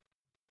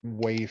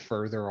way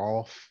further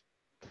off.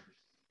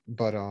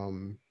 But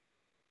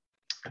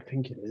I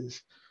think it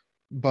is.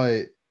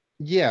 But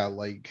yeah,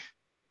 like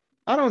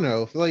I don't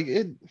know, like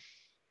it.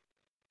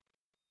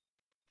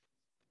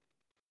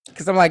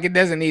 Because I'm like, it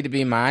doesn't need to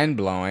be mind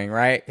blowing,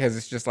 right? Because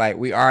it's just like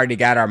we already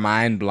got our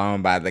mind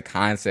blown by the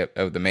concept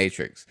of the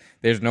Matrix.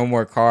 There's no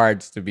more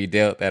cards to be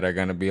dealt that are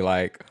going to be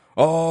like,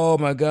 oh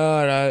my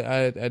God,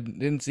 I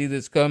didn't see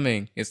this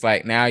coming. It's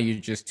like now you're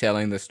just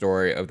telling the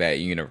story of that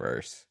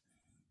universe.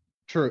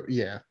 True.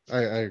 Yeah, I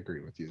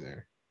agree with you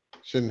there.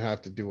 Shouldn't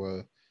have to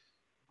do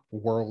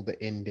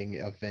world-ending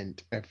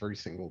event every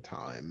single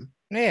time.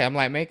 Yeah, I'm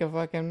like, make a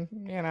fucking,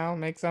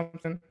 make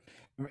something.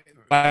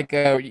 Like,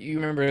 you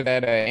remember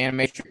that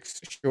Animatrix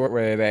short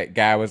where that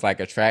guy was like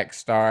a track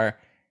star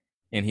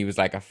and he was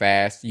like a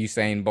fast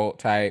Usain Bolt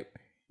type,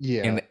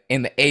 and Yeah,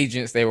 the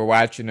agents, they were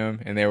watching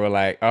him and they were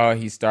like, oh,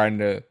 he's starting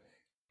to,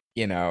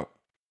 you know,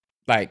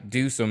 like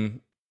do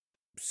some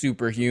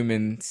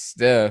superhuman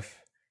stuff,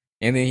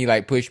 and then he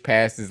like pushed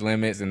past his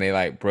limits and they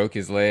like broke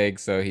his leg,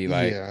 so he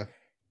like yeah,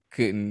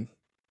 couldn't.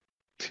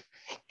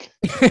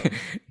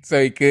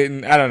 So he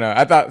couldn't. I don't know.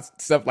 I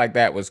thought stuff like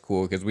that was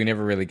cool because we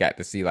never really got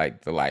to see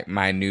like the like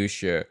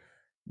minutia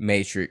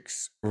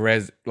Matrix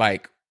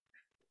like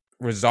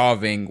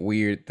resolving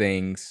weird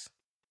things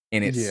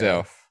in yeah.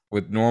 itself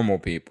with normal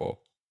people.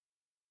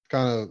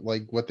 Kind of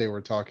like what they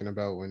were talking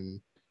about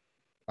when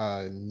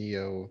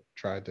Neo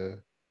tried to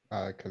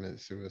commit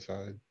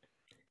suicide.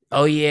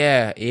 Oh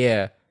yeah,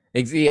 yeah,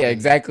 yeah, And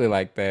exactly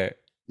like that.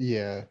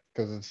 yeah,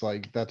 because it's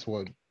like that's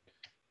what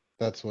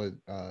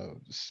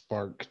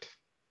sparked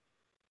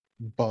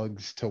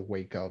Bugs to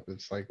wake up.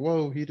 It's like,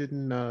 whoa, he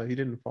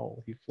didn't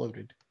fall, he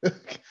floated.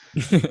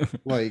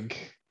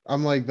 Like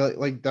I'm like that,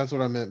 like that's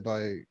what I meant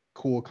by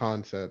cool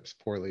concepts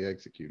poorly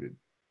executed.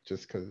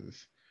 Just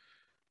because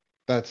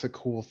that's a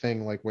cool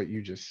thing, like what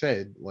you just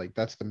said. Like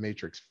that's the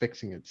Matrix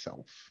fixing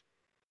itself,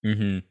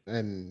 Hmm.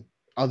 and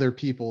other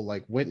people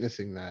like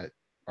witnessing that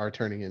are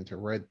turning into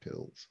red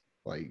pills.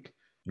 Like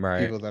Right.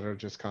 people that are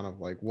just kind of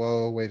like,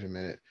 whoa, wait a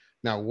minute.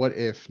 Now, what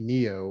if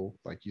Neo,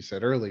 like you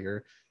said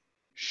earlier,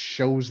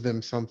 shows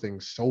them something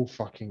so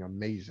fucking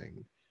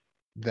amazing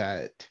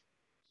that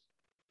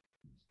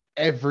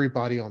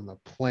everybody on the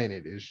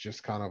planet is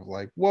just kind of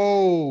like,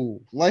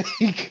 whoa, like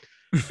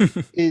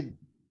it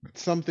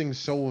something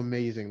so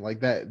amazing like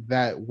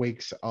that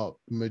wakes up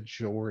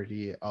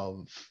majority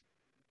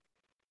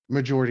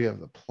of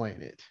the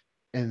planet,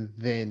 and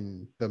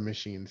then the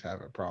machines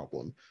have a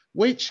problem.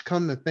 Which,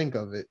 come to think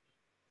of it,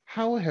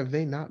 how have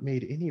they not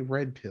made any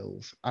red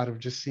pills out of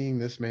just seeing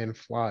this man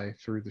fly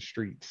through the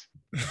streets?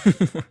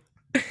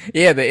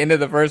 Yeah, the end of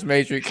the first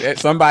Matrix,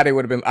 somebody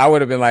would have been. I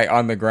would have been like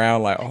on the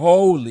ground, like,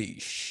 "Holy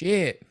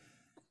shit,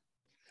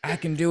 I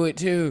can do it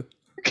too."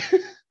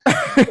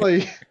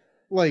 like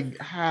like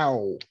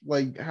how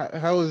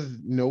has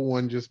no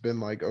one just been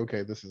like,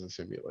 okay, this is a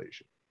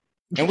simulation?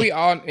 And we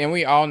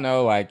all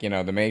know, like,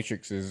 the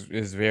Matrix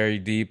is very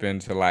deep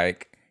into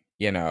like,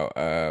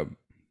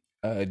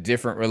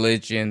 different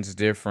religions,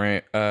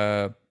 different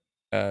uh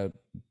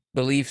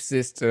belief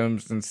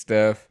systems and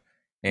stuff.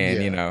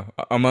 And Yeah,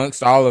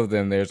 amongst all of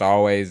them, there's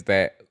always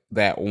that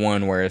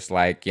one where it's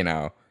like,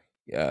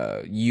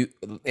 you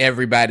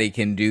everybody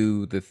can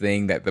do the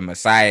thing that the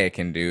Messiah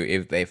can do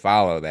if they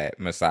follow that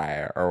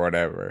Messiah or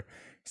whatever.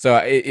 So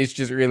it's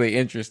just really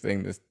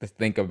interesting to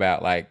think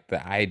about like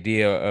the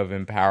idea of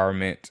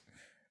empowerment,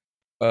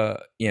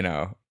 you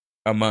know,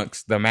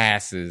 amongst the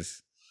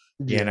masses,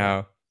 you yeah.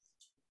 know.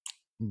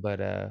 But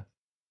yeah,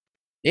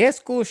 it's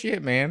cool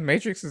shit, man.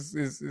 Matrix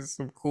is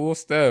some cool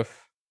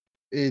stuff.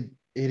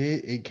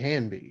 It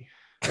can be.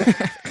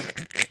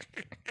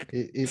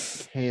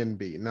 It can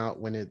be, not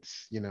when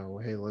it's,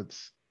 hey,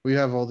 we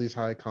have all these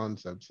high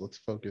concepts, let's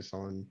focus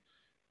on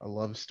a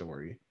love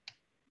story.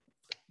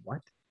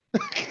 What?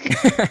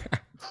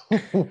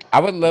 I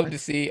would love What? to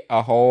see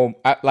a whole,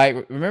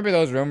 like, remember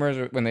those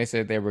rumors when they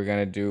said they were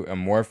gonna do a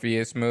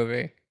Morpheus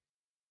movie,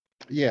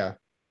 Yeah,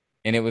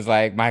 and it was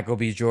like Michael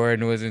B.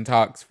 Jordan was in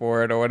talks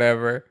for it or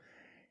whatever.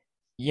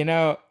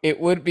 It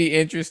would be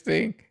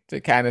interesting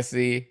to kind of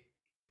see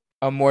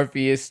a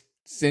Morpheus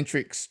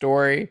centric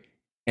story,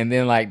 and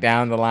then like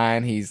down the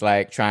line he's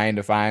like trying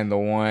to find the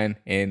one,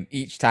 and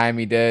each time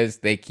he does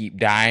they keep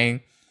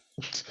dying.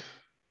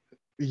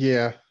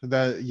 yeah,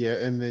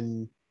 and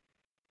then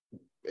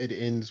it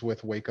ends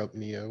with wake up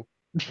Neo.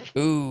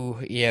 Ooh,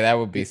 yeah, that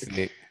would be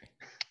sick.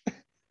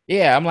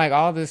 Yeah, I'm like,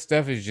 all this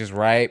stuff is just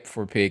ripe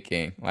for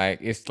picking. Like,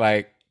 it's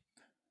like,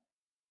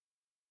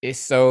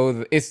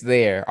 it's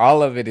there.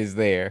 All of it is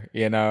there.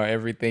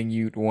 Everything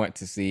you'd want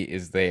to see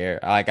is there.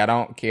 Like, I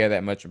don't care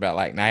that much about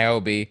like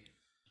Niobe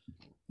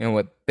and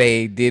what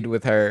they did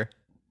with her.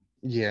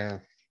 Yeah,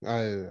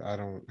 I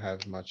don't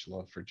have much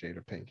love for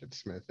Jada Pinkett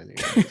Smith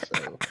anyway,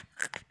 so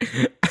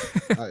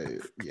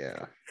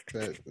yeah,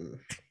 that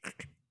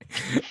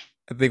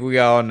I think we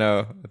all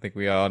know. I think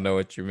we all know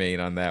what you mean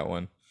on that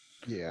one.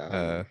 yeah,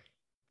 Uh,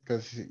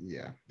 because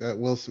that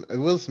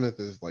Will Smith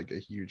is like a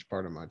huge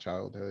part of my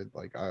childhood.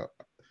 Like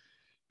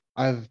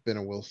I've been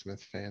a Will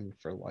Smith fan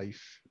for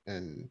life,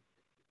 and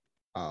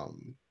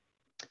um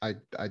I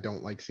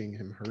don't like seeing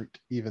him hurt,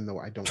 even though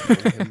I don't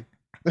know him.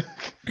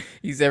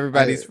 he's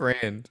I everybody's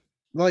friend.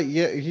 like,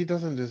 yeah, he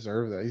doesn't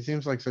deserve that. He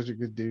seems like such a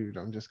good dude.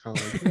 I'm just kind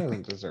of like, he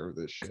doesn't deserve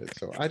this shit.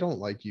 So I don't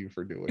like you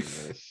for doing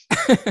this.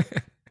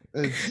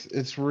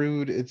 It's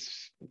rude.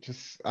 It's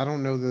just I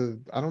don't know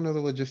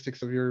the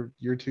logistics of your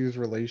two's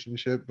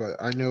relationship,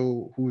 but I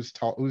know who's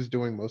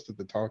doing most of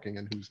the talking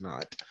and who's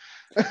not.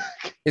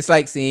 It's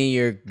like seeing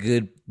your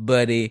good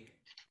buddy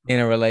in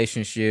a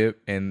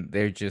relationship and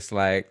they're just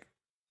like,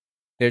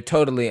 they're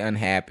totally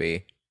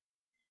unhappy.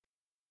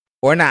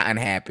 or not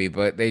unhappy,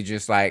 but they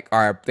just like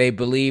they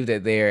believe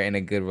that they're in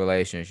a good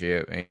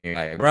relationship, and you're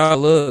like, bro,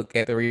 look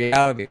at the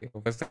reality of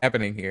what's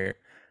happening here.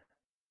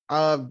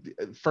 Uh,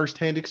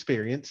 First-hand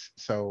experience.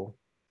 So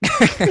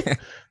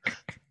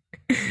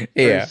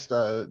Yeah.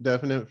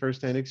 definite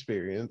first-hand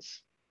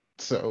experience.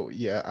 So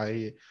yeah,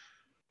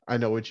 I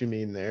know what you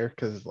mean there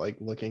because like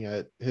looking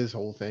at his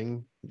whole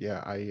thing,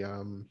 yeah,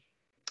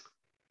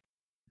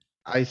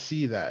 I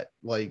see that.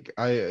 Like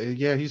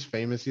yeah, he's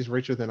famous. He's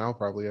richer than I'll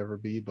probably ever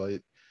be,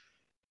 but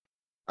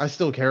I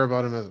still care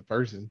about him as a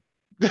person.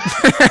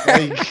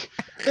 Like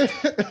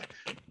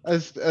I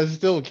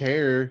still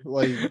care.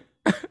 Like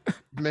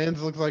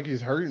man's looks like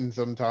he's hurting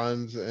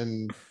sometimes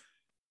and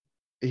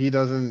he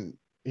doesn't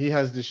he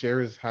has to share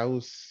his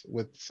house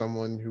with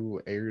someone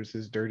who airs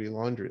his dirty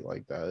laundry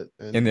like that.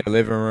 In their And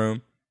living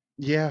room.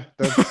 yeah,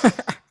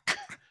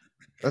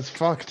 that's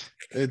fucked.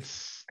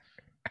 It's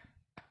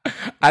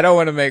I don't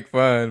want to make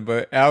fun,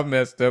 but how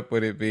messed up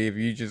would it be if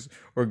you just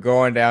were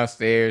going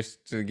downstairs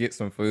to get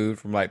some food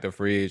from like the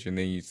fridge and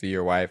then you see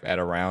your wife at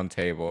a round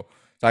table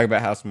talking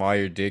about how small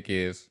your dick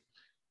is?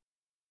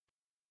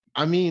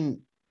 I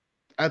mean,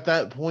 at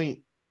that point,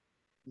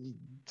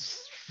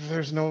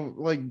 there's no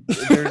like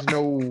there's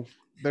no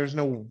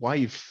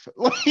wife.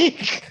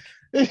 Like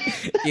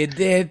You're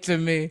dead to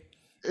me.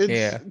 it's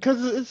Yeah.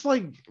 because it's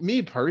like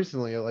me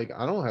personally, like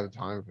I don't have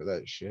time for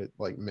that shit,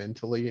 like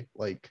mentally.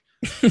 Like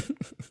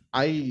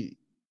I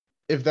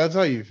if that's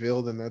how you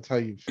feel, then that's how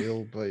you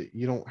feel, but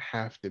you don't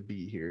have to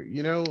be here,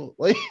 you know?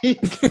 Like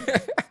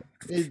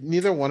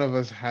neither one of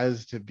us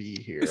has to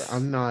be here.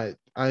 I'm not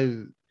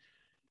I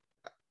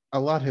A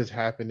lot has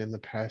happened in the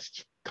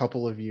past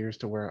couple of years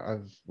to where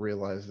I've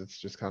realized it's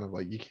just kind of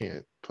like you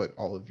can't put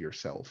all of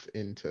yourself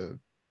into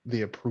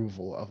the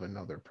approval of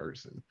another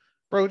person.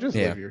 Bro, just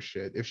Yeah. live your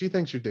shit. If she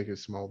thinks your dick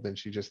is small, then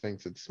she just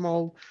thinks it's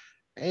small.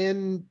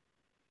 And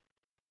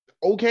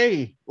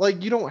okay,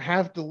 like you don't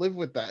have to live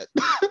with that.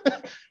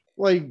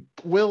 Like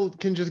Will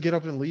can just get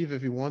up and leave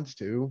if he wants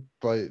to,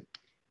 but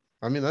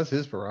I mean that's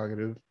his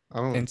prerogative. I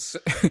don't And so,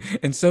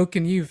 and so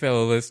can you,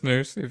 fellow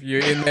listeners, if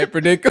you're in that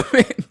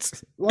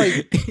predicament.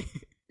 like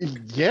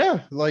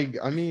yeah, like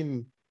I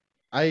mean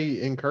I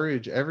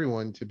encourage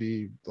everyone to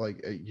be like,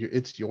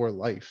 it's your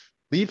life.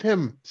 Leave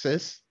him,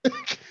 sis.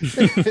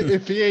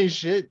 If he ain't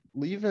shit,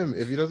 leave him.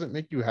 If he doesn't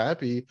make you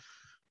happy,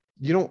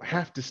 you don't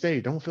have to stay.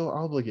 Don't feel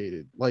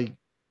obligated. Like,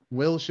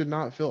 Will should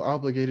not feel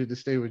obligated to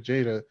stay with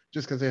Jada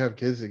just because they have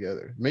kids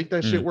together. Make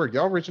that shit Mm. work.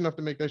 Y'all rich enough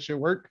to make that shit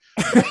work.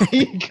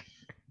 Like,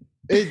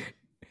 it.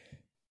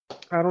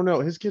 I don't know.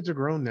 His kids are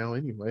grown now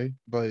anyway,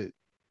 but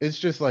it's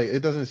just like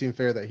it doesn't seem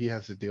fair that he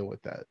has to deal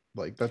with that.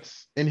 Like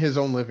that's in his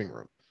own living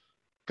room.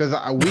 Because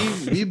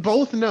we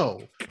both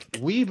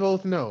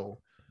know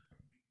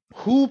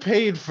who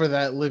paid for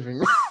that living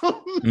room.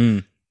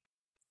 Mm.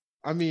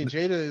 I mean,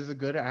 Jada is a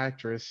good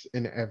actress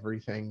in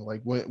everything,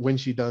 like when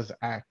she does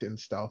act and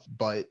stuff,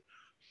 but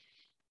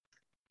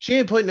she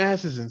ain't putting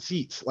asses in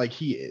seats like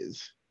he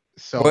is.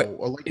 So, What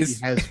or like he is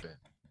has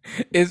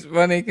been. it's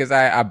funny because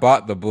I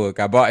bought the book.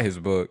 I bought his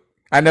book.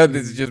 I know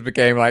this Mhm. just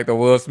became like the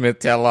Will Smith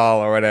tell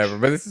all or whatever,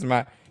 but this is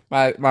my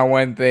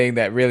one thing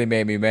that really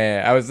made me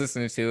mad. I was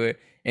listening to it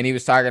and he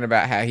was talking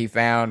about how he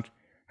found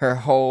her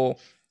whole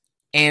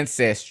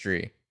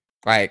ancestry,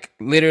 like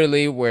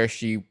literally where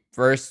she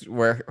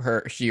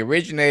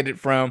originated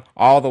from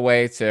all the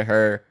way to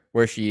her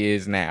where she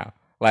is now,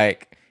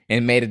 like,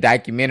 and made a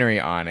documentary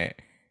on it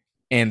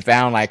and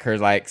found like her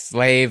like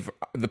slave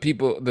the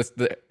people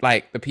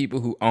the people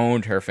who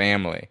owned her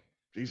family.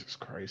 Jesus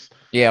Christ.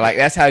 Yeah, like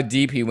that's how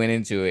deep he went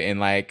into it and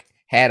like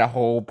had a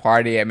whole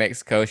party at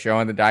Mexico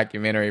showing the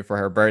documentary for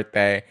her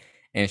birthday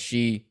and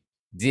she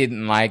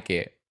didn't like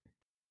it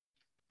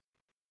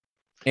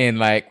and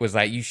like was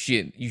like you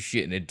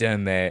shouldn't have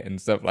done that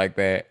and stuff like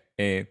that.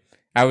 And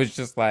I was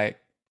just like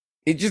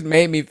it just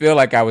made me feel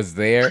like I was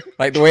there.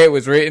 Like the way it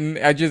was written,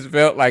 I just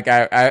felt like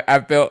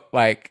I felt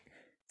like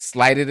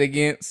slighted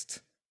against.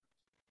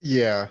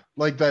 Yeah,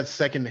 like that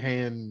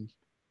secondhand,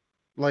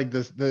 like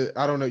this, the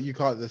I don't know, you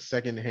call it the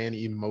secondhand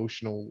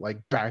emotional like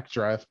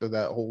backdraft of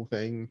that whole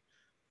thing.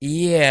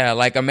 Yeah,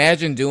 like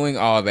imagine doing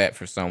all that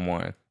for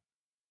someone.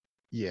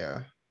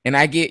 Yeah, And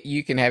I get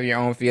you can have your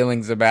own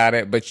feelings about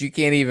it, but you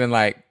can't even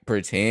like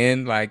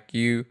pretend like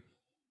you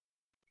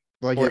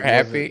like were it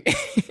wasn't. happy.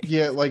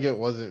 Yeah, like it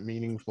wasn't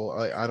meaningful.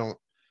 I don't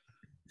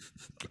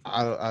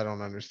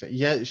understand.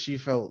 Yet she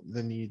felt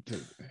the need to.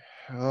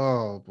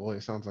 Oh boy,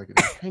 it sounds like an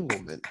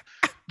entanglement.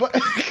 But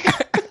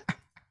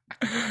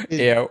it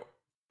Yeah.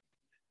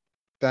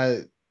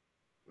 that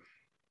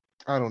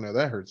I don't know.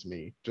 That hurts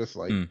me. Just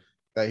like Mm.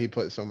 that he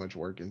put so much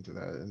work into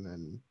that, and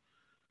then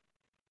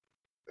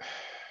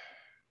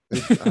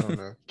I don't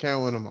know.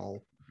 Can't win them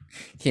all.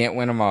 Can't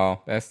win them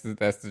all. That's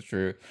the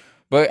truth.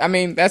 But I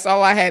mean, that's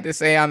all I had to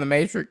say on the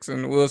Matrix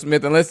and Will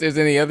Smith. Unless there's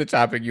any other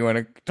topic you want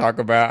to talk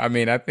about. I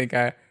mean, I think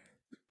I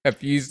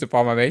have used up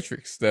all my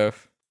Matrix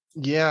stuff.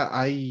 Yeah,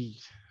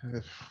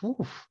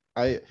 whew,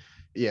 I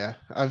yeah,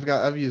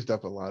 I've used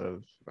up a lot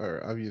of,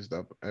 or I've used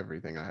up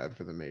everything I had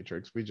for the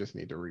Matrix. We just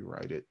need to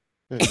rewrite it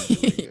and do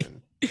it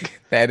again.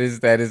 That is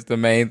the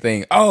main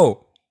thing.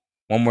 Oh,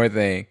 one more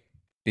thing.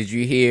 Did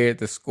you hear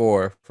the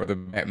score for the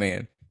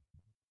Batman?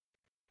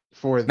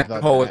 For Not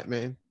the the whole,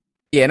 Batman.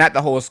 yeah, not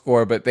the whole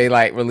score, but they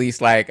like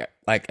released like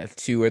a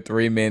 2 or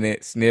 3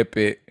 minute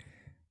snippet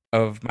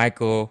of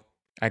Michael.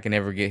 I can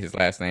never get his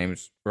last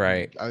names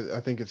right.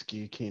 I think it's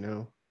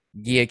Giacchino.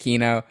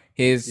 Giacchino.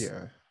 His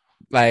Yeah.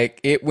 like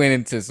it went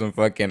into some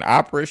fucking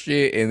opera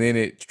shit, and then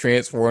it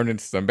transformed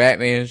into some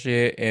Batman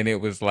shit, and it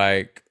was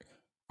like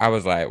I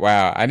was like,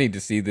 wow, I need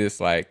to see this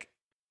like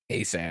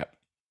ASAP.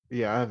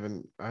 Yeah, I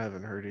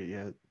haven't heard it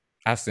yet.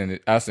 I'll send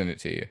it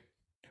to you.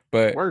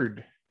 But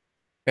Word.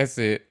 that's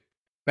it.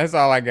 That's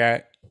all I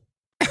got.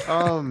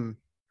 Um,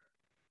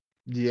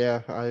 yeah,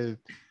 there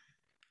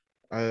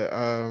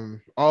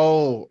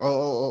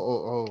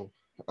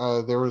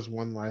was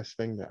one last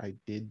thing that I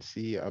did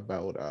see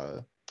about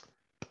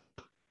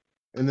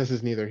and this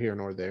is neither here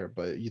nor there,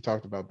 but you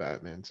talked about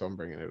Batman, so I'm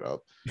bringing it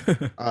up.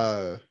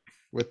 Uh,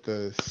 with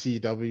the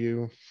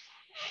CW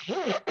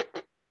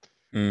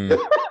Mm.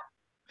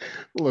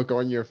 look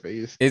on your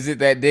face. Is it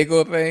that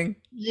Diggle thing?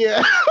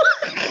 Yeah.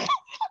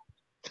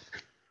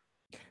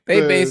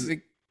 They the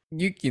basic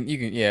you can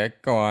yeah,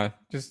 go on.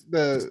 Just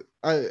the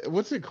I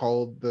what's it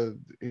called? The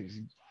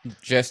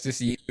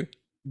Justice you.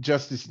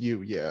 Justice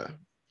U, yeah.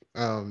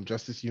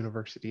 Justice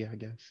University, I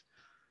guess.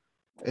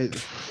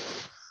 It,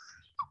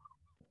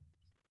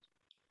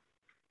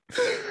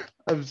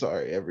 I'm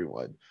sorry,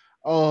 everyone.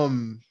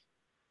 Um,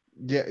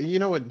 yeah, you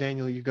know what,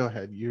 Daniel, you go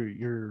ahead.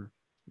 You're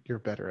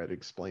better at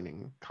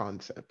explaining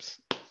concepts.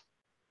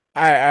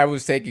 I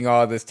was taking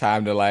all this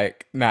time to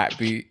like not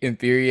be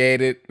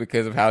infuriated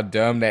because of how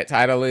dumb that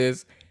title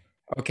is.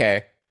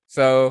 Okay,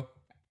 so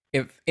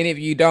if any of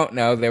you don't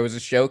know, there was a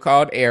show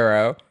called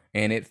Arrow,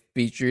 and it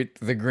featured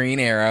the Green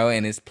Arrow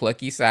and his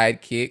plucky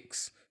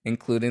sidekicks,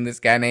 including this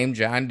guy named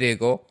John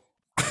Diggle,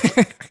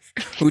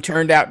 who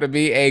turned out to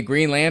be a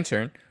Green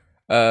Lantern.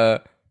 Uh,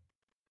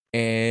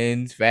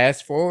 and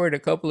fast forward a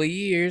couple of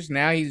years,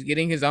 now he's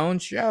getting his own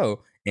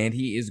show, and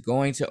he is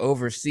going to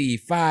oversee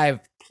five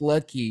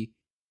plucky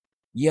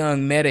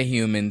young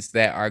metahumans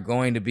that are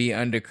going to be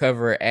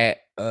undercover at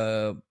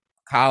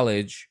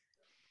college,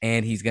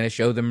 and he's going to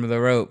show them the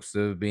ropes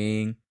of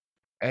being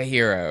a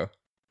hero.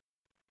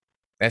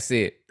 That's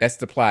it. That's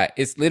the plot.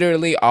 It's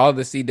literally all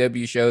the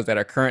CW shows that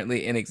are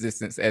currently in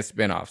existence as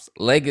spinoffs.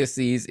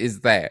 Legacies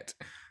is that.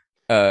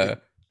 Uh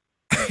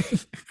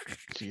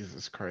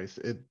Jesus Christ.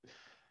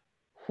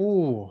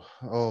 Whew,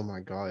 oh my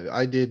God.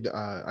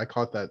 I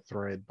caught that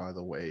thread, by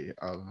the way,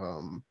 of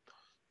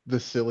the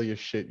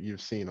silliest shit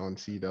you've seen on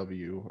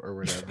CW or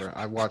whatever.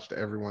 I watched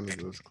every one of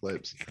those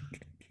clips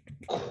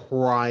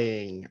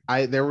crying.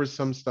 There was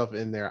some stuff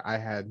in there I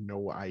had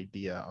no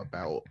idea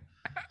about.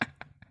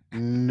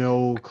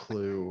 No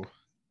clue.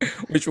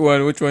 which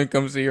one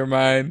comes to your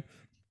mind?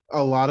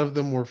 A lot of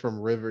them were from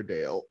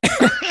Riverdale.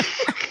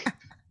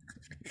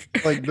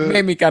 Like It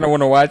made the me kind of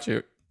want to watch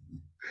it.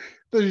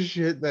 the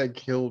shit that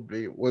killed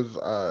me was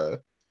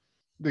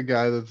the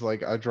guy that's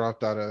like, I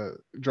dropped out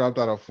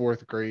of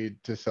fourth grade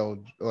to sell,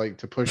 like,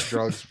 to push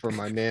drugs for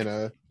my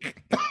nana.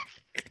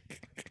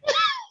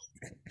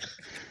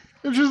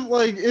 It's just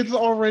like, it's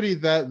already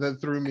that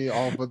threw me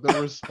off, but the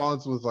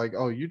response was like,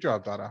 oh, you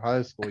dropped out of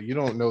high school, you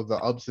don't know the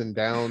ups and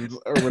downs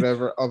or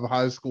whatever of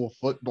high school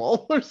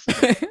football or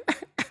something.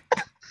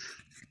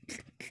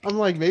 I'm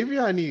like, maybe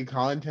I need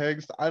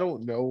context, I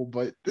don't know,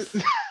 but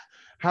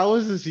how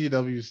is the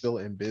CW still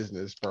in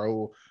business,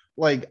 bro?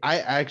 Like, I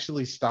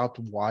actually stopped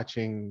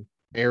watching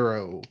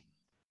Arrow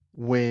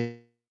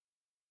when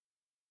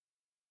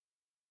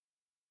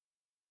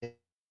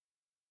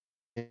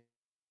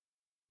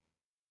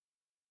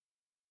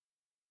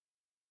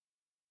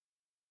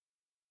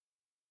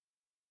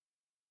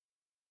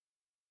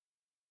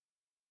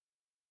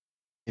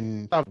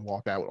and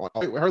walked out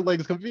on her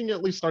legs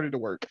conveniently started to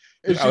work,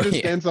 and she Oh just yeah.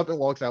 stands up and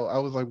walks out. I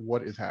was like,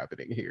 what is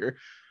happening here?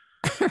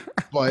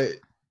 But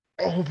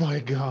oh my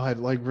God,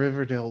 like,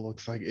 Riverdale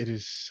looks like it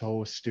is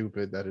so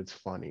stupid that it's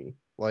funny.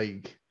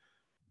 Like,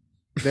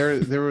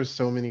 there was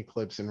so many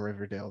clips in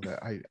Riverdale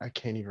that I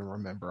can't even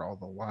remember all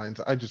the lines.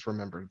 I just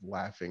remember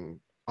laughing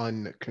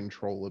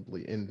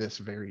uncontrollably in this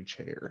very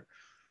chair.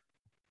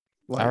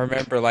 I Like,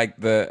 remember like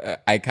the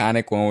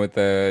iconic one with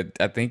the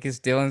I think it's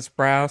Dylan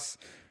Sprouse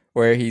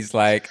where he's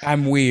like,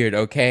 "I'm weird,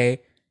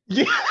 okay?"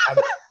 yeah.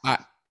 I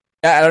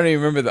I don't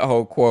even remember the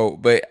whole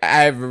quote, but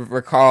I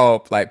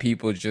recall like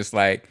people just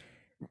like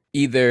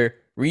either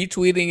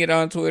retweeting it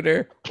on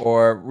Twitter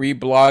or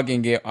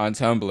reblogging it on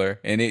Tumblr,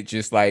 and it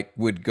just like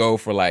would go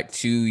for like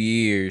 2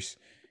 years.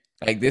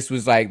 Like this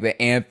was like the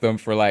anthem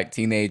for like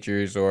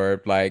teenagers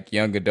or like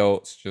young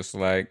adults, just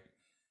like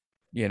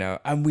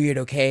I'm weird,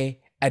 okay?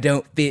 I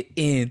don't fit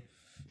in.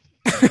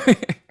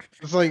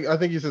 It's like, I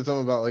think you said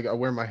something about like, I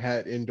wear my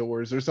hat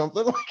indoors or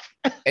something. Like,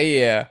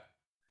 Yeah,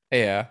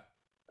 yeah.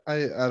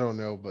 I don't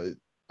know, but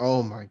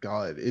oh my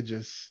God, it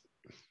just,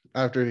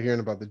 after hearing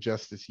about the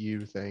Justice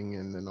U thing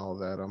and then all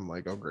that, I'm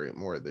like, oh great,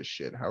 more of this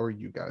shit. How are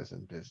you guys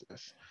in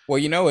business? Well,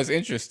 what's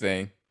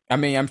interesting? I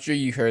mean, I'm sure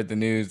you heard the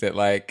news that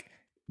like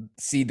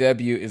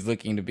CW is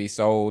looking to be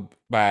sold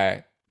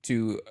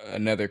to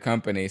another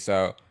company.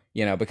 So,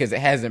 because it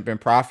hasn't been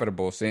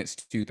profitable since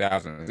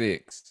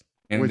 2006.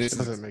 And which this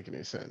doesn't is make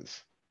any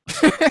sense.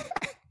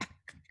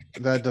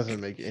 That doesn't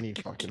make any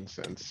fucking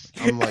sense.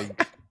 I'm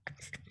like,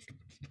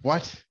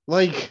 what?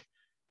 Like,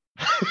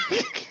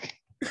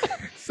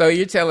 So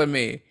you're telling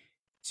me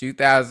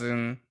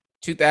 2000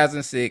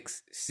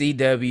 2006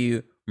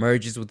 CW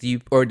merges with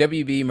you, or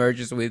WB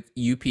merges with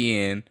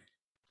UPN,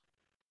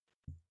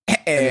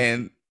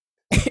 and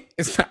it's and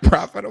it's not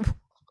profitable?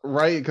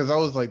 right because I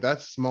was like,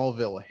 that's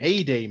Smallville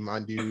heyday, my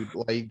dude.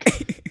 Like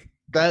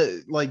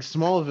that, like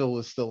Smallville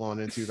was still on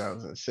in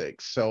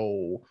 2006.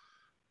 So,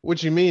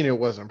 what you mean it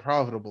wasn't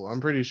profitable?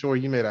 I'm pretty sure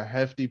you made a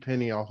hefty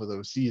penny off of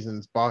those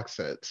seasons box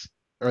sets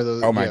or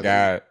those. Oh my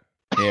Yeah, those. god.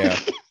 Yeah.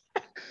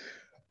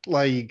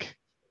 Like,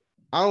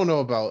 I don't know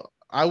about.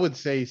 I would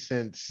say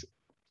since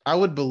I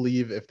would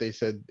believe if they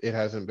said it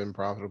hasn't been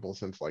profitable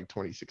since like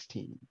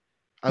 2016.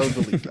 I would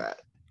believe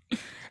that.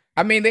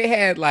 I mean, they've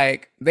had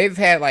like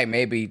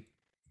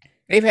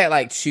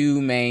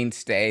two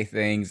mainstay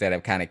things that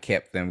have kind of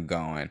kept them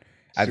going.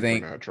 I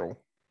think. Supernatural.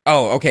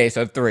 Oh, okay,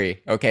 so three.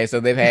 Okay, so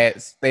they've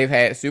had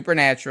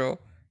Supernatural,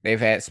 they've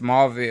had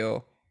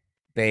Smallville,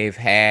 they've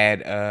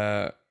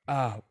had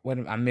what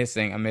am I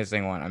missing? I'm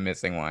missing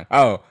one.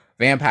 Oh,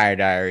 Vampire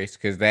Diaries,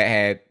 because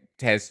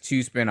has two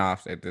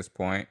spinoffs at this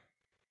point.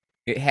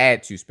 It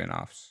had two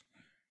spinoffs.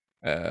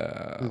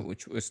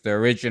 Which was the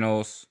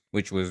originals,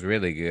 which was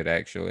really good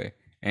actually,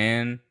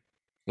 and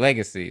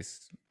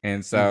Legacies.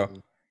 And so,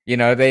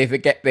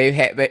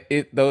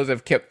 those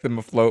have kept them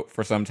afloat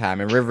for some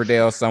time. And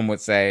Riverdale, some would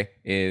say,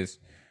 is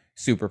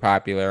super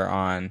popular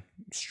on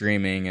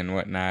streaming and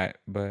whatnot.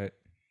 But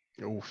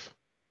Oof.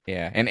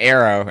 yeah, and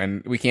Arrow,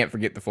 and we can't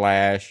forget the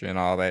Flash and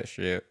all that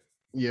shit.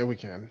 Yeah, we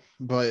can.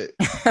 But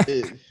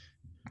it,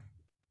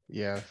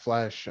 yeah,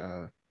 Flash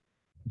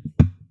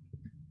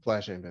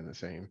Flash ain't been the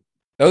same.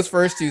 Those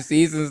first two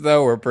seasons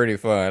though were pretty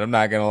fun. I'm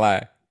not gonna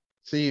lie.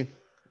 See,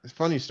 it's a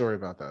funny story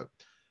about that.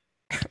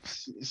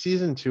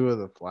 Season 2 of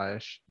The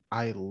Flash,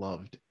 I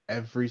loved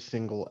every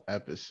single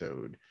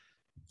episode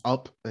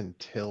up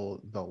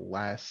until the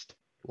last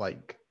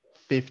like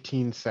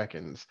 15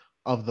 seconds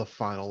of the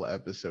final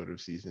episode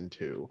of season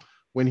 2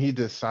 when he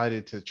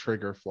decided to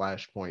trigger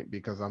Flashpoint,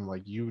 because I'm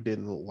like, you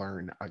didn't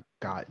learn a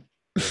goddamn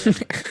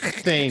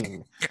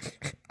thing.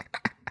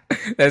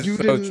 That's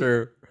so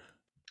true.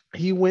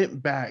 He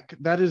went back.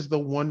 That is the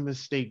one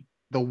mistake,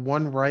 the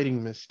one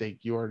writing mistake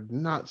you are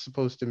not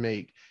supposed to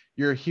make.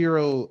 Your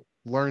hero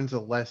learns a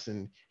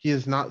lesson. He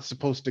is not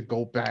supposed to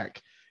go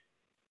back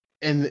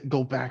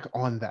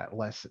on that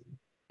lesson.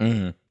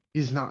 Mm-hmm.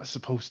 He's not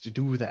supposed to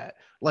do that.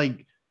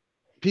 Like,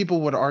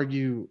 people would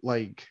argue,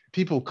 like,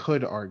 people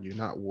could argue,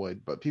 not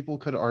would, but people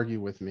could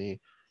argue with me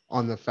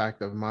on the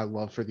fact of my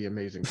love for the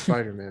Amazing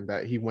Spider-Man,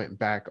 that he went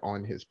back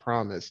on his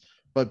promise.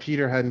 But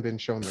Peter hadn't been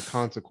shown the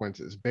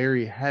consequences.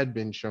 Barry had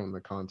been shown the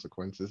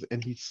consequences,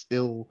 and he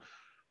still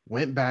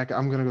went back.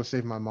 I'm gonna go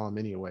save my mom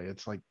anyway.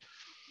 It's like,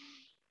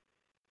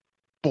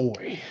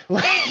 boy,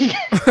 like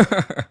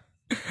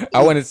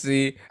I want to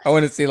see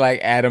like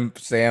Adam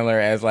Sandler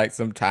as like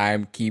some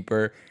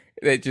timekeeper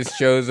that just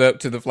shows up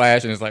to the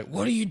Flash and is like,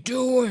 "What are you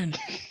doing?"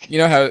 You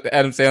know how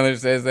Adam Sandler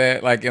says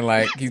that, like, in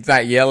like, he's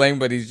not yelling,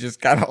 but he's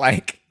just kind of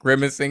like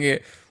grimacing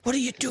it. What are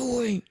you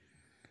doing?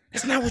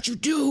 That's not what you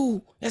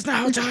do. That's not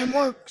how time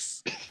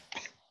works.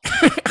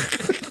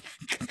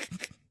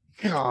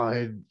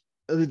 God,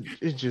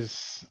 it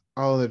just,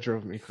 oh, that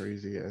drove me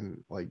crazy.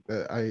 And like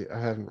that, I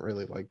haven't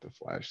really liked the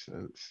Flash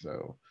since.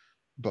 So,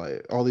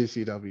 but all these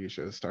CW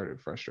shows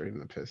started frustrating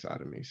the piss out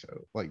of me. So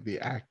like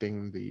the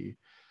acting, the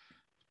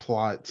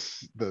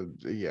plots,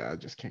 I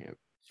just can't.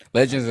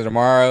 Legends of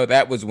Tomorrow,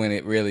 that was when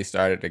it really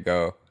started to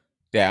go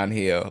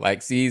downhill.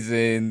 Like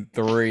season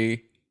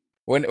 3,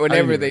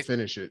 whenever they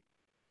finish it.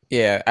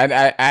 Yeah,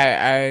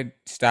 I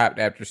stopped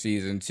after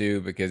season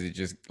 2 because it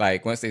just,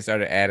 like, once they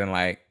started adding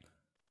like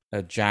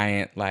a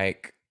giant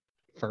like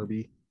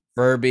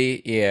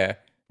Furby, yeah,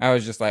 I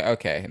was just like,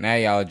 okay, now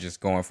y'all are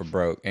just going for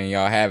broke, and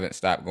y'all haven't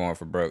stopped going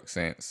for broke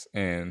since.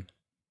 And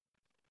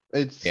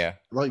it's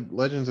like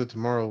Legends of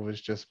Tomorrow was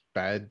just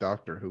bad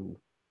Doctor Who.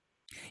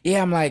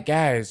 Yeah, I'm like,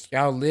 guys,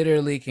 y'all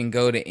literally can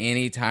go to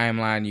any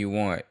timeline you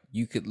want.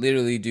 You could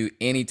literally do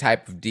any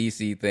type of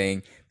DC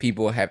thing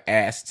people have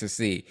asked to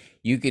see.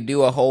 You could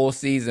do a whole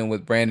season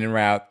with Brandon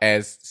Routh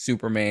as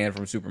Superman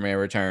from Superman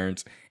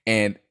Returns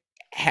and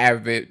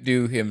have it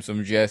do him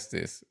some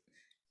justice.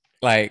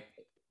 Like,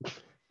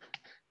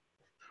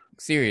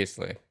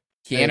 seriously.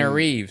 Keanu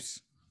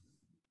Reeves.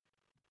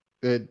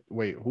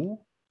 Wait, who?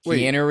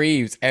 Keanu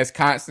Reeves as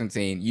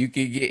Constantine. You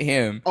could get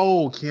him.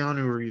 Oh,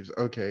 Keanu Reeves.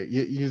 Okay.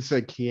 You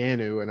said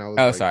Keanu, and I was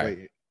like, sorry.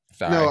 Wait.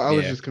 Sorry. No, I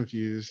was just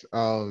confused.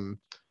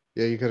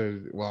 Yeah, you could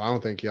have. Well, I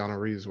don't think Keanu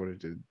Reeves would have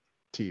did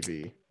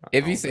TV.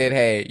 If he said,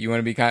 "Hey, you want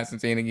to be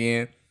Constantine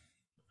again?"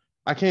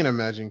 I can't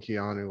imagine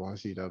Keanu on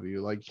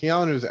CW. Like,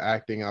 Keanu's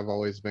acting, I've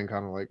always been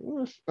kind of like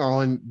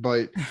on,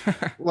 but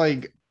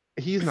like,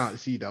 he's not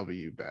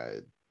CW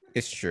bad.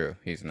 It's true.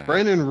 He's not.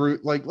 Brandon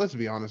Ruth, like, let's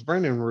be honest,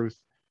 Brandon Ruth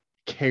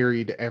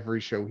carried every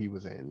show he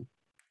was in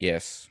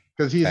Yes.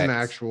 because he's an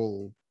Facts.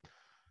 actual,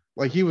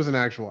 like, he was an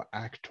actual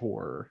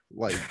actor,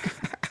 like,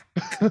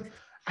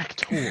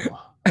 actor.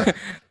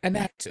 An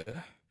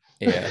actor.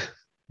 Yeah.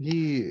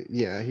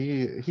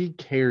 He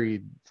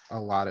carried a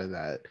lot of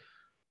that.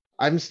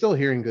 I'm still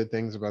hearing good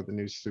things about the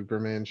new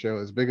Superman show.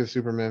 As big a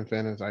Superman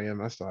fan as I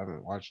am, I still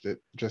haven't watched it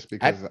just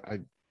I because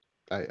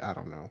I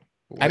don't know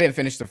I what didn't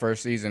finish the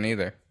first season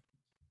either.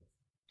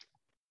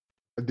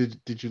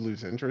 did you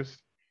lose interest?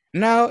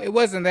 No, it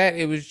wasn't that.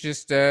 It was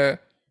just they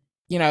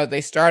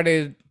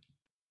started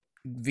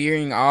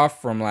veering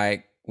off from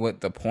like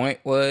what the point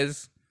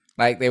was.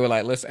 Like they were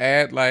like, let's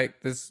add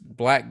like this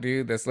black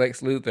dude that's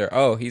Lex Luthor.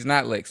 Oh, he's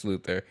not Lex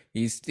Luthor.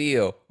 He's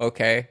Steel.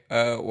 Okay.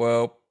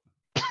 Well,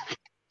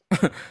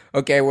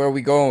 okay, where are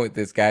we going with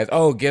this, guys?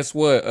 Oh, guess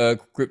what?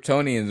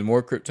 Kryptonians,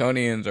 more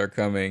Kryptonians are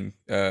coming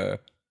to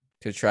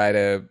try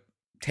to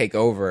take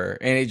over.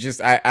 And it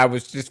just I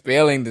was just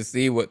failing to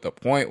see what the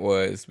point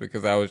was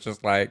because I was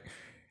just like,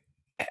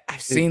 I've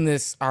It seen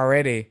this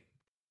already.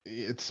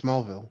 it's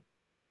Smallville.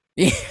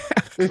 Yeah.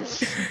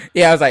 It's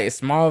Yeah, I was like, it's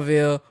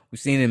Smallville. We've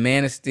seen it in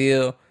Man of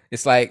Steel.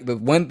 It's like the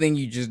one thing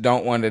you just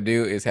don't want to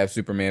do is have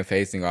Superman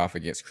facing off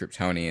against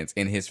Kryptonians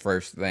in his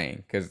first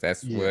thing because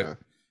that's what yeah,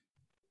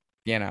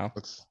 you know.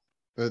 that's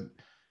it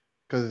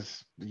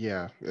because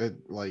yeah,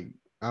 it like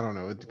I don't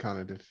know, it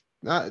kind of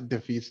not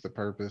defeats the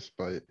purpose,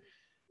 but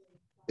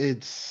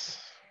it's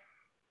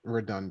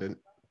redundant,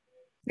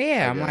 I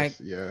Yeah, I'm like,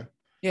 guess. Yeah.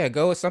 yeah,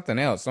 go with something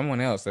else, someone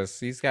else.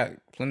 He's got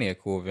plenty of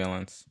cool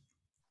villains.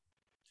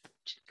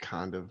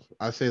 Kind of.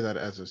 I say that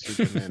as a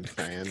Superman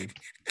fan.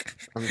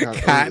 I'm kind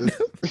of, God.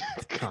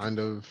 kind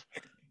of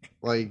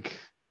like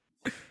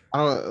I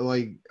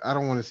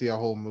don't want to see a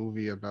whole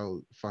movie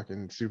about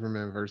fucking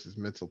Superman versus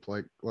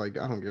Mxyzptlk. Like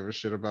I don't give a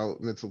shit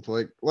about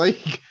Mxyzptlk.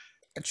 Like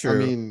I True.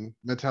 mean,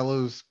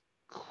 Metallo's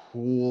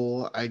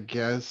cool, I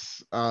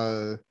guess.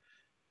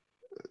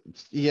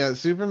 Yeah,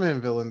 Superman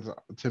villains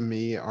to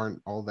me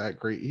aren't all that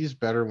great. He's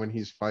better when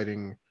he's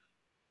fighting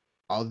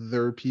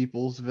other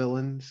people's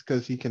villains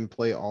because he can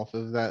play off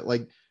of that.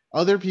 Like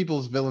other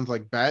people's villains,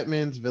 like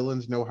Batman's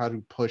villains, know how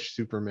to push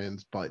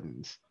Superman's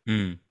buttons.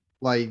 Mm.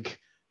 Like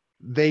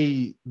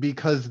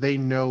because they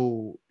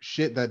know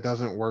shit that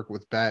doesn't work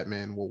with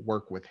Batman will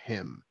work with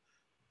him.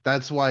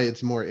 That's why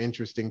it's more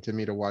interesting to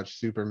me to watch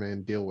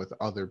Superman deal with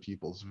other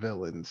people's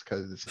villains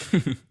because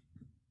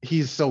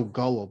he's so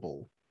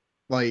gullible.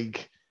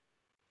 Like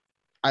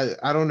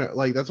I don't know.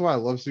 Like that's why I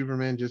love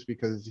Superman just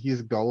because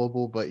he's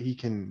gullible, but he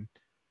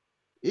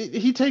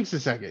takes a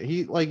second.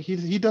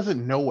 He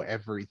doesn't know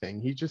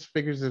everything. He just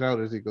figures it out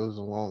as he goes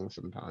along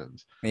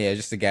sometimes. Yeah,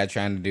 just a guy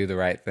trying to do the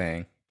right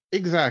thing.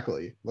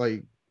 Exactly.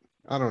 Like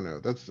I don't know.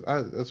 That's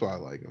why I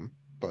like him.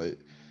 But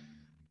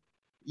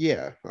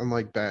yeah,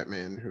 unlike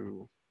Batman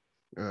who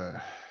uh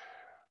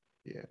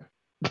yeah.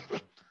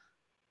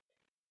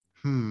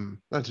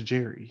 That's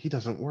Jerry. He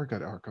doesn't work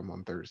at Arkham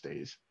on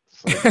Thursdays.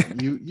 It's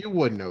like you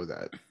would know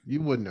that.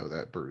 You would know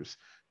that, Bruce.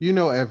 You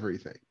know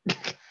everything.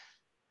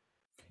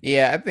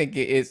 Yeah, I think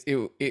it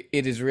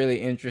is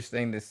really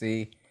interesting to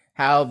see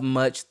how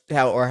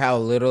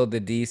little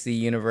the DC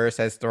universe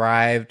has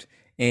thrived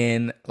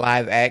in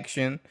live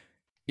action.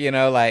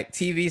 Like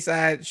TV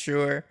side,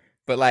 sure,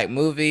 but like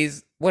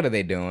movies, what are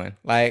they doing?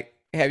 Like,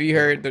 have you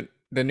heard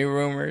the new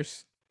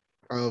rumors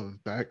Of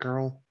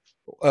Batgirl.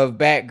 of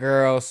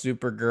Batgirl,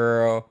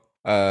 Supergirl,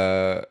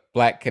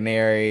 Black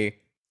Canary,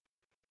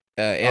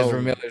 Ezra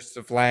Oh, Miller's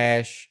The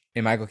Flash,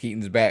 and Michael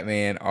Keaton's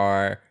Batman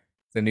are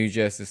the new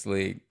Justice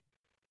League?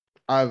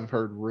 I've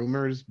heard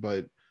rumors,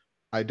 but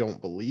I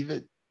don't believe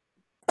it.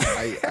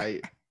 I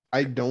I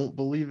I don't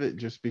believe it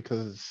just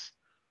because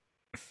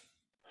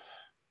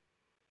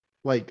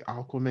like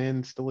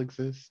Aquaman still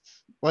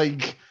exists.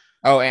 Like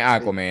Oh, and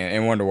Aquaman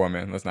and Wonder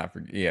Woman. Let's not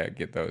forget. Yeah,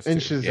 get those and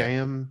two. Yeah.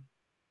 Shazam,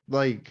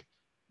 like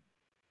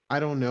I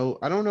don't know.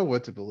 I don't know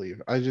what to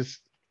believe. I just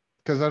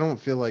because I don't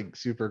feel like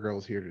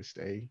Supergirl's here to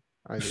stay.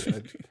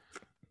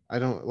 I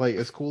don't like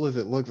as cool as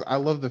it looks. I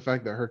love the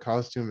fact that her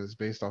costume is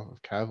based off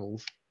of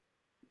Cavill's.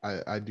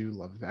 I do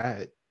love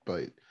that,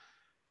 but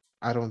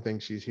I don't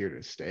think she's here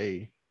to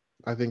stay.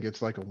 I think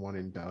it's like a one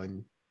and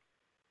done.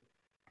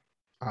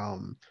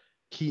 Um,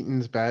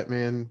 Keaton's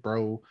Batman,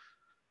 bro.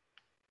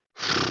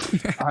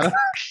 I,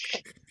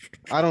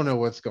 I don't know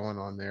what's going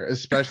on there,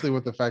 especially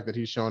with the fact that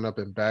he's showing up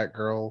in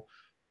Batgirl,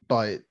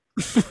 but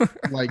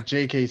like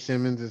J.K.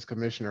 Simmons is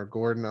Commissioner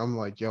Gordon. I'm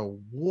like, yo,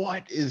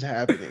 what is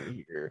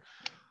happening here?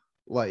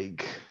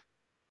 Like,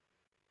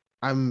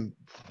 I'm,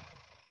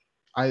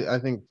 I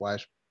think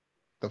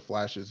the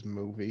Flash's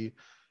movie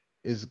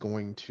is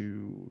going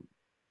to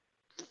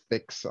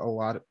fix a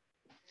lot of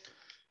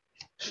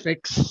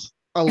fix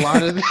a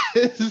lot of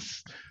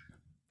this.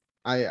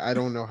 I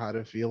don't know how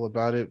to feel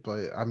about it,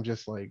 but I'm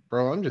just like,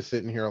 bro, I'm just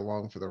sitting here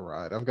along for the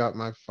ride. I've got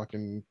my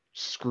fucking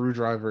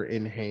screwdriver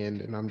in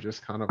hand, and I'm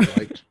just kind of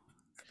like,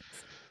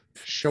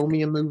 show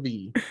me a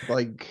movie.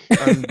 Like,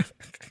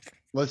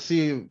 let's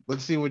see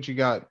what you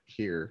got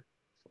here.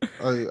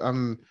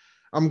 I'm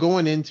I'm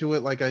going into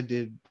it like I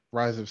did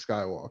Rise of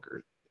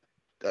Skywalker.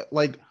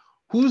 Like,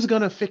 who's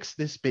gonna fix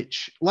this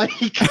bitch? Like,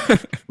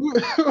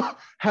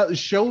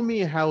 show me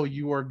how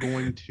you are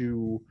going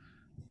to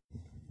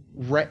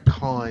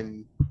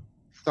retcon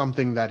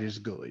something that is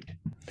good.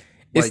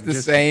 It's Like, the just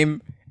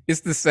same.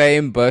 It's the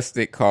same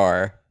busted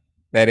car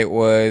that it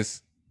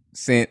was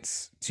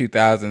since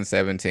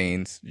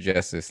 2017's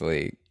Justice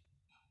League.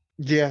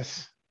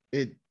 yes,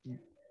 it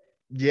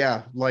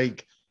yeah,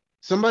 like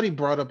somebody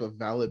brought up a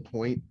valid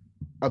point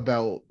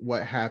about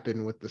what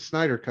happened with the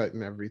Snyder cut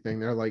and everything.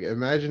 They're like,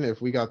 imagine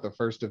if we got the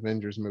first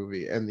Avengers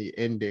movie and the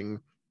ending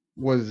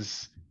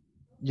was,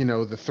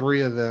 the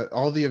three of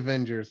all the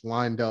Avengers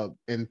lined up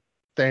and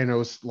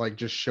Thanos like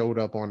just showed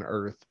up on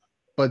Earth,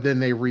 but then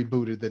they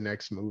rebooted the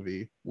next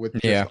movie with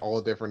just Yeah,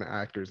 all different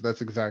actors.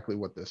 That's exactly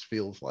what this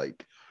feels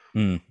like.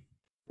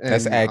 that's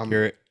And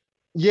accurate.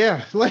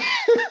 yeah,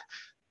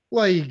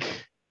 like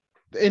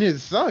and it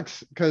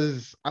sucks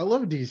because I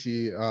love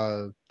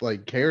DC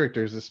like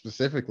characters,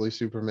 specifically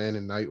Superman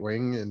and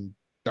Nightwing and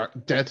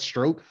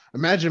Deathstroke.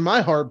 Imagine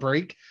my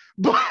heartbreak,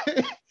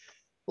 but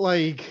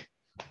like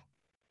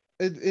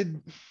it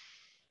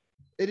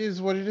it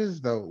is what it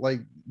is though.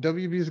 Like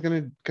WB is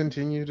gonna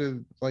continue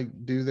to like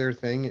do their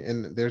thing,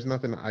 and there's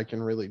nothing I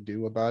can really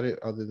do about it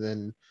other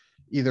than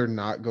either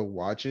not go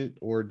watch it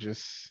or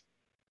just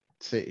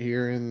sit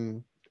here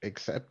and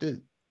accept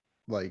it.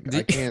 Like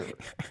I can't.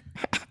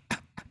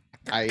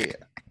 I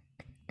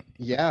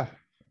yeah.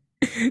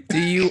 Do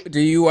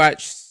you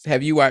watch?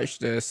 Have you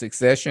watched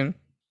Succession?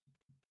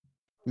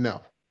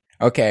 No.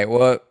 Okay,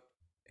 well,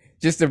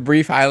 just a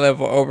brief high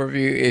level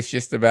overview. It's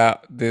just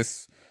about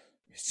this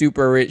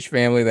super rich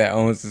family that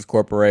owns this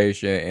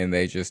corporation, and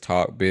they just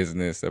talk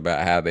business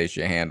about how they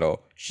should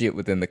handle shit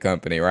within the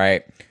company,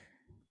 right?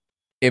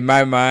 In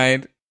my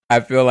mind, I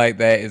feel like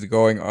that is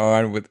going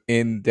on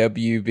within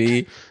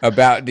WB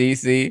about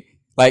DC.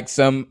 Like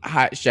some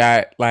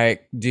hotshot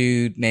like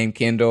dude named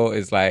Kendall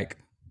is like,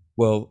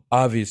 well,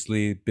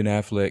 obviously Ben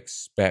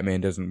Affleck's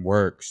Batman doesn't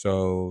work,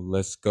 so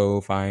let's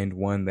go find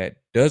one that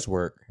does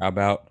work. How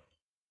about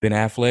Ben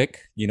Affleck?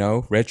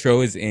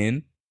 Retro is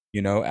in.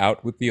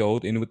 Out with the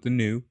old, in with the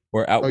new,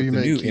 or out Oh, with you the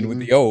meant new, in with Keaton?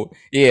 the old.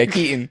 Yeah,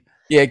 Keaton.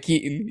 Yeah,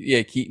 Keaton.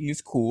 Yeah, Keaton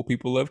is cool.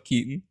 People love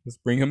Keaton. Let's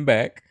bring him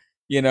back.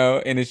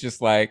 And it's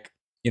just like,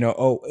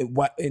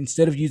 why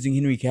instead of using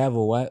Henry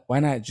Cavill, why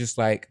not just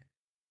like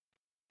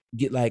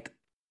get like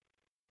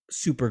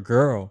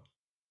Supergirl?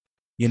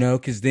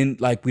 Because then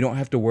like we don't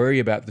have to worry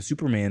about the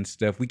Superman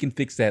stuff. We can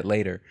fix that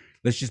later.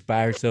 Let's just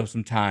buy ourselves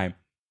some time.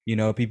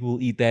 People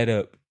will eat that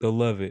up. They'll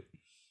love it.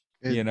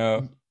 It You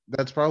know.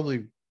 that's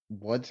probably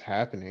what's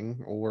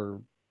happening,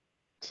 or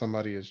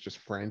somebody is just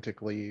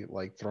frantically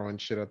like throwing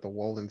shit at the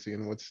wall and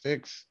seeing what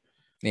sticks.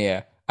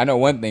 Yeah, I know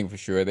one thing for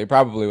sure. They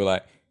probably were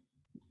like,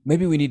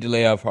 maybe we need to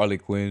lay off Harley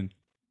Quinn.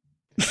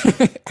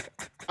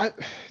 I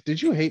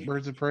did you hate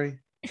Birds of Prey?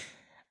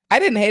 I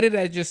didn't hate it.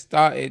 I just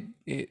thought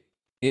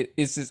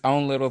it's its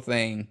own little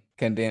thing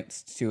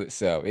condensed to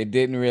itself.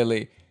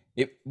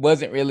 It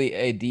wasn't really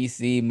a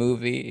DC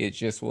movie. It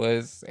just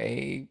was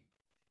a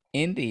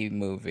indie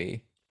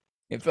movie.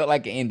 It felt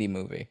like an indie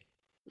movie.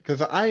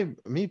 Because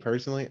me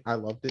personally, I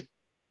loved it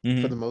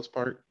for the most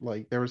part.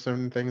 Like there were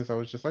certain things I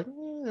was just like,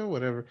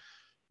 whatever.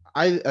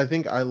 I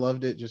think I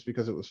loved it just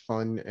because it was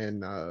fun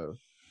and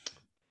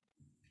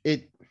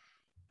it.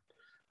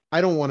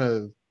 I don't want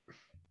to.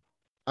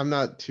 I'm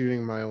not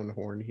tooting my own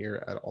horn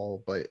here at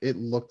all, but it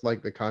looked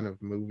like the kind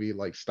of movie,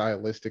 like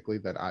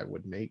stylistically, that I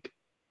would make.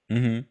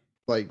 Mm-hmm.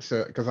 Like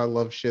so, because I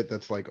love shit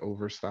that's like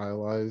over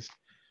stylized.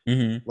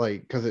 Mm-hmm.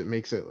 Like because it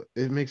makes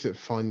it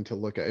fun to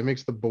look at. It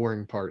makes the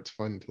boring parts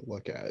fun to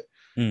look at.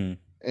 Mm.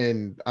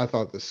 And I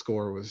thought the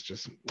score was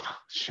just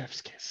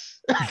chef's kiss.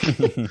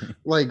 Mm.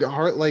 Like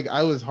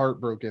I was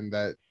heartbroken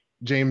that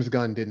James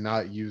Gunn did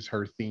not use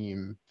her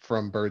theme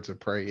from Birds of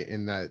Prey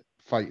in that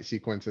fight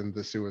sequence in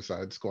the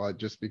Suicide Squad,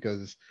 just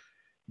because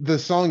the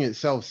song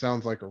itself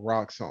sounds like a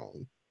rock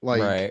song.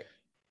 Like Right.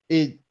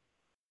 it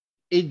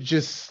it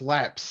just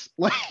slaps.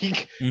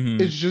 Like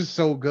Mm-hmm. it's just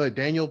so good.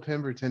 Daniel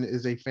Pemberton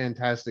is a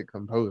fantastic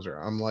composer.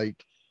 I'm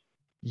like,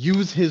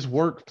 use his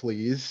work,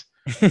 please.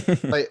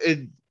 Like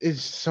it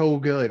is so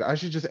good. I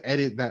should just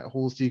edit that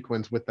whole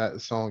sequence with that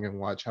song and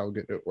watch how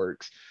good it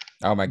works.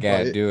 Oh my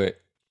God, But do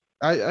it.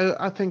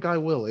 I think I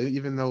will,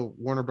 even though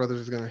Warner Brothers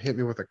is gonna hit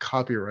me with a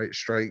copyright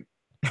strike,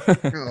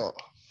 oh,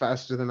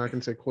 faster than I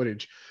can say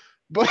Quidditch.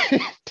 But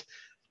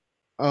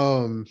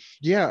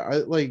yeah,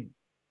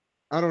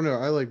 I don't know.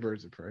 I like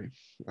Birds of Prey.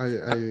 I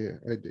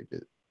dig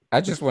it. I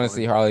It's just want to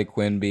see fun. Harley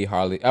Quinn be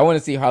Harley. I want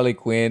to see Harley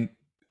Quinn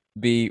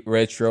be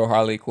retro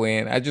Harley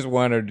Quinn. I just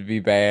want her to be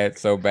bad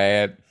so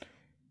bad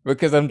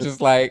because I'm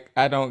just like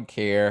I don't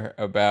care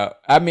about.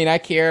 I mean, I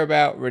care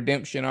about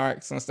redemption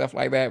arcs and stuff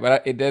like that,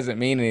 but it doesn't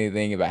mean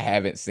anything if I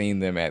haven't seen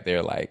them at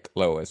their like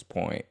lowest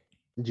point.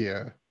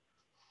 Yeah,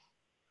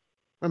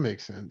 that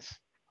makes sense.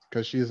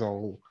 Because she's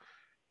an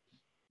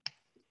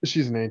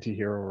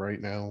anti-hero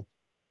right now.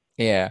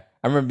 Yeah,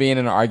 I remember being in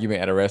an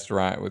argument at a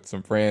restaurant with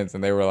some friends,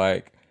 and they were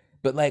like,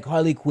 "But like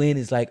Harley Quinn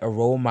is like a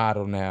role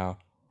model now."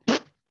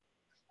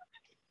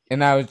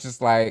 And I was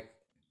just like,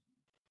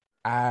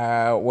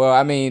 well,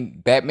 I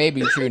mean, that may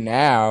be true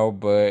now,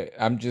 but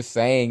I'm just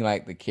saying,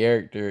 like, the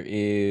character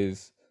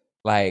is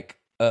like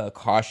a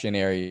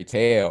cautionary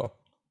tale.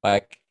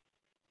 Like,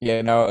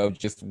 of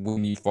just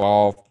when you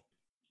fall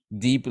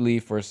deeply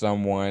for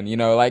someone,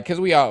 like, because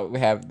we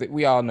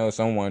all know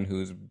someone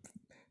who's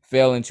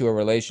fell into a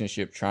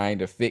relationship trying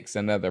to fix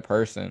another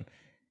person,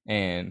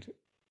 and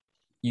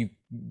you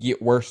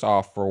get worse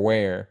off for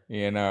wear.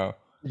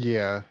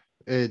 Yeah.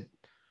 It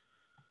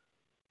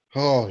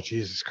Oh,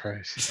 Jesus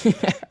Christ.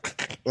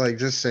 Like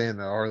just saying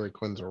that Harley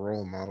Quinn's a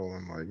role model,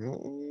 I'm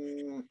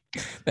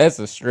like, That's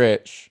a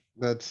stretch.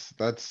 that's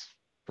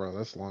bro,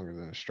 that's longer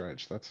than a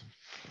stretch. That's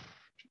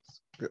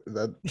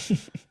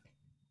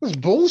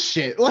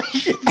bullshit. Like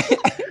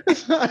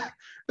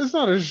it's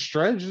not a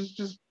stretch, it's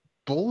just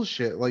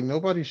bullshit. Like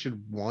nobody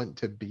should want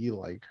to be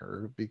like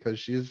her because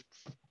she's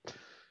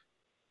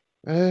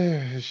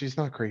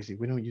not crazy.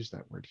 We don't use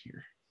that word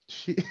here.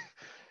 She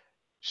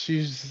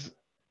she's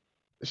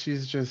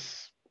she's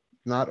just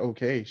not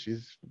okay.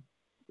 She's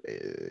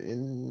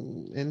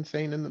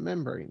insane in the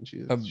membrane. A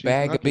She's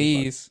bag of nutty, but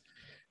bees.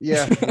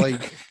 yeah,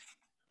 like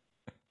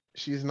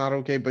she's not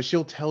okay, but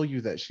she'll tell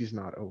you that she's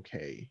not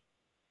okay.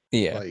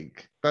 Yeah.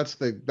 Like that's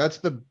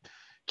the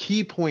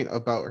key point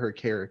about her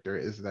character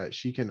is that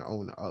she can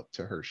own up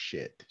to her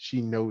shit.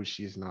 She knows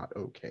she's not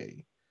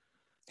okay.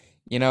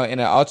 In an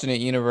alternate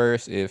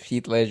universe, if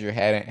Heath Ledger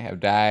hadn't have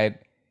died,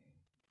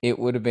 it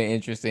would have been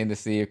interesting to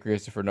see if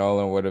Christopher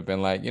Nolan would have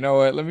been like, you know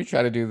what, let me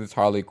try to do this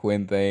Harley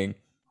Quinn thing.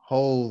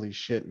 Holy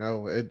shit,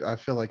 no. I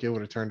feel like it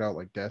would have turned out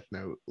like Death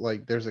Note.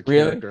 Like there's a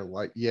Really? character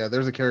like yeah,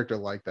 there's a character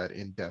like that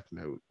in Death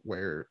Note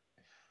where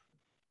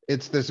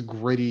it's this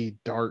gritty,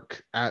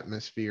 dark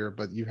atmosphere,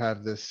 but you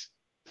have this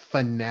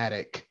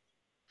fanatic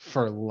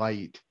for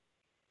light.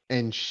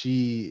 And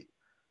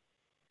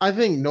I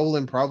think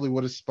Nolan probably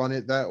would have spun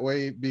it that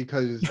way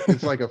because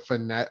it's like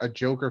a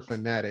Joker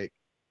fanatic,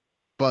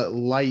 but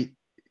light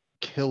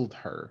killed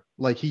her.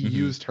 Like he Hmm.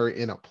 used her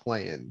in a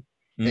plan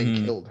and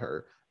Hmm. killed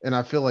her. And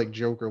I feel like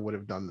Joker would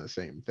have done the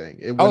same thing.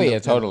 Oh yeah,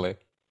 totally.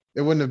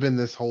 It wouldn't have been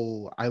this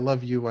whole I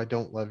love you, I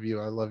don't love you,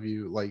 I love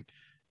you. Like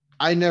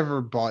I never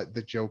bought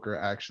the Joker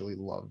actually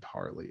loved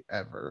Harley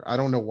ever. I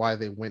don't know why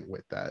they went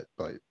with that,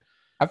 but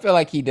I feel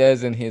like he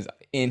does in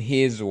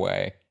his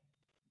way.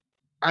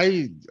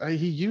 he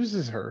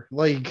uses her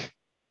like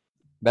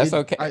That's it.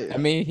 okay. I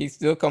mean, he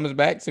still comes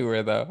back to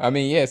her though. I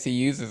mean, yes, he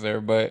uses her,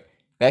 but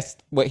that's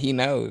what he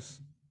knows,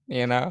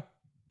 you know?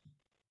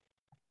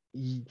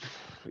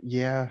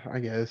 Yeah, I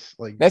guess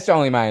like That's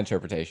only my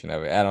interpretation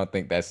of it. I don't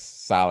think that's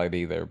solid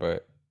either,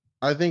 but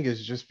I think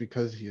it's just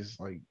because he's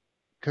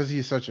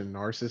such a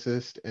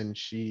narcissist and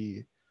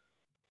she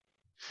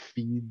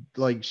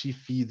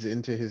feeds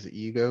into his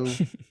ego.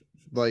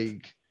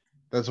 Like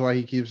that's why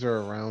he keeps her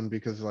around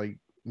because like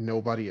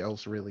nobody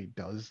else really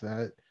does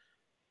that.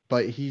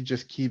 But he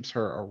just keeps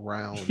her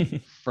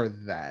around for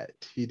that.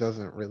 He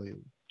doesn't really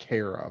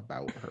care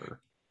about her.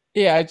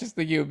 yeah, I just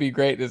think it would be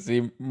great to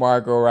see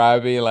Margot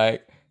Robbie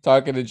like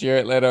talking to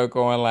Jared Leto,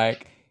 going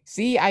like,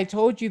 "See, I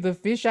told you the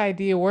fish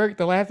idea worked.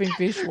 The laughing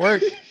fish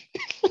worked."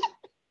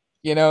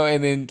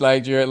 And then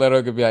like Jared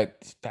Leto could be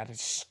like, "That is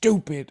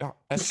stupid.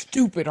 That's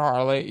stupid,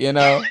 Harley."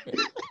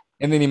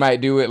 And then he might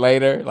do it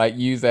later, like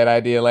use that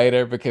idea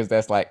later because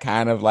that's like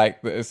kind of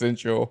like the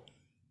essential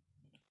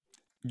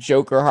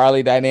Joker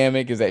Harley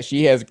dynamic is that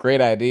she has great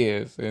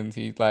ideas and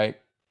he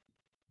like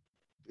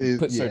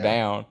puts her Yeah.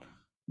 down,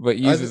 but I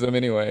uses them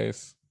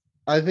anyways.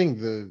 I think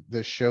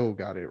the show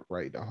got it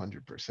right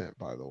 100%,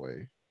 by the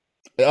way.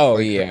 Oh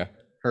Like yeah.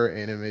 her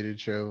animated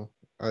show.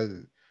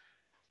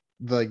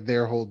 Like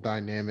their whole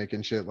dynamic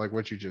and shit, like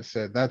what you just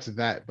said. That's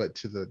that, but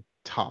to the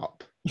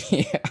top,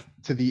 Yeah.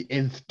 to the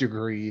nth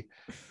degree.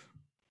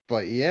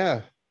 But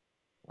yeah.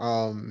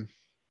 Um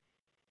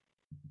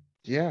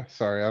yeah,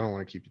 sorry, I don't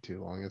want to keep you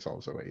too long. It's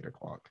also 8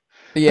 o'clock.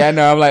 Yeah, I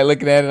know. I'm like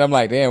looking at it. I'm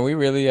like, damn, we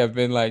really have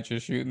been like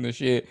just shooting the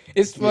shit.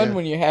 It's fun Yeah.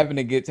 when you're having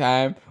a good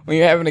time. When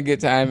you're having a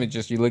good time, it's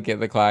just you look at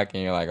the clock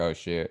and you're like, oh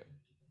shit.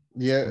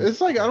 Yeah. It's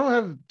like I don't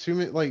have too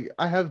many like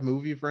I have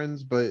movie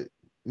friends, but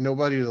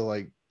nobody to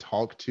like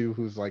talk to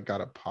who's like got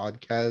a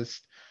podcast.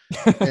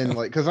 And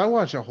like because I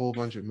watch a whole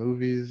bunch of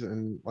movies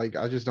and like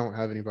I just don't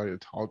have anybody to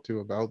talk to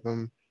about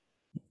them.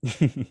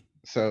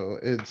 So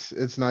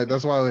it's not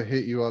that's why I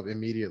hit you up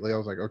immediately. I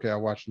was like, okay, I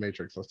watched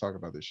Matrix. Let's talk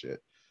about this shit.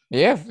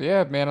 Yeah,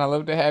 yeah, man. I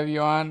love to have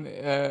you on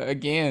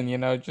again.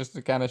 Just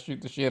to kind of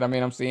shoot the shit. I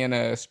mean, I'm seeing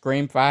a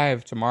Scream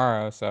 5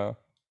 tomorrow, so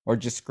or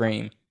just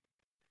Scream.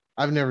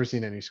 I've never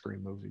seen any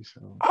Scream movies,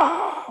 so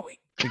Oh,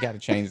 we got to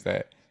change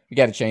that. We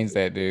got to change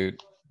that,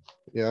 dude.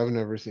 yeah, I've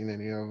never seen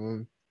any of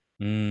them.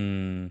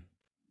 Mm.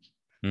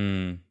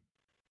 Mm.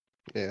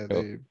 Yeah,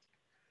 Oh.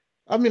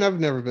 I mean, I've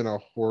never been a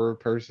horror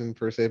person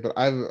per se, but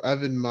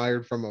I've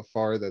admired from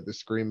afar that the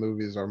Scream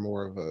movies are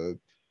more of a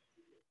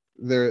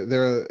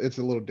they're it's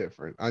a little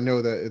different. I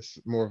know that it's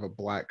more of a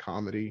black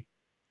comedy,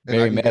 and I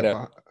Very can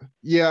meta.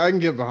 yeah, I can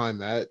get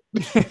behind that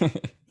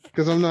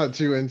because I'm not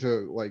too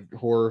into like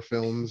horror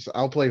films.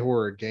 I'll play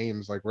horror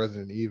games like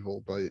Resident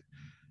Evil, but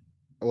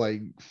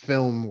like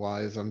film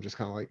wise, I'm just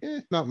kind of like,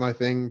 not my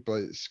thing.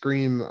 But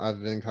Scream,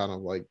 I've been kind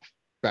of like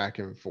back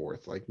and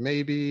forth. Like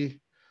maybe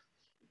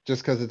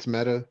just because it's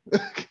meta.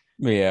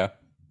 Yeah,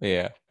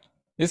 yeah.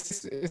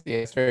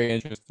 It's very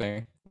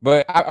interesting.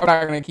 But I'm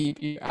not gonna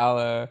keep you.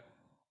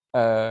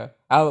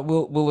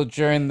 We'll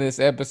adjourn this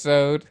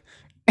episode,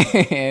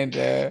 and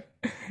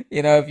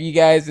if you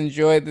guys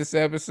enjoyed this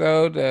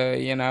episode,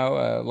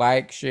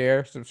 like,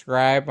 share,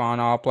 subscribe on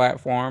all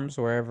platforms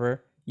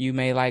wherever you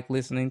may like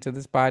listening to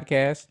this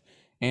podcast.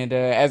 And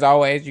as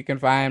always, you can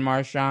find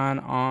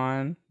Marshawn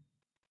on.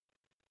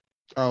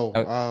 Oh,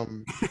 Uh,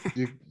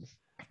 you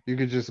you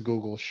could just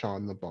Google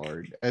Sean the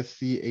Bard,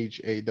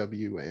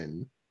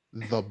 SCHAWN,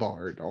 the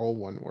Bard, all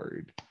one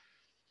word.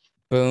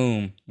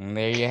 Boom, and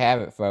there you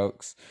have it,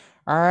 folks.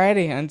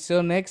 Alrighty,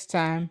 until next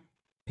time,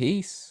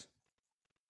 peace.